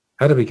royals.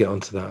 How do we get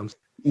onto that?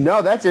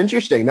 No, that's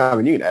interesting. No, I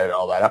mean, you can edit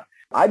all that out.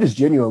 I just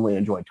genuinely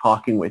enjoy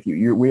talking with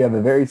you. We have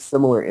a very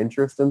similar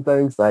interest in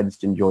things. So I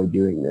just enjoy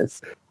doing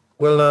this.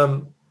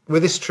 Well,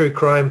 with this true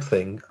crime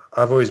thing,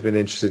 I've always been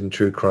interested in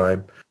true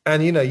crime.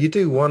 And, you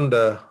do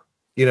wonder,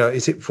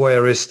 is it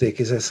voyeuristic?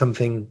 Is there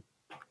something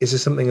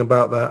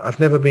about that? I've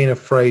never been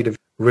afraid of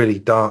really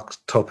dark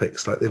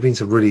topics. Like, there have been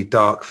some really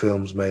dark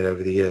films made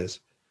over the years.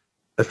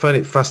 I find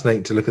it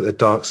fascinating to look at the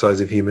dark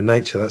sides of human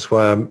nature. That's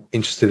why I'm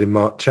interested in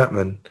Mark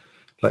Chapman.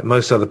 Like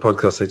most other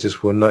podcasts, they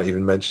just will not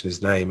even mention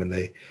his name, and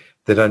they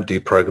don't do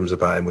programs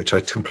about him, which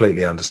I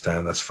completely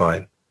understand. That's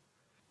fine.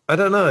 I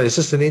don't know. It's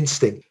just an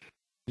instinct.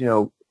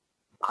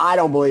 I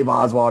don't believe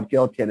Oswald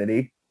killed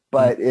Kennedy,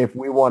 but if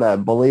we want to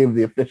believe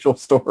the official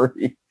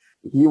story,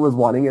 he was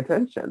wanting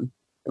attention.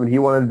 I mean, he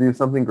wanted to do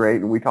something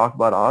great, and we talk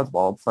about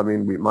Oswald, so I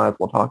mean, we might as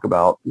well talk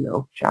about,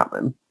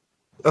 Chapman.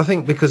 I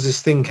think because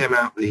this thing came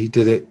out that he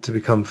did it to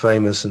become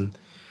famous, and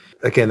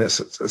again,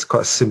 that's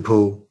quite a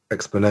simple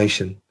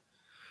explanation.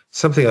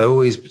 Something I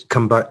always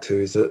come back to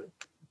is that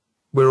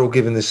we're all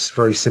given this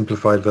very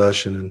simplified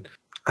version, and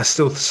I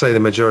still say the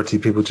majority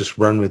of people just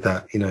run with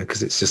that,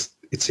 because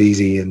it's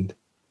easy, and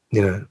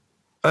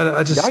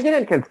I just I get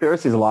into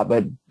conspiracies a lot,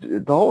 but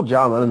the whole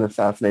John Lennon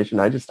assassination,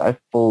 I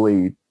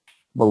fully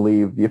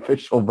believe the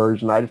official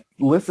version. I just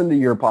listened to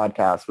your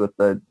podcast with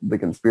the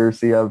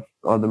conspiracy of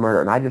the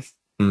murder, and I just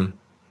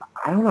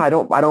I don't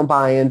know. I don't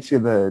buy into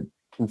the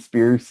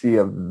conspiracy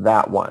of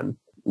that one.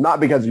 Not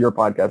because of your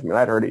podcast. I mean,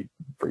 I'd heard it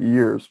for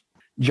years.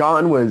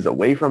 John was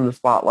away from the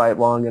spotlight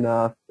long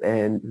enough,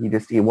 and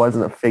he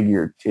wasn't a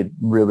figure to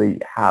really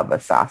have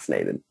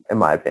assassinated, in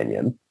my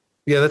opinion.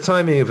 Yeah, the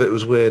timing of it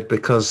was weird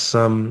because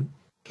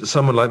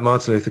someone like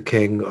Martin Luther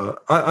King,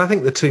 I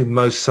think the two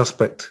most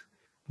suspect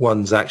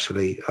ones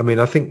actually. I mean,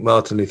 I think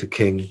Martin Luther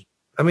King.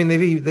 I mean,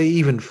 they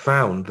even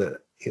found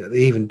that they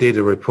even did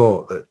a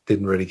report that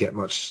didn't really get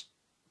much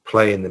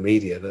play in the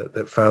media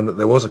that found that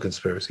there was a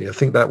conspiracy. I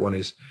think that one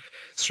is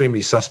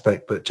extremely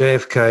suspect. But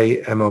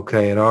JFK,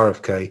 MLK, and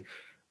RFK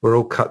were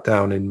all cut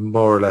down in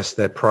more or less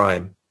their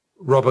prime.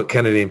 Robert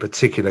Kennedy in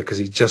particular, because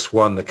he just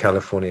won the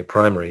California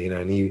primary,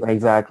 and he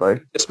exactly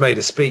just made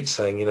a speech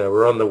saying,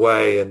 we're on the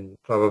way and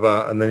blah, blah,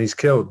 blah. And then he's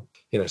killed,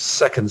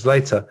 seconds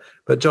later.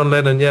 But John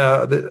Lennon,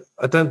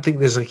 I don't think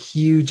there's a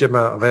huge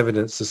amount of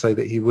evidence to say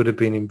that he would have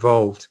been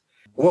involved.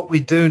 What we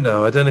do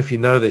know, I don't know if you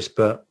know this,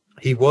 but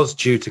he was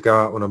due to go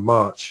out on a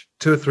march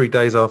 2 or 3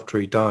 days after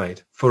he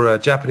died for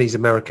Japanese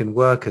American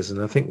workers.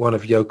 And I think one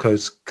of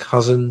Yoko's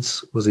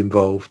cousins was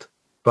involved,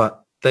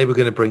 but they were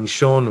going to bring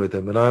Sean with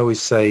them. And I always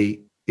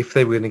say, if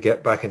they were going to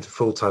get back into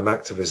full-time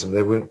activism,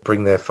 they wouldn't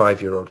bring their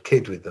 5-year-old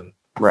kid with them.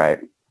 Right.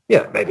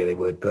 Yeah, maybe they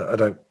would, but I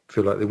don't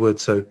feel like they would.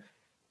 So,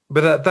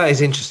 but that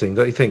is interesting,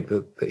 don't you think,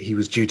 that he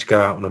was due to go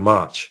out on a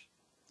march?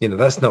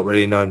 That's not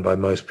really known by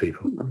most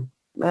people.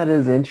 That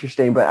is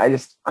interesting, but I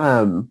just,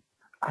 I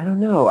don't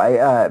know.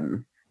 I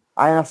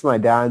asked my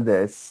dad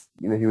this,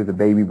 he was a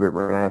baby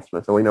boomer, and I asked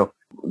him, so,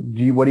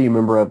 what do you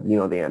remember of,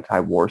 the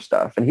anti-war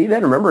stuff? And he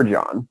didn't remember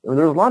John. I mean,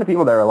 there was a lot of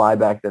people that were alive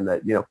back then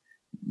that,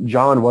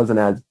 John wasn't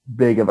as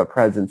big of a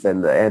presence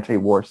in the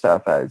anti-war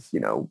stuff as,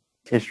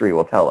 history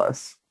will tell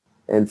us.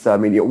 And so, I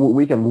mean,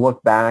 we can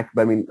look back,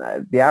 but I mean,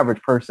 the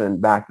average person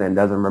back then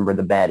doesn't remember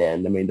the bed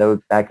end. I mean,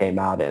 that came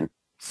out in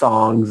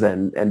songs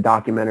and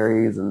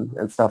documentaries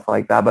and stuff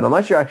like that. But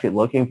unless you're actually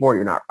looking for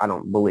it, I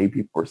don't believe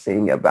people were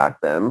seeing it back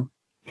then.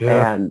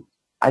 Yeah. And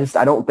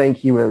I don't think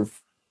he was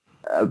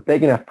a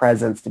big enough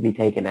presence to be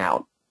taken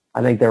out.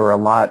 I think there were a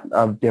lot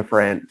of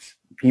different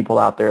people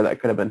out there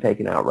that could have been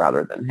taken out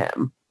rather than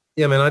him.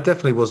 Yeah, I mean, I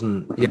definitely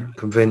wasn't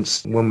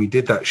convinced when we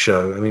did that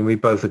show. I mean, we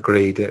both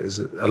agreed it was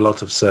a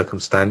lot of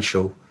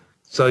circumstantial.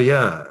 So,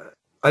 yeah,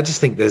 I just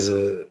think it's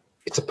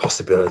a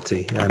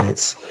possibility. And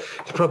it's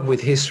the problem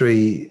with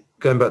history,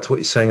 going back to what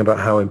you're saying about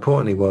how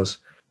important he was,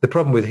 the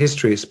problem with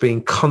history, it's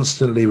being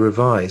constantly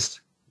revised.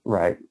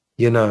 Right.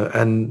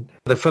 And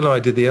the fellow I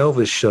did the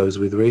Elvis shows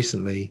with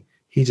recently,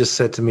 he just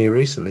said to me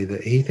recently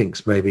that he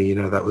thinks maybe,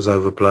 that was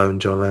overblown,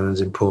 John Lennon's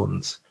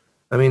importance.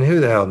 I mean, who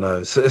the hell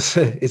knows?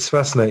 It's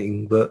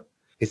fascinating, but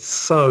it's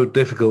so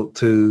difficult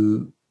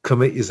to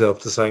commit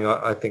yourself to saying,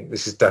 I think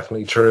this is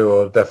definitely true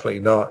or definitely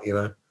not,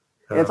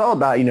 It's all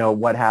about,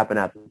 what happened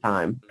at the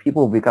time.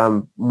 People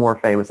become more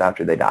famous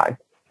after they die.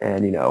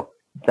 And,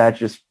 that's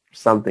just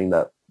something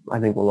that I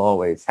think will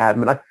always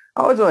happen. But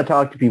I always want to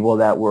talk to people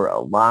that were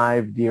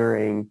alive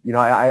during,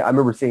 I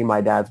remember seeing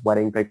my dad's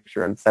wedding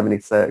picture in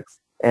 1976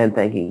 and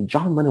thinking,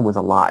 John Lennon was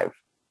alive.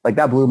 Like,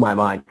 that blew my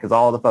mind because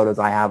all the photos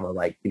I have are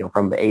like,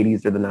 from the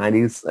 80s to the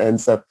 90s. And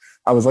so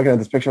I was looking at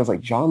this picture. I was like,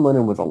 John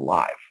Lennon was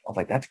alive. I was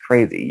like, that's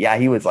crazy. Yeah,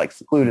 he was like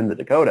secluded in the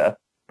Dakota,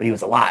 but he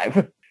was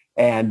alive.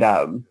 And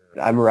I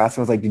remember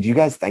asking, I was like, did you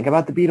guys think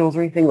about the Beatles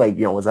or anything? Like,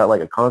 was that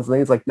like a constant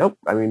thing? It's like, nope.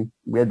 I mean,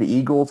 we had the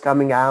Eagles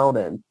coming out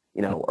and,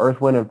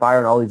 Earth, Wind, and Fire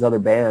and all these other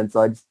bands.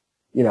 So I just,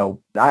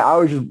 I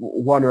always just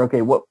wonder,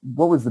 okay, what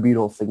was the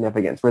Beatles'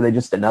 significance? Were they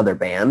just another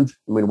band?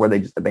 I mean, were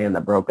they just a band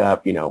that broke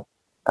up,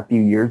 a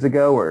few years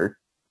ago? Or,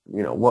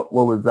 what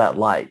was that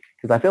like?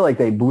 Because I feel like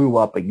they blew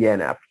up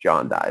again after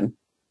John died.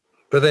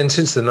 But then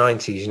since the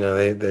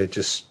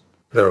 90s,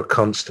 they're a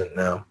constant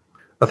now.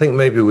 I think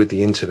maybe with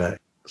the internet.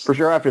 For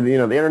sure, after the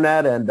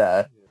internet and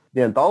the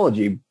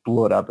anthology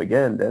blew it up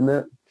again, didn't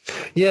it?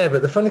 Yeah,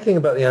 but the funny thing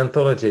about the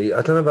anthology,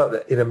 I don't know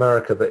about in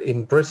America, but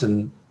in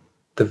Britain,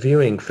 the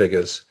viewing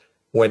figures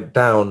went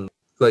down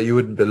like you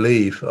wouldn't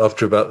believe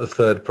after about the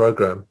third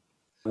program.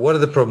 One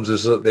of the problems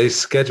is that they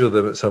scheduled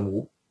them at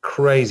some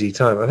crazy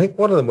time. I think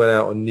one of them went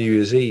out on New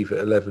Year's Eve at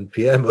 11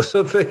 p.m. or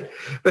something.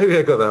 Maybe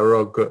I got that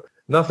wrong, but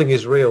Nothing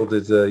Is Real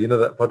did,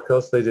 that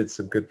podcast? They did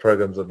some good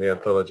programs on the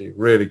anthology.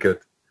 Really good.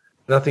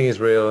 Nothing Is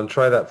Real, and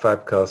try that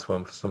Fabcast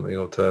one for something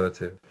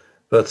alternative.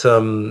 But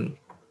I'm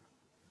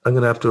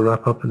going to have to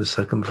wrap up in a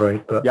second, I'm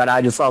afraid. But yeah,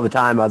 I just saw the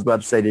time. I was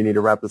about to say, do you need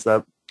to wrap this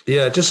up?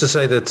 Yeah, just to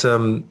say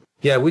that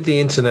Yeah, with the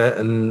internet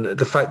and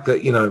the fact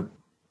that,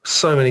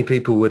 so many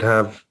people would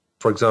have,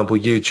 for example,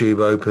 YouTube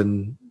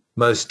open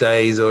most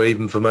days or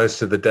even for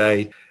most of the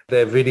day,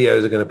 their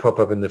videos are going to pop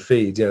up in the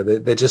feed.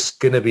 They're just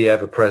going to be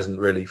ever present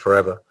really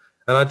forever.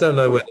 And I don't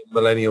know whether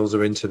millennials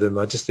are into them.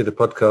 I just did a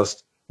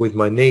podcast with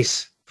my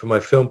niece for my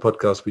film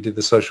podcast. We did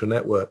The Social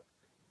Network.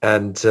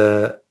 And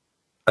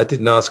I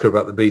didn't ask her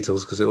about the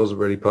Beatles because it wasn't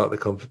really part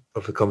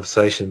of the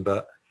conversation,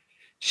 but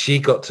she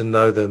got to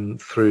know them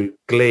through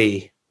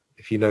Glee,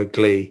 if you know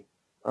Glee.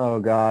 Oh,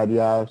 God,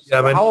 yeah.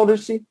 Yeah, How old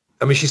is she?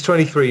 I mean, she's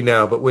 23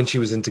 now, but when she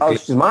was into Glee... Oh,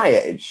 she's my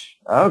age.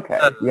 Okay,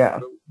 yeah.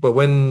 But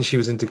when she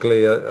was into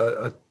Glee,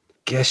 I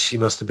guess she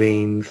must have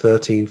been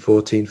 13,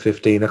 14,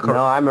 15.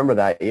 I remember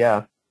that,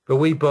 yeah. But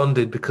we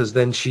bonded because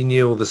then she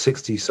knew all the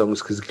 60s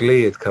songs because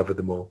Glee had covered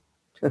them all.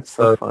 That's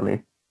so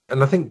funny.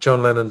 And I think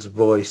John Lennon's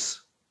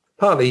voice,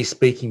 partly his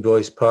speaking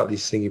voice, partly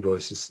his singing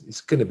voice, is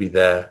going to be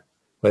there,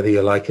 whether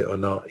you like it or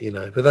not,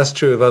 But that's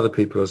true of other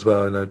people as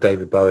well. I know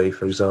David Bowie,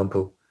 for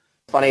example.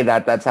 Funny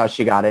that's how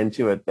she got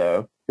into it,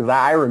 though. Because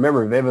I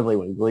remember vividly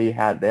when Glee they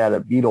had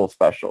a Beatles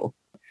special.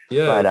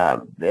 Yeah.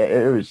 But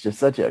it was just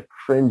such a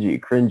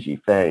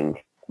cringy thing.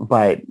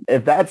 But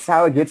if that's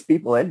how it gets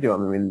people into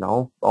them, I mean,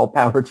 all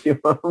power to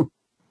them.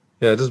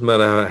 Yeah, it doesn't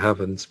matter how it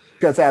happens.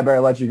 Because I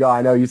better let you go.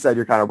 I know you said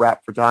you're kind of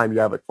wrapped for time. You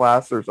have a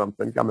class or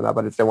something coming up.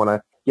 I just don't want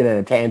to get in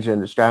a tangent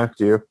and distract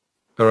you.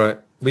 All right.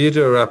 Well, you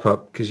do a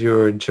wrap-up because you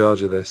were in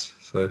charge of this.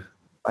 So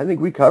I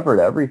think we covered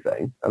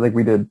everything. I think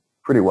we did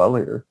pretty well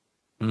here.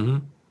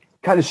 Mm-hmm.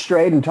 Kind of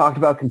strayed and talked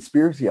about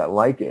conspiracy. I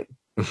like it.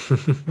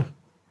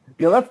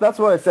 That's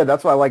what I said.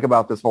 That's what I like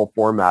about this whole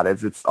format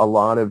is it's a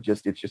lot of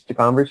it's just a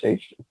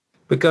conversation.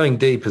 But going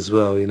deep as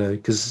well,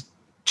 because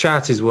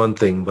chat is one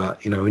thing,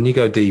 but, when you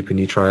go deep and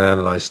you try and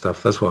analyze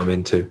stuff, that's what I'm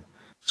into.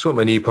 It's what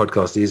my new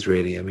podcast is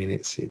really. I mean,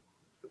 it's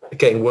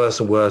getting worse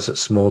and worse at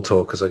small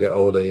talk as I get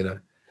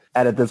older,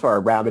 Edit this far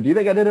around, but do you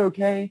think I did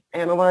okay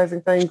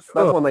analyzing things?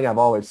 That's one thing I've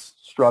always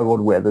struggled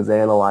with is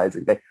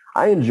analyzing things.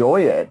 I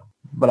enjoy it,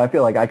 but I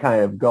feel like I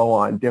kind of go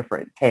on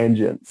different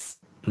tangents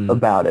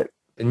about it.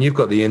 And you've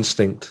got the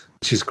instinct,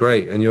 which is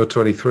great. And you're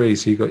 23,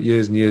 so you've got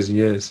years and years and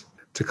years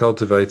to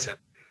cultivate it.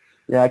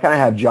 Yeah, I kind of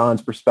have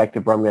John's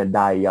perspective where I'm going to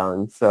die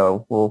young,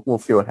 so we'll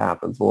see what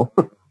happens.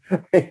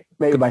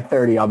 Maybe by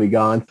 30 I'll be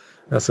gone.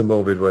 That's a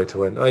morbid way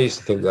to end. I used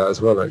to think that as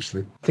well,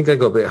 actually. I think I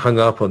got a bit hung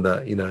up on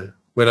that,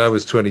 When I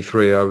was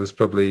 23, I was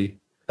probably,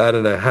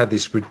 had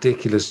this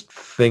ridiculous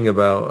thing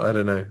about,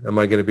 am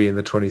I going to be in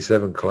the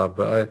 27 club?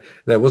 But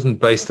that wasn't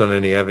based on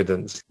any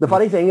evidence. The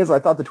funny thing is I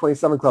thought the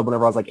 27 club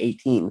whenever I was like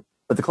 18,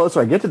 but the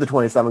closer I get to the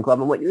 27 club,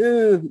 I'm like,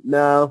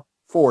 no,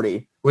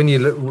 40. When you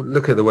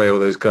look at the way all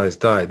those guys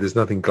died, there's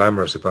nothing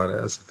glamorous about it.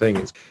 That's the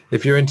thing.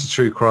 If you're into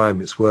true crime,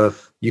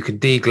 you can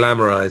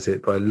de-glamorize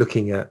it by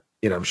looking at,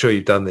 I'm sure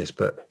you've done this,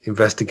 but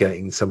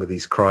investigating some of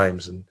these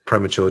crimes and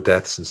premature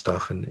deaths and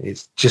stuff. And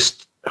it's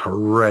just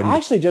horrendous. I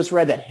actually just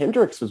read that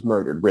Hendrix was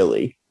murdered,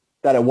 really.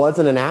 That it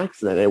wasn't an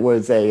accident. It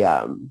was they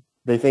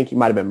think he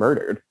might have been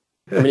murdered.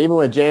 I mean, even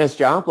with Janis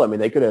Joplin,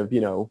 they could have,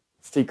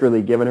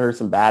 secretly given her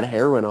some bad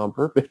heroin on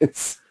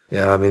purpose.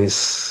 Yeah,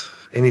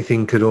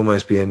 anything could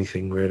almost be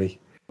anything, really.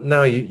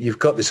 Now you've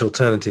got this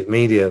alternative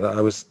media that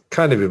I was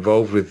kind of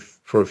involved with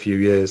for a few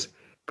years,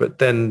 but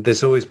then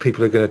there's always people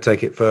who are going to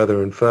take it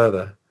further and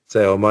further.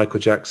 Say, Michael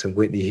Jackson,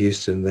 Whitney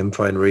Houston, then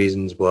find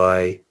reasons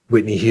why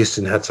Whitney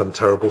Houston had some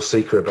terrible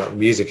secret about the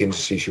music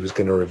industry she was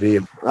going to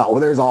reveal. Oh,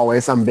 well, there's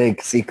always some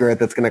big secret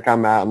that's going to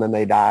come out and then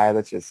they die.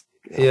 That's just...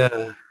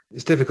 Yeah,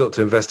 it's difficult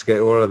to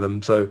investigate all of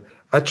them. So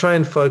I try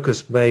and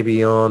focus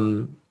maybe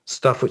on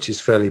stuff which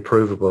is fairly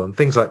provable and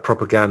things like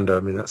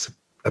propaganda. That's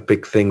a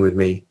big thing with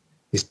me,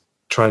 is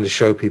trying to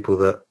show people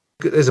that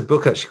there's a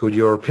book actually called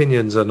Your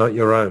Opinions Are Not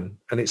Your Own.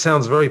 And it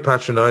sounds very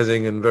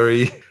patronizing and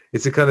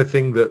it's the kind of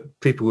thing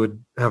that people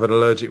would have an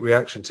allergic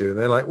reaction to. And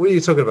they're like, what are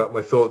you talking about?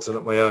 My thoughts are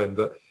not my own.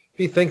 But if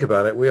you think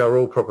about it, we are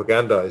all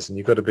propagandized and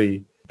you've got to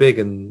be big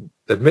and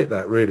admit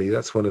that, really.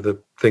 That's one of the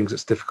things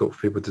that's difficult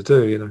for people to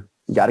do,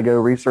 You got to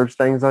go research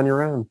things on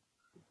your own.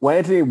 Well,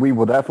 Antony, we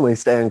will definitely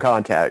stay in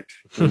contact.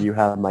 You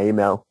have my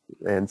email.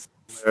 And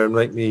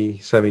make me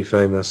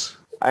semi-famous.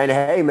 And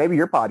hey, maybe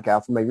your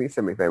podcast will make me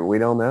semi-famous. We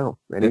don't know.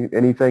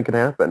 Anything can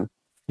happen.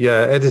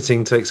 Yeah,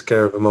 editing takes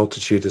care of a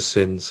multitude of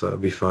sins, so it'll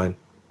be fine.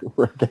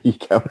 There you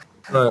go.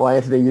 Right. Well,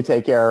 Antony, you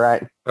take care, all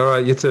right? All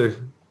right, you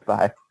too.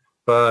 Bye.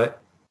 Bye.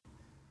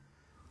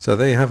 So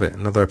there you have it.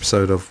 Another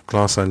episode of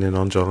Glass Onion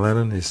on John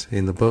Lennon is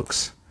in the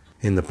books,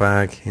 in the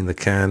bag, in the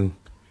can.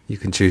 You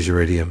can choose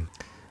your idiom.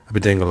 I've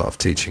been doing a lot of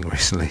teaching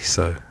recently,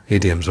 so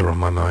idioms are on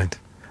my mind.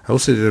 I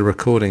also did a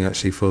recording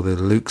actually for the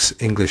Luke's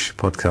English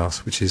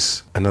podcast, which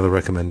is another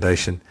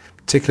recommendation,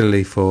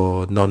 particularly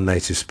for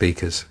non-native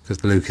speakers,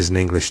 because Luke is an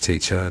English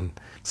teacher and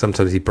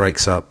sometimes he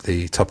breaks up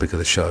the topic of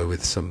the show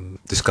with some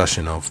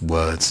discussion of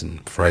words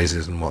and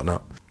phrases and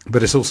whatnot.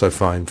 But it's also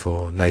fine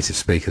for native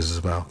speakers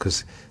as well,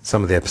 because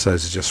some of the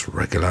episodes are just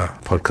regular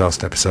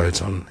podcast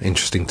episodes on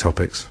interesting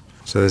topics.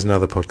 So there's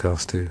another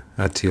podcast to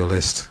add to your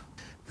list.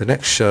 The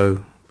next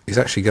show is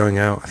actually going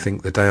out, I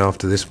think, the day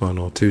after this one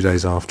or 2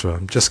 days after.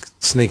 I'm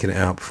just sneaking it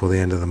out before the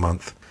end of the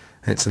month.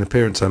 And it's an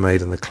appearance I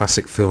made on the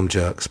Classic Film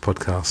Jerks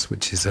podcast,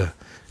 which is a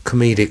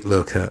comedic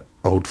look at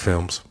old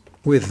films,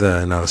 with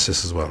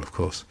analysis as well, of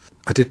course.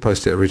 I did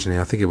post it originally.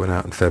 I think it went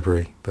out in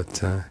February,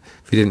 but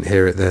if you didn't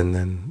hear it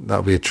then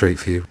that'll be a treat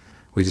for you.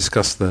 We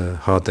discussed the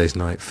Hard Day's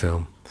Night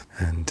film,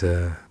 and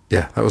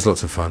yeah, that was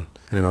lots of fun.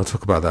 Anyway, I'll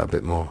talk about that a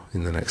bit more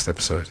in the next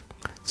episode.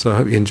 So I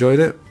hope you enjoyed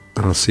it,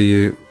 and I'll see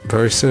you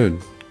very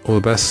soon. All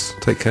the best,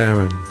 take care,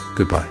 and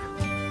goodbye.